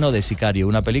preestreno de Sicario,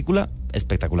 una película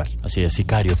espectacular. Así es,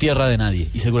 Sicario, Tierra de Nadie,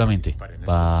 y seguramente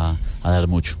va a dar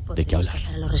mucho de qué hablar.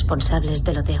 A los responsables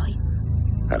de lo de hoy.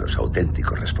 A los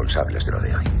auténticos responsables de lo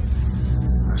de hoy.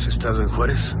 ¿Has estado en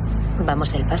Juárez?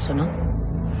 Vamos el paso, ¿no?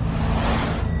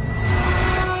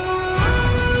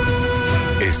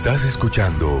 Estás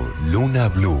escuchando Luna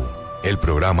BLU, el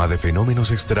programa de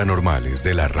fenómenos extranormales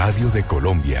de la radio de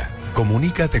Colombia.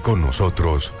 Comunícate con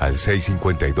nosotros al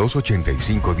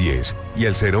 652-8510 y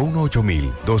al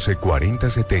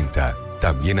 018-124070.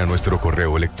 También a nuestro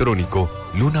correo electrónico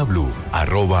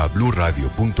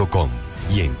lunablu@bluradio.com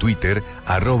y en Twitter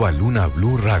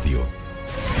 @LunaBluRadio.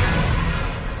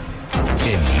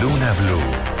 En Luna BLU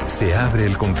se abre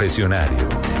el confesionario.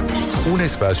 Un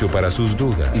espacio para sus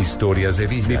dudas, historias de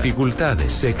vida,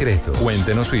 dificultades, secretos.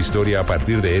 Cuéntenos su historia a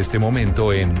partir de este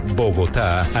momento en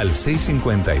Bogotá al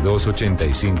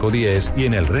 652-8510 y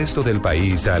en el resto del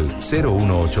país al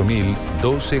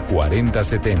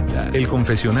 018-124070. El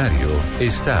confesionario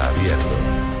está abierto.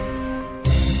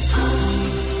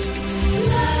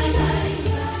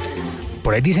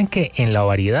 Por ahí dicen que en la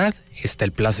variedad está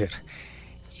el placer.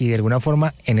 Y de alguna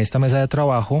forma en esta mesa de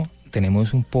trabajo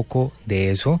tenemos un poco de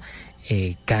eso.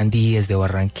 Candy es de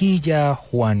Barranquilla,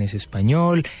 Juan es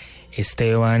español,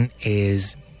 Esteban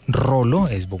es rolo,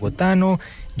 es bogotano,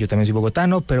 yo también soy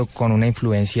bogotano, pero con una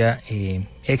influencia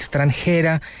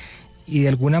extranjera, y de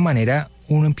alguna manera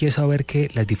uno empieza a ver que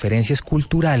las diferencias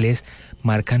culturales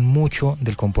marcan mucho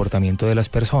del comportamiento de las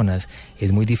personas.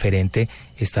 Es muy diferente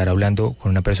estar hablando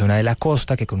con una persona de la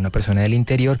costa que con una persona del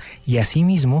interior, y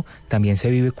asimismo también se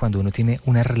vive cuando uno tiene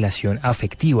una relación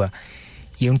afectiva.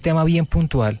 Y un tema bien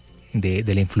puntual de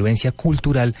la influencia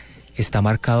cultural está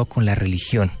marcado con la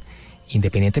religión.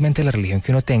 Independientemente de la religión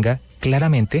que uno tenga,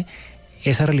 claramente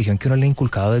esa religión que uno le ha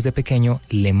inculcado desde pequeño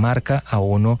le marca a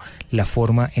uno la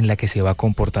forma en la que se va a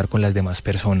comportar con las demás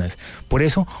personas. Por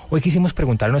eso, hoy quisimos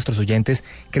preguntar a nuestros oyentes,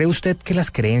 ¿cree usted que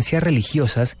las creencias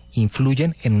religiosas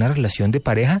influyen en una relación de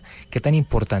pareja? ¿Qué tan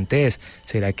importante es?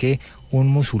 ¿Será que un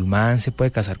musulmán se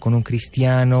puede casar con un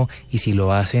cristiano y si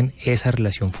lo hacen, esa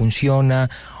relación funciona?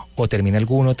 ¿O termina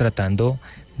alguno tratando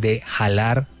de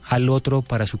jalar al otro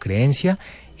para su creencia?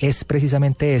 Es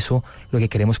precisamente eso lo que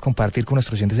queremos compartir con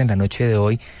nuestros oyentes en la noche de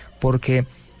hoy, porque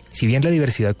si bien la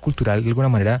diversidad cultural de alguna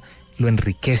manera lo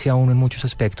enriquece a uno en muchos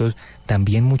aspectos,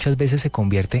 también muchas veces se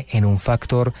convierte en un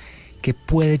factor que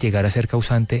puede llegar a ser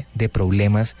causante de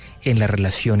problemas en las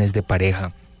relaciones de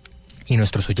pareja. Y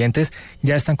nuestros oyentes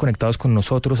ya están conectados con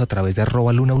nosotros a través de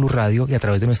 @Luna BLU Radio y a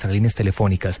través de nuestras líneas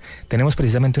telefónicas. Tenemos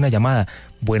precisamente una llamada.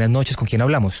 Buenas noches, ¿con quién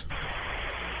hablamos?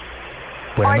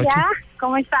 Buenas noches.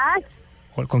 ¿Cómo estás?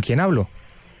 ¿Con quién hablo?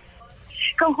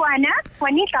 Con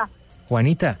Juanita.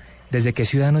 Juanita, ¿desde qué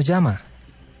ciudad nos llama?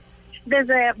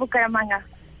 Desde Bucaramanga.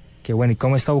 Qué bueno, ¿y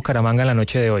cómo está Bucaramanga la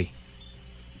noche de hoy?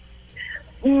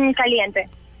 Caliente.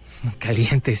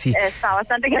 Caliente, sí. Está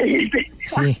bastante caliente.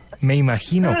 Sí, me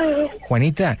imagino.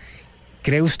 Juanita,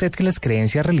 ¿cree usted que las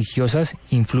creencias religiosas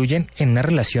influyen en una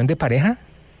relación de pareja?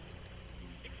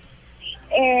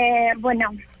 Bueno,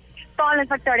 todos los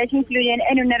factores influyen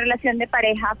en una relación de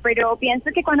pareja, pero pienso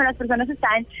que cuando las personas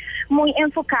están muy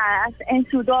enfocadas en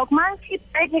su dogma, sí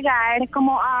puede llegar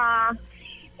como a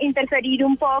interferir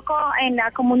un poco en la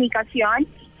comunicación.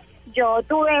 Yo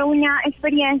tuve una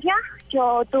experiencia,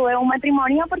 yo tuve un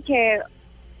matrimonio porque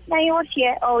me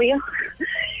divorcié, obvio.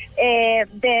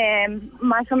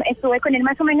 Estuve con él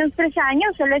más o menos 3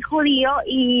 años, él es judío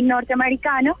y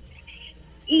norteamericano,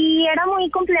 y era muy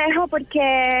complejo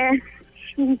porque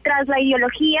tras la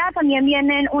ideología también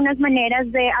vienen unas maneras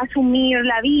de asumir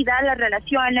la vida, las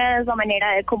relaciones, la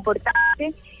manera de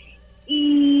comportarse.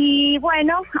 Y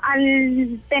bueno,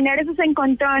 al tener esos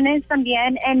encontrones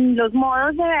también en los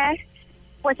modos de ver,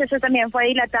 pues eso también fue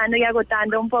dilatando y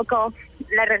agotando un poco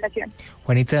la relación.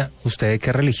 Juanita, ¿usted de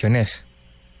qué religión es?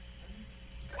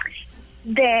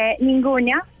 De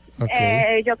ninguna.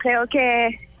 Okay. Yo creo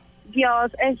que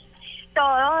Dios es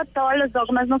todo, todos los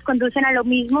dogmas nos conducen a lo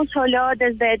mismo, solo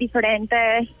desde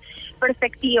diferentes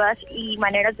perspectivas y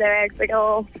maneras de ver,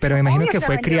 pero me imagino que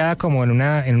fue criada como en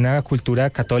una cultura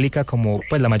católica como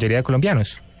pues la mayoría de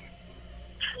colombianos.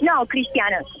 No,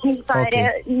 cristianos.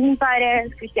 Mi padre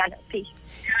es cristiano, sí.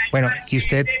 Bueno, y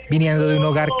usted viniendo de un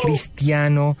hogar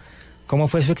cristiano, ¿cómo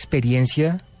fue su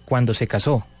experiencia cuando se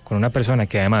casó con una persona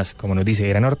que además, como nos dice,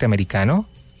 era norteamericano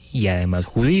y además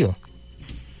judío?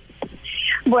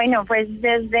 Bueno, pues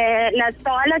desde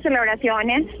todas las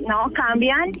celebraciones, ¿no?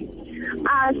 Cambian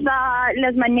hasta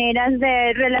las maneras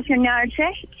de relacionarse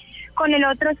con el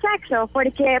otro sexo,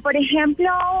 porque, por ejemplo,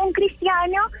 un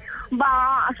cristiano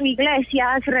va a su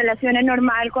iglesia, se relaciona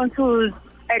normal con sus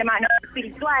hermanos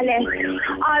espirituales,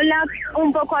 habla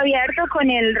un poco abierto con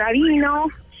el rabino.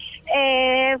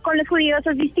 Con los judíos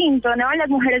es distinto, ¿no? Las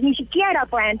mujeres ni siquiera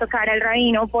pueden tocar al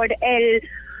rabino por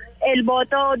el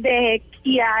voto de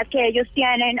castidad que ellos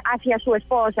tienen hacia su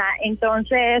esposa.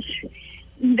 Entonces,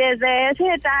 desde ese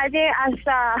detalle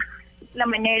hasta la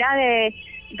manera de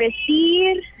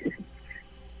vestir,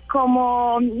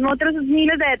 como otros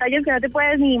miles de detalles que no te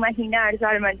puedes ni imaginar,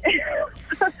 Salman.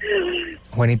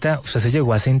 Juanita, ¿usted se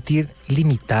llegó a sentir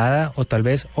limitada o tal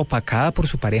vez opacada por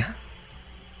su pareja?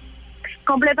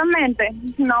 Completamente.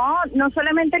 No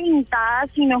solamente limitada,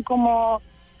 sino como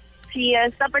si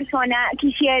esta persona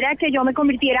quisiera que yo me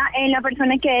convirtiera en la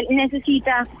persona que él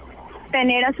necesita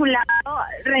tener a su lado,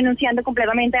 renunciando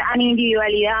completamente a mi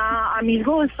individualidad, a mis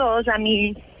gustos, a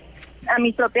mis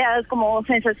propias como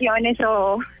sensaciones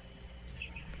o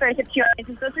percepciones.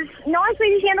 Entonces, no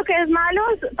estoy diciendo que es malo.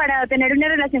 Para tener una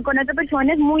relación con otra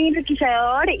persona es muy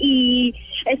enriquecedor, y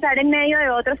estar en medio de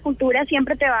otras culturas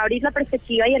siempre te va a abrir la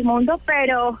perspectiva y el mundo,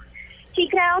 pero sí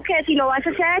creo que si lo vas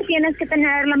a hacer tienes que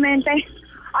tener la mente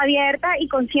abierta y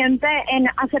consciente en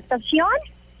aceptación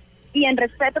y en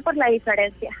respeto por la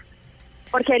diferencia,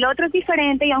 porque el otro es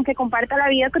diferente y aunque comparta la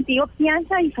vida contigo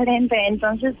piensa diferente.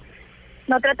 Entonces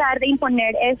no tratar de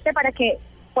imponer para que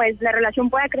pues la relación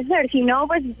pueda crecer, si no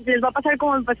pues les va a pasar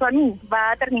como me pasó a mí,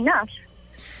 va a terminar.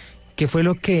 ¿Qué fue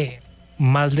lo que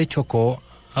más le chocó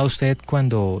a usted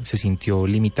cuando se sintió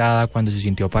limitada, cuando se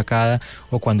sintió opacada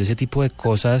o cuando ese tipo de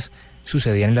cosas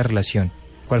sucedían en la relación?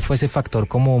 ¿Cuál fue ese factor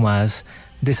como más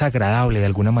desagradable de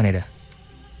alguna manera?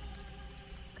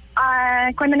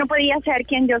 Cuando no podía ser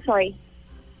quien yo soy.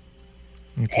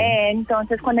 Okay.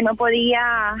 Entonces, cuando no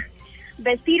podía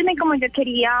vestirme como yo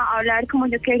quería, hablar como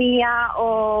yo quería,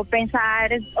 o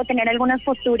pensar o tener algunas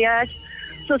posturas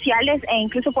sociales e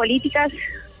incluso políticas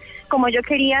como yo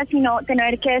quería, sino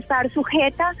tener que estar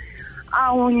sujeta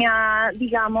a una,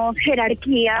 digamos,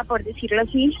 jerarquía, por decirlo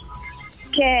así,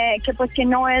 que pues que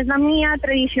no es la mía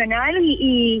tradicional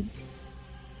y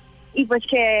pues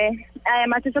que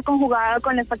además eso conjugado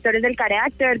con los factores del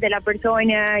carácter de la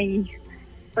persona y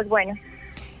pues bueno.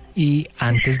 ¿Y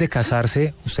antes de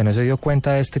casarse, usted no se dio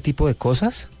cuenta de este tipo de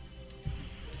cosas?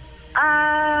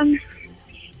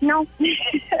 No.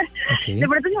 Okay. De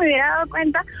pronto si me hubiera dado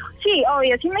cuenta, sí,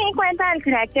 obvio, sí me di cuenta del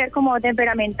carácter como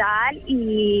temperamental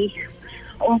y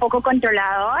un poco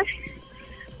controlador,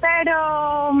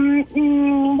 pero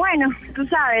bueno, tú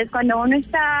sabes, cuando uno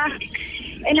está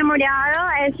enamorado,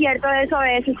 es cierto eso a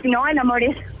veces, ¿no? El amor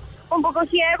es un poco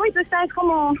ciego y tú estás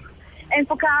como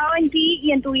enfocado en ti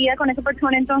y en tu vida con esa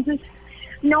persona, entonces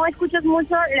no escuchas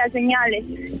mucho las señales.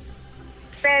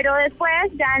 Pero después,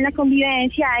 ya en la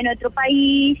convivencia en otro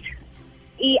país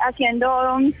y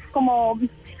haciendo como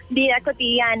vida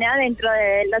cotidiana dentro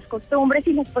de las costumbres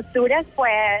y las posturas,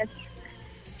 pues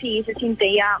sí, se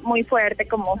sentía muy fuerte,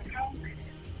 como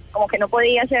que no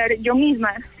podía ser yo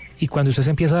misma. Y cuando usted se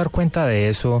empieza a dar cuenta de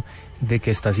eso, de que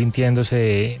está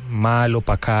sintiéndose mal,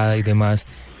 opacada y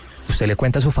 ¿usted le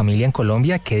cuenta a su familia en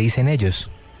Colombia? ¿Qué dicen ellos?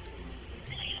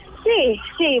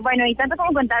 Sí, bueno, y tanto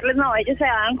como contarles, no, ellos se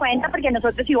daban cuenta porque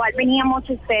nosotros igual veníamos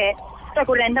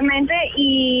recurrentemente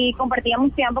y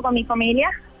compartíamos tiempo con mi familia,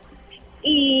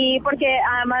 y porque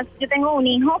además yo tengo un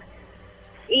hijo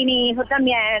y mi hijo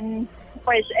también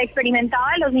pues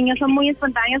experimentaba, los niños son muy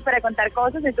espontáneos para contar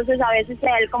cosas, entonces a veces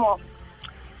él como,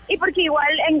 y porque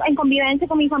igual en convivencia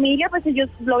con mi familia pues ellos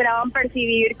lograban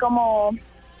percibir como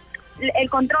el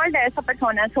control de esta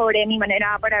persona sobre mi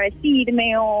manera para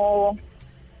vestirme o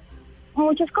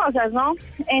muchas cosas, ¿no?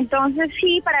 Entonces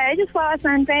sí, para ellos fue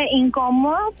bastante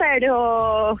incómodo,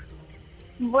 pero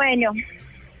bueno,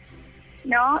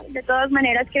 ¿no? De todas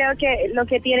maneras creo que lo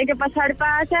que tiene que pasar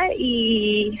pasa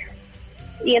y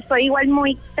estoy igual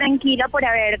muy tranquila por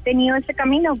haber tenido este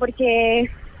camino,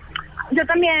 porque yo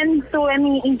también tuve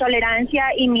mi intolerancia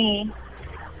y mi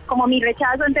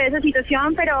rechazo ante esa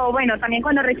situación, pero bueno, también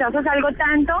cuando rechazas algo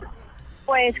tanto,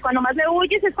 pues cuando más le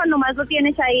huyes es cuando más lo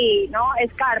tienes ahí, ¿no?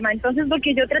 Es karma. Entonces lo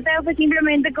que yo traté fue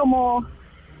simplemente como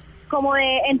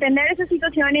de entender esa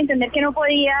situación, entender que no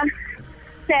podía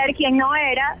ser quien no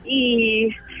era y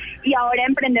ahora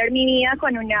emprender mi vida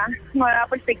con una nueva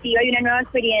perspectiva y una nueva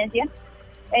experiencia,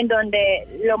 en donde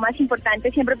lo más importante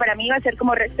siempre para mí va a ser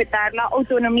como respetar la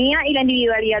autonomía y la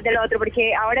individualidad del otro,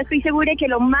 porque ahora estoy segura que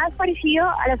lo más parecido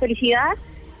a la felicidad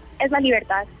es la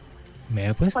libertad.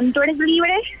 Pues. Cuando tú eres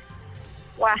libre,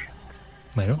 ¡guau!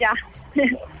 Bueno, ya.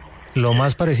 Lo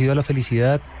más parecido a la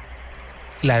felicidad,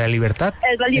 la libertad.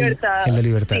 Es la libertad. Es la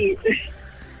libertad. Sí.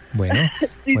 Bueno,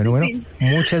 sí, bueno. Sí.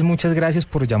 Muchas gracias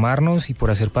por llamarnos y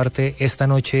por hacer parte esta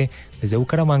noche desde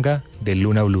Bucaramanga de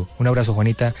Luna BLU. Un abrazo,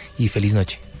 Juanita, y feliz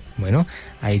noche. Bueno,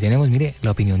 ahí tenemos, mire,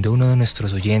 la opinión de uno de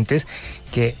nuestros oyentes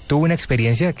que tuvo una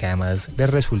experiencia que además le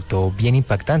resultó bien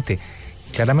impactante.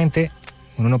 Claramente,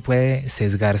 uno no puede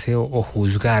sesgarse o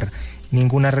juzgar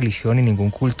ninguna religión y ningún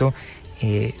culto,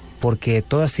 porque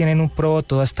todas tienen un pro,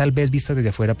 todas tal vez vistas desde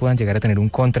afuera puedan llegar a tener un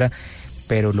contra,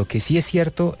 pero lo que sí es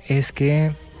cierto es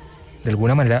que de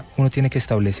alguna manera uno tiene que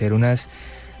establecer unas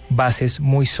bases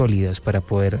muy sólidas para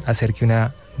poder hacer que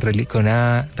una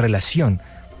relación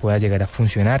pueda llegar a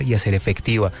funcionar y a ser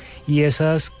efectiva. Y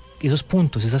esos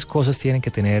puntos, esas cosas tienen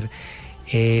que tener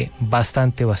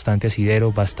bastante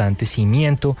asidero, bastante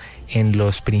cimiento en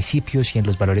los principios y en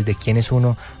los valores de quién es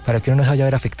uno, para que uno no se vaya a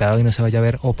ver afectado y no se vaya a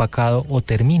ver opacado o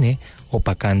termine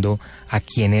opacando a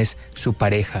quien es su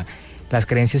pareja. Las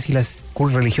creencias y las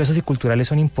religiosas y culturales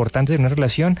son importantes en una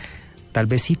relación. Tal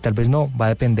vez sí, tal vez no, va a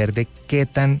depender de qué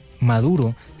tan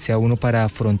maduro sea uno para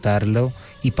afrontarlo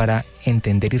y para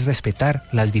entender y respetar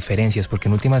las diferencias, porque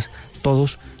en últimas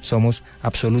todos somos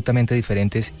absolutamente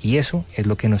diferentes y eso es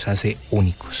lo que nos hace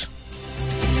únicos.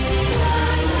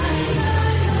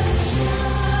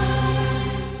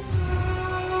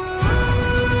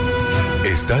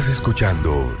 Estás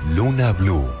escuchando Luna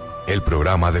BLU, el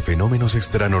programa de fenómenos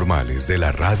extranormales de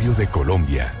la radio de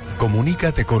Colombia.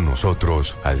 Comunícate con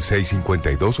nosotros al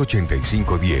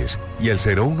 652-8510 y al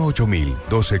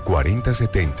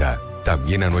 018-124070.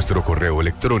 También a nuestro correo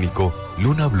electrónico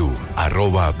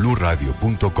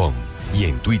lunablu@bluradio.com y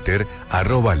en Twitter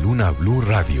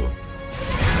 @lunabluradio.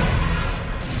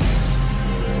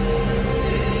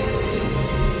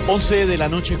 11 de la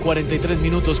noche, 43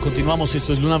 minutos. Continuamos.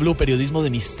 Esto es Luna BLU, periodismo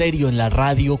de misterio en la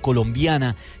radio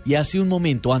colombiana. Y hace un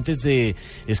momento, antes de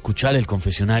escuchar el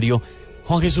confesionario,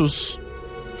 Juan Jesús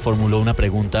formuló una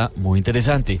pregunta muy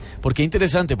interesante. ¿Por qué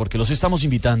interesante? Porque los estamos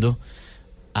invitando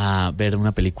a ver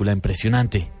una película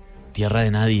impresionante, Tierra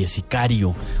de Nadie,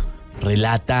 Sicario.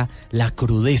 Relata la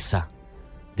crudeza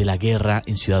de la guerra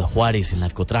en Ciudad Juárez, el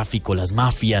narcotráfico, las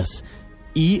mafias.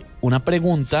 Y una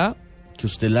pregunta que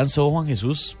usted lanzó, Juan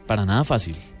Jesús, para nada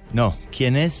fácil. No,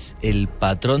 ¿quién es el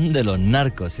patrón de los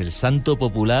narcos? El santo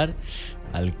popular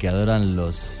al que adoran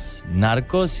los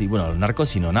narcos, y bueno, los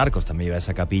narcos y no narcos, también lleva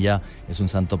esa capilla, es un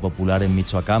santo popular en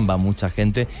Michoacán, va mucha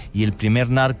gente, y el primer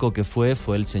narco que fue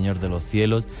el Señor de los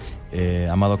Cielos,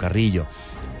 Amado Carrillo.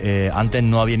 Antes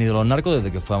no habían ido los narcos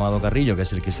desde que fue Amado Carrillo, que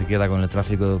es el que se queda con el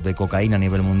tráfico de cocaína a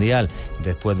nivel mundial.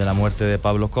 Después de la muerte de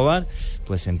Pablo Escobar,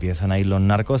 pues empiezan a ir los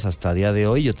narcos hasta el día de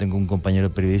hoy. Yo tengo un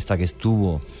compañero periodista que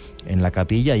estuvo en la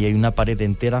capilla y hay una pared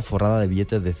entera forrada de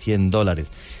billetes de $100.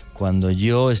 Cuando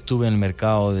yo estuve en el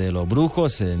mercado de los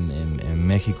brujos, en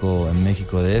México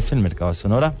DF, en el mercado de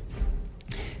Sonora,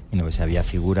 bueno, pues había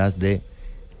figuras de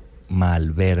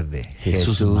Malverde.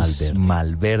 Jesús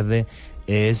Malverde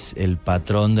es el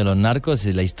patrón de los narcos.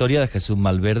 Es la historia de Jesús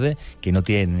Malverde, que no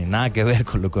tiene nada que ver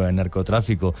con lo que es el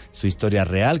narcotráfico, su historia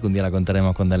real, que un día la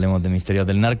contaremos cuando hablemos de misterios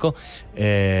del narco.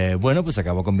 Bueno, pues se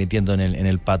acabó convirtiendo en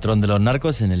el patrón de los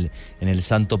narcos, en el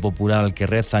santo popular al que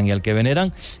rezan y al que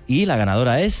veneran. Y la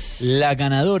ganadora es... La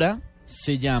ganadora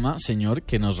se llama, señor,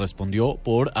 que nos respondió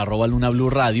por @Luna BLU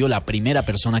Radio, la primera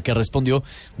persona que respondió.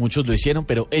 Muchos lo hicieron,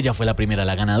 pero ella fue la primera,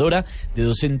 la ganadora de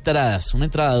 2 entradas, una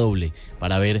entrada doble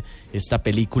para ver esta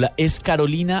película. Es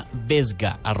Carolina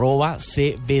Vesga,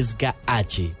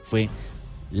 @CVesgaH. Fue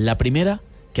la primera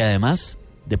que, además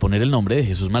de poner el nombre de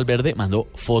Jesús Malverde, mandó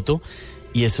foto.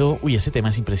 Y eso, ese tema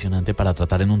es impresionante para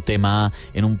tratar en un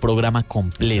programa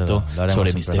completo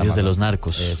sobre misterios de los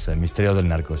narcos. Eso, el misterio del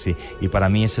narco, sí. Y para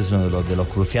mí ese es uno de los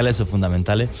cruciales o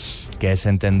fundamentales, que es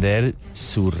entender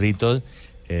sus ritos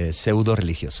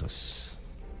pseudo-religiosos.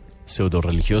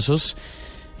 Pseudo-religiosos.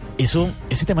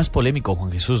 Ese tema es polémico,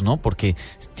 Juan Jesús, ¿no? Porque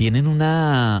tienen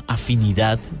una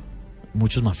afinidad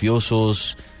muchos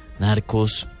mafiosos,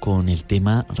 narcos, con el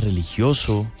tema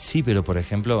religioso. Sí, pero por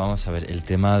ejemplo, vamos a ver, el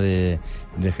tema de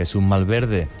Jesús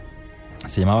Malverde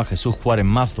se llamaba Jesús Juárez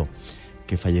Mazo,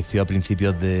 que falleció a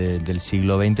principios del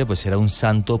siglo XX, pues era un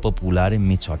santo popular en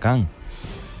Michoacán.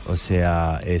 O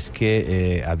sea, es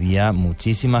que había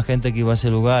muchísima gente que iba a ese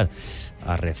lugar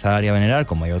a rezar y a venerar,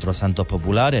 como hay otros santos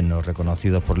populares no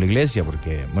reconocidos por la Iglesia,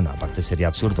 porque, bueno, aparte sería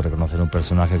absurdo reconocer un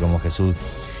personaje como Jesús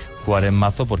Juárez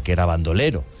Mazo porque era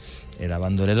bandolero. Era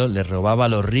bandolero, le robaba a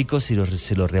los ricos y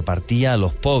se los repartía a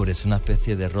los pobres, una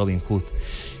especie de Robin Hood.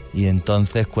 Y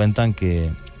entonces cuentan que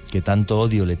tanto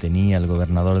odio le tenía el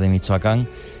gobernador de Michoacán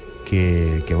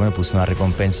que bueno, puso una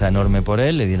recompensa enorme por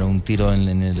él, le dieron un tiro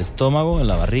en el estómago, en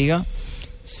la barriga,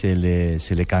 se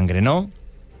le cangrenó,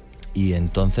 y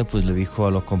entonces pues le dijo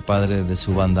a los compadres de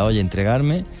su banda: oye,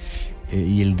 entregarme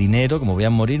y el dinero, como voy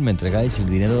a morir, me entregáis el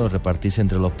dinero, lo repartís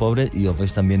entre los pobres y os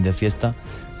vais también de fiesta,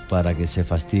 para que se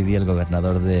fastidie el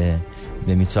gobernador de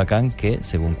Michoacán, que,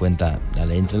 según cuenta la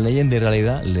ley entre leyenda y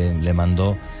realidad, le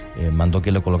mandó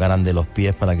que lo colgaran de los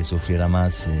pies para que sufriera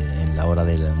más en la hora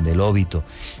del óbito.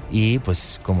 Y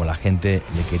pues como la gente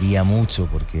le quería mucho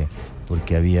porque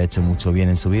había hecho mucho bien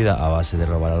en su vida a base de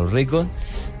robar a los ricos,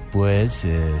 pues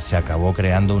se acabó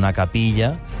creando una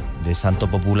capilla de santo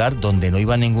popular donde no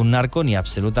iba ningún narco ni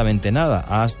absolutamente nada,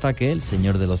 hasta que el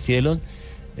Señor de los Cielos,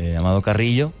 Amado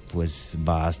Carrillo, pues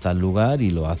va hasta el lugar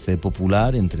y lo hace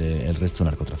popular entre el resto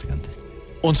de narcotraficantes.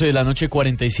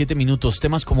 11:47 PM.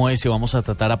 Temas como ese vamos a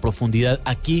tratar a profundidad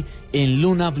aquí en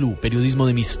Luna BLU, periodismo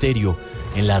de misterio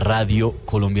en la radio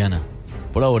colombiana.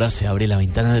 Por ahora se abre la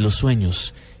ventana de los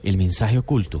sueños, el mensaje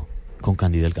oculto con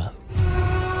Candy Delgado.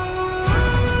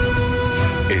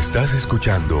 Estás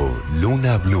escuchando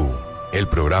Luna BLU, el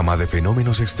programa de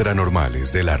fenómenos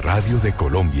extranormales de la radio de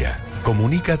Colombia.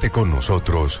 Comunícate con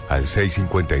nosotros al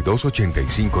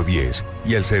 652-8510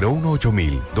 y al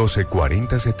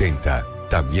 018-124070.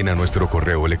 También a nuestro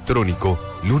correo electrónico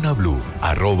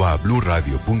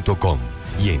lunablu@bluradio.com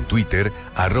y en Twitter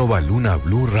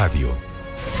 @lunablueradio.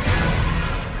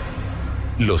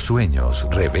 Los sueños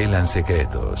revelan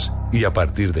secretos y a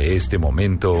partir de este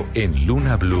momento en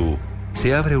Luna BLU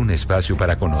se abre un espacio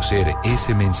para conocer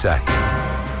ese mensaje.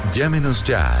 Llámenos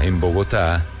ya en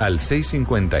Bogotá al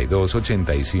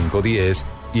 652-8510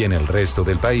 y en el resto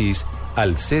del país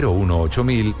al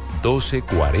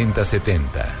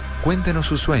 018-124070. Cuéntenos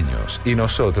sus sueños y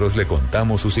nosotros le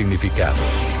contamos su significado.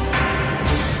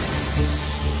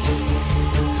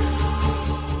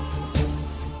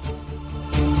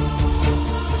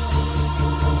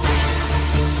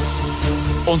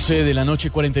 11 de la noche,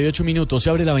 48 minutos. Se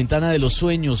abre la ventana de los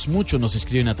sueños. Muchos nos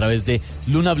escriben a través de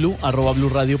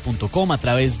lunablu@bluradio.com, a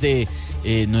través de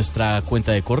nuestra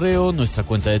cuenta de correo, nuestra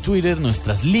cuenta de Twitter,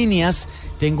 nuestras líneas.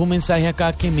 Tengo un mensaje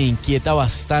acá que me inquieta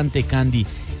bastante, Candy.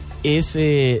 Es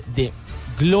de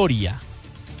Gloria.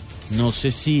 No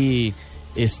sé si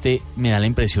me da la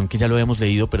impresión que ya lo habíamos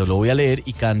leído, pero lo voy a leer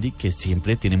y Candy, que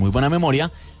siempre tiene muy buena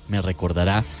memoria, me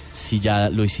recordará si ya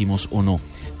lo hicimos o no.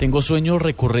 Tengo sueños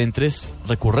recurrentes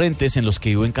en los que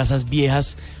vivo en casas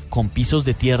viejas con pisos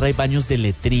de tierra y baños de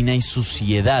letrina y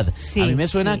suciedad. Sí, a mí me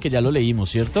suena sí. que ya lo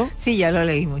leímos, ¿cierto? Sí, ya lo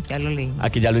leímos.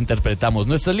 A que ya lo interpretamos.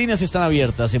 Nuestras líneas están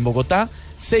abiertas en Bogotá,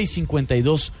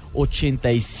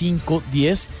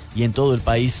 652-8510, y en todo el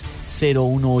país,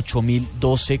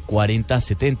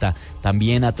 018-012-4070.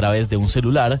 También a través de un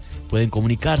celular pueden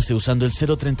comunicarse usando el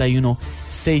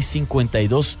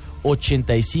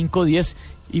 031-652-8510.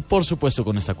 Y por supuesto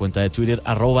con nuestra cuenta de Twitter,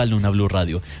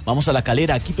 @LunaBluRadio. Vamos a La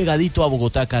Calera, aquí pegadito a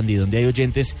Bogotá, Candy, donde hay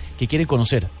oyentes que quieren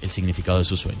conocer el significado de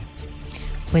su sueño.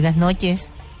 Buenas noches.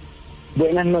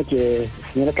 Buenas noches,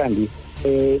 señora Candy.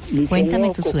 Cuéntame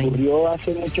tu sueño. Ocurrió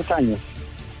hace muchos años.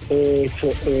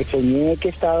 Soñé que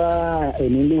estaba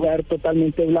en un lugar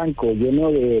totalmente blanco,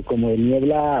 lleno de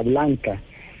niebla blanca.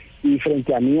 Y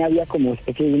frente a mí había como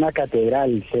especie de una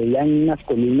catedral. Se veían unas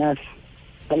colinas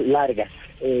largas,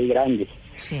 grandes.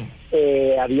 Sí.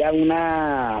 Había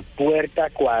una puerta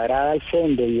cuadrada al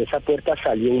fondo y de esa puerta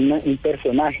salió un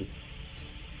personaje.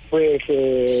 Pues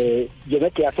yo me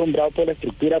quedé asombrado por la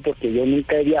estructura porque yo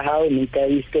nunca he viajado, nunca he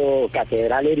visto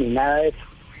catedrales ni nada de eso.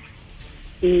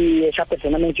 Y esa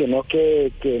persona mencionó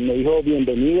que me dijo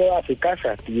bienvenido a su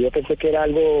casa. Y yo pensé que era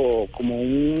algo como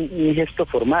un gesto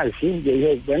formal, ¿sí? Yo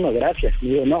dije, bueno, gracias. Y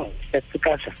dijo, no, esta es tu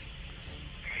casa.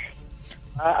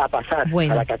 A pasar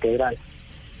a la catedral.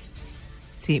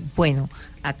 Sí, bueno,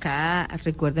 acá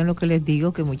recuerden lo que les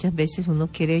digo, que muchas veces uno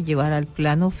quiere llevar al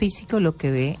plano físico lo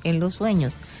que ve en los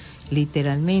sueños,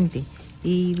 literalmente.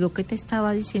 Y lo que te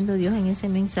estaba diciendo Dios en ese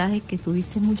mensaje, que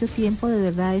tuviste mucho tiempo, de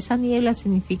verdad, esa niebla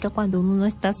significa cuando uno no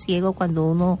está ciego, cuando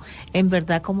uno en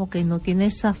verdad como que no tiene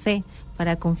esa fe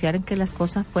para confiar en que las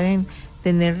cosas pueden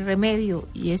tener remedio.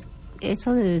 Y es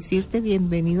eso de decirte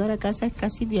bienvenido a la casa, es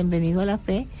casi bienvenido a la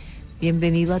fe,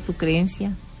 bienvenido a tu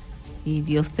creencia. Y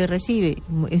Dios te recibe.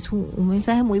 Es un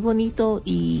mensaje muy bonito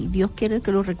y Dios quiere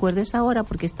que lo recuerdes ahora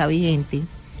porque está vigente.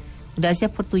 Gracias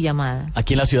por tu llamada.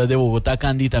 Aquí en la ciudad de Bogotá,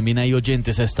 Candy, también hay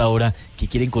oyentes a esta hora que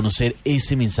quieren conocer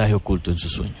ese mensaje oculto en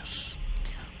sus sueños.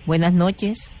 Buenas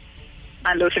noches.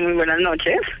 Aló, sí, muy buenas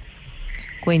noches.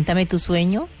 Cuéntame tu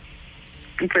sueño.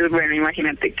 Pues bueno,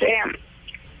 imagínate que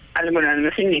algunas me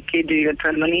soñé que yo iba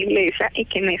entrando a una iglesia y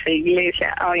que en esa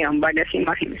iglesia habían varias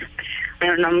imágenes.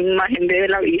 Una imagen de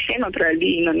la Virgen, otra del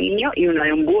Divino Niño y una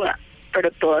de un Buda, pero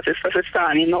todas estas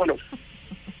estaban en oro.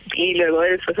 Y luego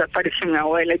de eso apareció mi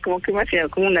abuela y como que me hacía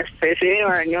como una especie de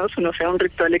baños, no sé, un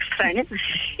ritual extraño.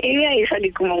 Y de ahí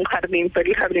salí como a un jardín, pero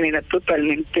el jardín era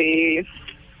totalmente,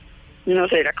 no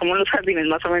sé, era como los jardines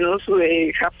más o menos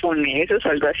japoneses o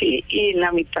algo así. Y en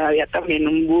la mitad había también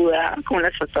un Buda, como la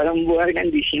estatua de un Buda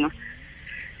grandísima.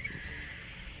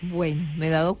 Bueno, me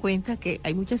he dado cuenta que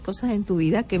hay muchas cosas en tu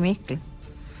vida que mezclas.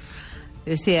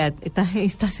 O sea,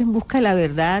 estás en busca de la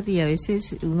verdad y a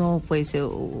veces uno pues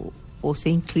o se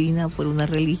inclina por una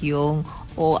religión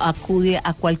o acude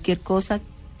a cualquier cosa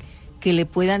que le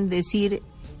puedan decir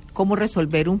cómo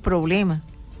resolver un problema.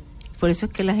 Por eso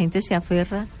es que la gente se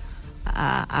aferra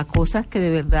a cosas que de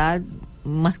verdad,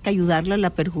 más que ayudarla,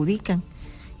 la perjudican.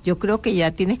 Yo creo que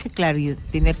ya tienes que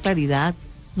tener claridad.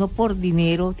 No por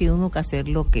dinero tiene uno que hacer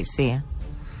lo que sea.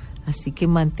 Así que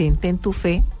mantente en tu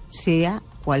fe, sea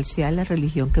cual sea la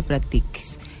religión que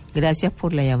practiques. Gracias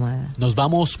por la llamada. Nos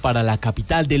vamos para la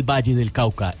capital del Valle del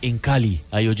Cauca, en Cali.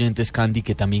 Hay oyentes, Candy,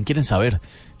 que también quieren saber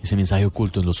ese mensaje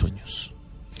oculto en los sueños.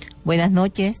 Buenas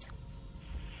noches.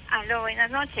 Aló,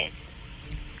 buenas noches.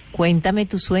 Cuéntame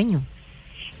tu sueño.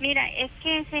 Mira, es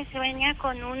que se sueña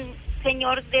con un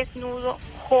señor desnudo,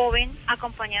 joven,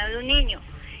 acompañado de un niño.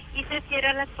 Y se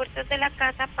cierran las puertas de la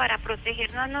casa para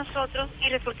protegernos a nosotros y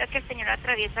resulta que el señor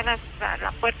atraviesa la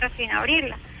puerta sin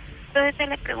abrirla. Entonces se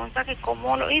le pregunta que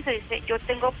cómo lo hizo, dice, yo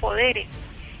tengo poderes,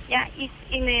 ya, y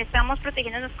estamos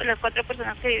protegiéndonos con las 4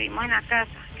 personas que vivimos en la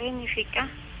casa. ¿Qué significa?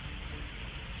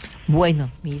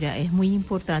 Bueno, mira, es muy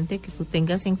importante que tú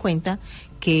tengas en cuenta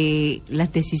que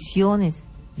las decisiones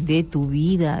de tu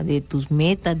vida, de tus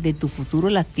metas, de tu futuro,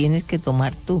 las tienes que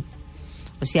tomar tú.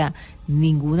 O sea,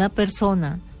 ninguna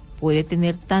persona puede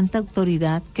tener tanta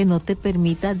autoridad que no te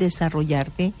permita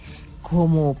desarrollarte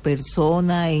como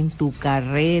persona, en tu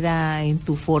carrera, en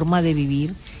tu forma de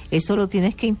vivir. Eso lo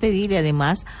tienes que impedir y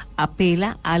además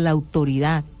apela a la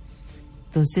autoridad.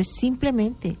 Entonces,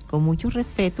 simplemente, con mucho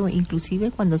respeto,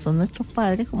 inclusive cuando son nuestros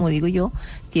padres, como digo yo,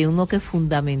 tiene uno que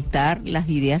fundamentar las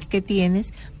ideas que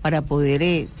tienes para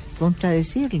poder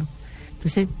contradecirlo.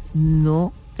 Entonces,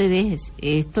 no te dejes.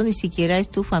 Esto ni siquiera es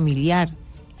tu familiar,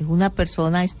 es una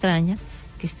persona extraña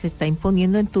que se está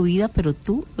imponiendo en tu vida, pero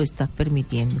tú lo estás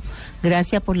permitiendo.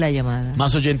 Gracias por la llamada.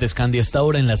 Más oyentes, Candy, hasta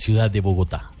ahora en la ciudad de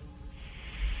Bogotá.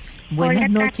 Buenas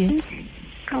Hola, noches. Katy.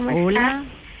 ¿Cómo Hola. estás?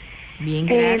 Bien,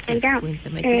 gracias. Mira,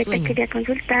 Cuéntame tu te sueño. quería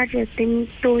consultar. Yo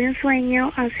tuve un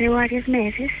sueño hace varios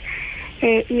meses.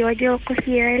 Iba yo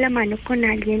cogida de la mano con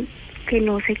alguien que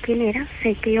no sé quién era.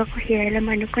 Sé que iba cogida de la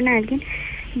mano con alguien.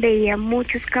 Veía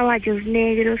muchos caballos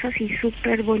negros así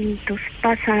súper bonitos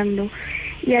pasando.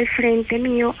 Y al frente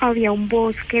mío había un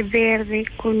bosque verde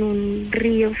con un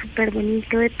río súper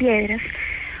bonito de piedras.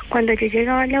 Cuando yo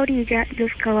llegaba a la orilla,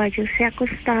 los caballos se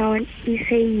acostaban y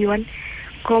se iban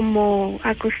como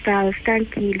acostados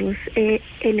tranquilos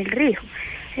en el río.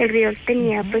 El río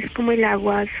tenía pues como el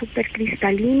agua súper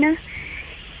cristalina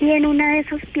y en una de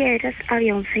esas piedras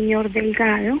había un señor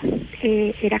delgado,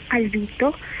 era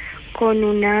calvito,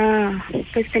 con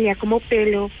pues tenía como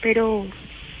pelo pero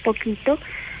poquito,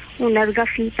 unas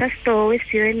gafitas, todo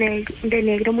vestido de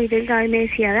negro muy delgado y me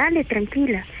decía, dale,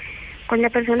 tranquila. Con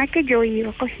la persona que yo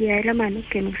iba cogida de la mano,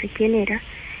 que no sé quién era,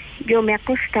 yo me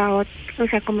acostaba, o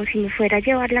sea, como si me fuera a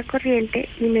llevar la corriente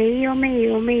y me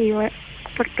iba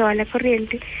por toda la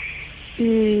corriente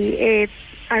y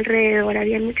alrededor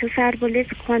había muchos árboles.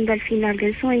 Cuando al final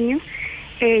del sueño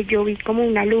yo vi como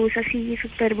una luz así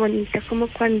súper bonita, como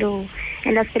cuando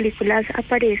en las películas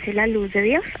aparece la luz de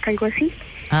Dios, algo así.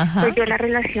 Ajá. Pues yo la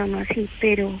relaciono así,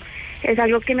 pero es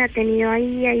algo que me ha tenido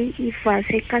ahí y fue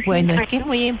hace casi un Bueno, año. es que es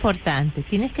muy importante.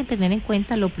 Tienes que tener en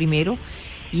cuenta lo primero,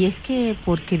 y es que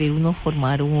por querer uno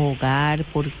formar un hogar,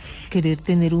 por querer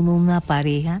tener uno una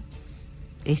pareja,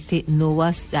 no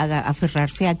vas a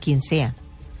aferrarse a quien sea.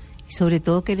 Y sobre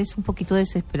todo que eres un poquito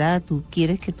desesperada, tú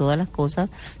quieres que todas las cosas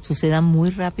sucedan muy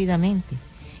rápidamente.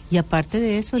 Y aparte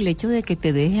de eso, el hecho de que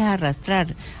te dejes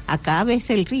arrastrar, acá ves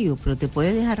el río, pero te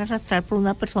puedes dejar arrastrar por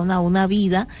una persona a una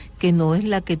vida que no es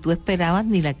la que tú esperabas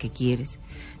ni la que quieres.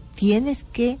 Tienes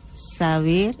que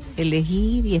saber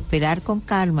elegir y esperar con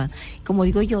calma, como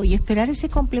digo yo, y esperar ese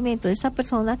complemento de esa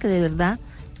persona que de verdad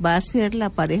va a ser la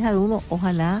pareja de uno,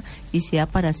 ojalá y sea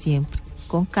para siempre,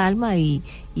 con calma y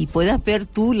puedas ver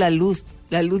tú la luz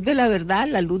de la verdad,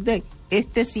 la luz de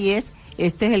sí es,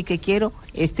 este es el que quiero,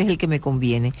 este es el que me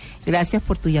conviene. Gracias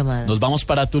por tu llamada. Nos vamos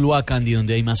para Tuluá, Candy,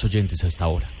 donde hay más oyentes hasta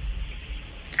ahora.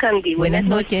 Candy, buenas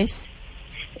noches.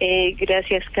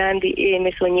 Gracias, Candy.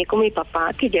 Me soñé con mi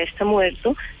papá, que ya está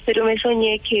muerto, pero me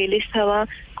soñé que él estaba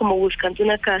como buscando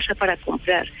una casa para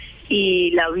comprar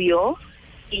y la vio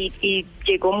y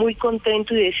llegó muy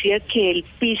contento y decía que el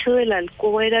piso de la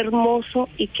alcoba era hermoso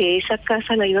y que esa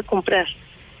casa la iba a comprar.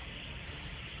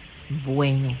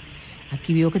 Bueno,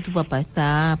 aquí veo que tu papá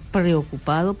está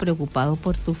preocupado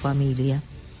por tu familia.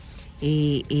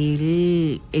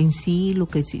 Él en sí lo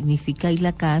que significa ahí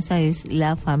la casa es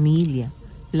la familia,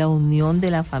 la unión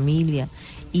de la familia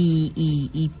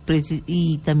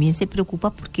y también se preocupa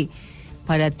porque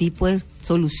para ti pues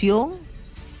solución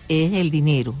es el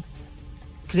dinero.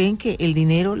 Creen que el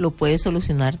dinero lo puede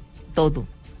solucionar todo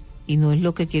y no es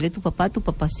lo que quiere tu papá. Tu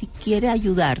papá sí quiere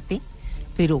ayudarte,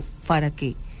 pero para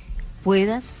que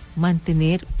puedas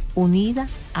mantener unida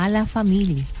a la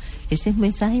familia. Ese es un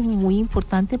mensaje muy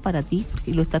importante para ti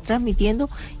porque lo está transmitiendo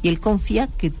y él confía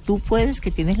que tú puedes, que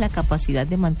tienes la capacidad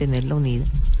de mantenerla unida.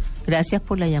 Gracias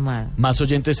por la llamada. Más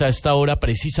oyentes a esta hora,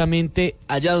 precisamente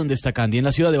allá donde está Candy, en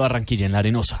la ciudad de Barranquilla, en La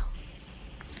Arenosa.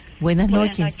 Buenas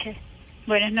noches.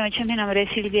 Buenas noches, mi nombre es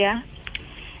Silvia.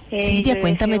 Silvia,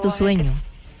 cuéntame tu sueño.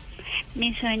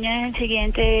 Mi sueño es el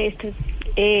siguiente.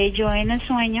 Yo en el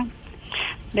sueño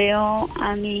veo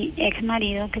a mi ex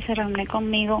marido que se reúne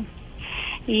conmigo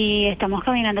y estamos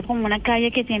caminando por una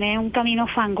calle que tiene un camino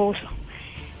fangoso,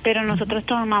 pero nosotros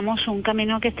tomamos un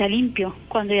camino que está limpio.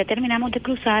 Cuando ya terminamos de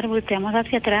cruzar, volteamos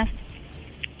hacia atrás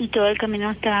y todo el camino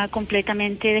está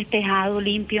completamente despejado,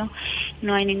 limpio,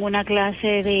 no hay ninguna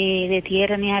clase de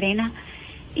tierra ni arena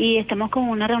y estamos como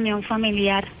en una reunión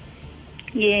familiar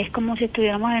y es como si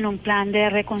estuviéramos en un plan de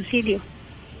reconcilio.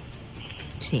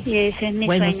 Sí. Y ese es mi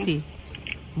sueño. Sí.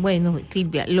 Bueno,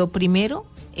 Silvia, lo primero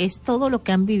es todo lo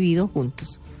que han vivido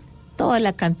juntos, toda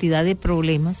la cantidad de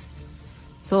problemas,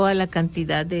 toda la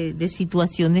cantidad de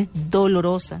situaciones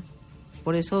dolorosas,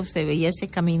 por eso se veía ese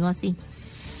camino así.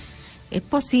 Es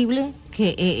posible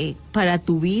que para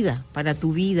tu vida,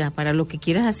 para lo que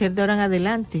quieras hacer de ahora en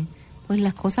adelante, pues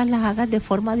las cosas las hagas de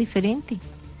forma diferente.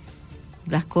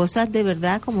 Las cosas de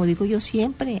verdad, como digo yo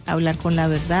siempre, hablar con la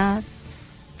verdad,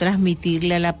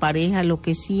 transmitirle a la pareja lo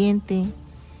que siente,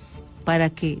 para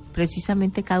que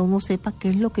precisamente cada uno sepa qué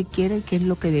es lo que quiere y qué es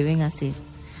lo que deben hacer.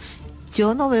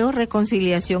 Yo no veo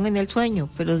reconciliación en el sueño,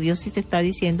 pero Dios sí te está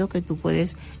diciendo que tú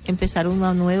puedes empezar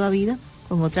una nueva vida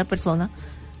con otra persona,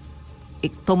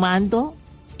 tomando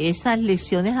esas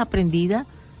lecciones aprendidas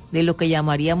de lo que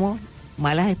llamaríamos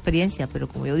malas experiencias, pero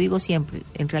como yo digo siempre,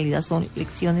 en realidad son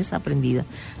lecciones aprendidas.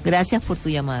 Gracias por tu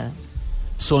llamada.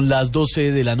 Son las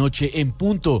 12 de la noche en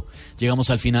punto. Llegamos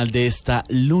al final de esta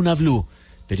Luna BLU,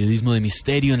 periodismo de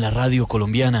misterio en la radio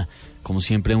colombiana. Como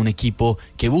siempre, un equipo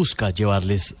que busca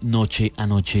llevarles noche a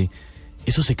noche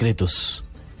esos secretos,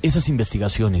 esas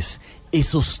investigaciones,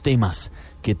 esos temas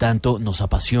que tanto nos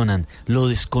apasionan, lo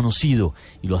desconocido,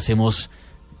 y lo hacemos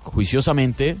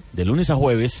juiciosamente de lunes a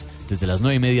jueves desde las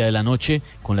 9:30 de la noche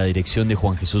con la dirección de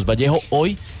Juan Jesús Vallejo.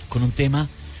 Hoy con un tema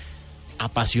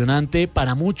apasionante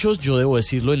para muchos, yo debo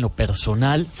decirlo en lo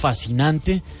personal,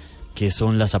 fascinante, que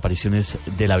son las apariciones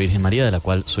de la Virgen María, de la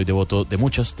cual soy devoto de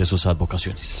muchas de sus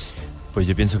advocaciones. Pues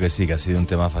yo pienso que sí, que ha sido un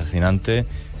tema fascinante.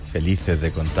 Felices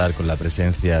de contar con la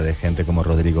presencia de gente como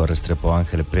Rodrigo Restrepo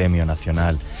Ángel, Premio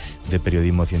Nacional de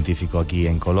Periodismo Científico aquí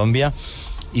en Colombia.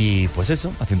 Y pues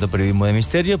eso, haciendo periodismo de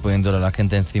misterio, poniéndole a la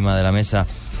gente encima de la mesa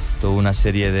toda una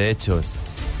serie de hechos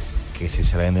que sí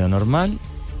se ven de lo normal,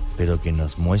 pero que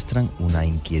nos muestran una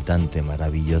inquietante,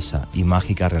 maravillosa y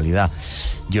mágica realidad.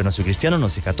 Yo no soy cristiano, no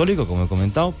soy católico, como he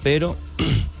comentado, pero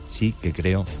sí que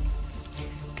creo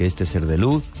que este ser de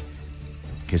luz,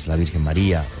 que es la Virgen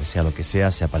María, o sea, lo que sea,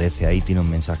 se aparece ahí, tiene un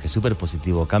mensaje súper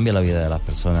positivo, cambia la vida de las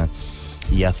personas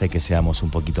y hace que seamos un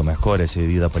poquito mejores. He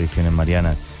vivido apariciones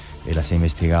marianas, las he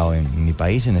investigado en mi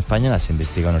país, en España, las he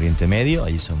investigado en Oriente Medio,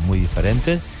 allí son muy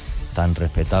diferentes, tan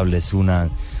respetables unas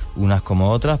como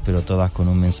otras, pero todas con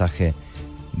un mensaje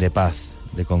de paz,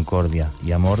 de concordia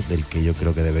y amor, del que yo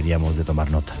creo que deberíamos de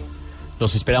tomar nota.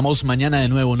 Los esperamos mañana de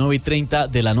nuevo, 9:30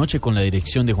 de la noche, con la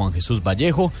dirección de Juan Jesús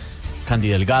Vallejo, Candy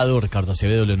Delgado, Ricardo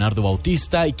Acevedo, Leonardo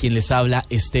Bautista y quien les habla,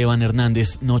 Esteban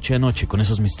Hernández, noche a noche con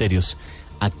esos misterios,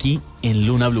 aquí en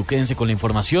Luna BLU. Quédense con la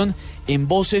información, en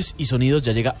voces y sonidos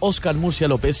ya llega Oscar Murcia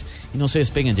López y no se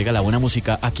despeguen, llega la buena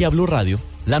música aquí a Blue Radio,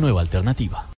 la nueva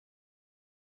alternativa.